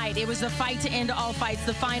of the night, it was the fight to end all fights,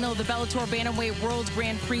 the final, the Bellator Bantamweight World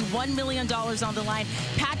Grand Prix, $1 million on the line.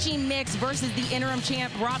 Patchy Mix versus the interim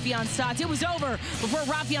champ, Rafion Stots. It was over before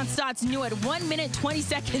Rafion Stots knew it. 1 minute, 20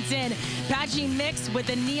 seconds in. Patchy Mix with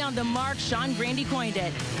a knee on the mark. Sean Grandy coined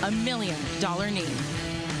it, $1 million knee.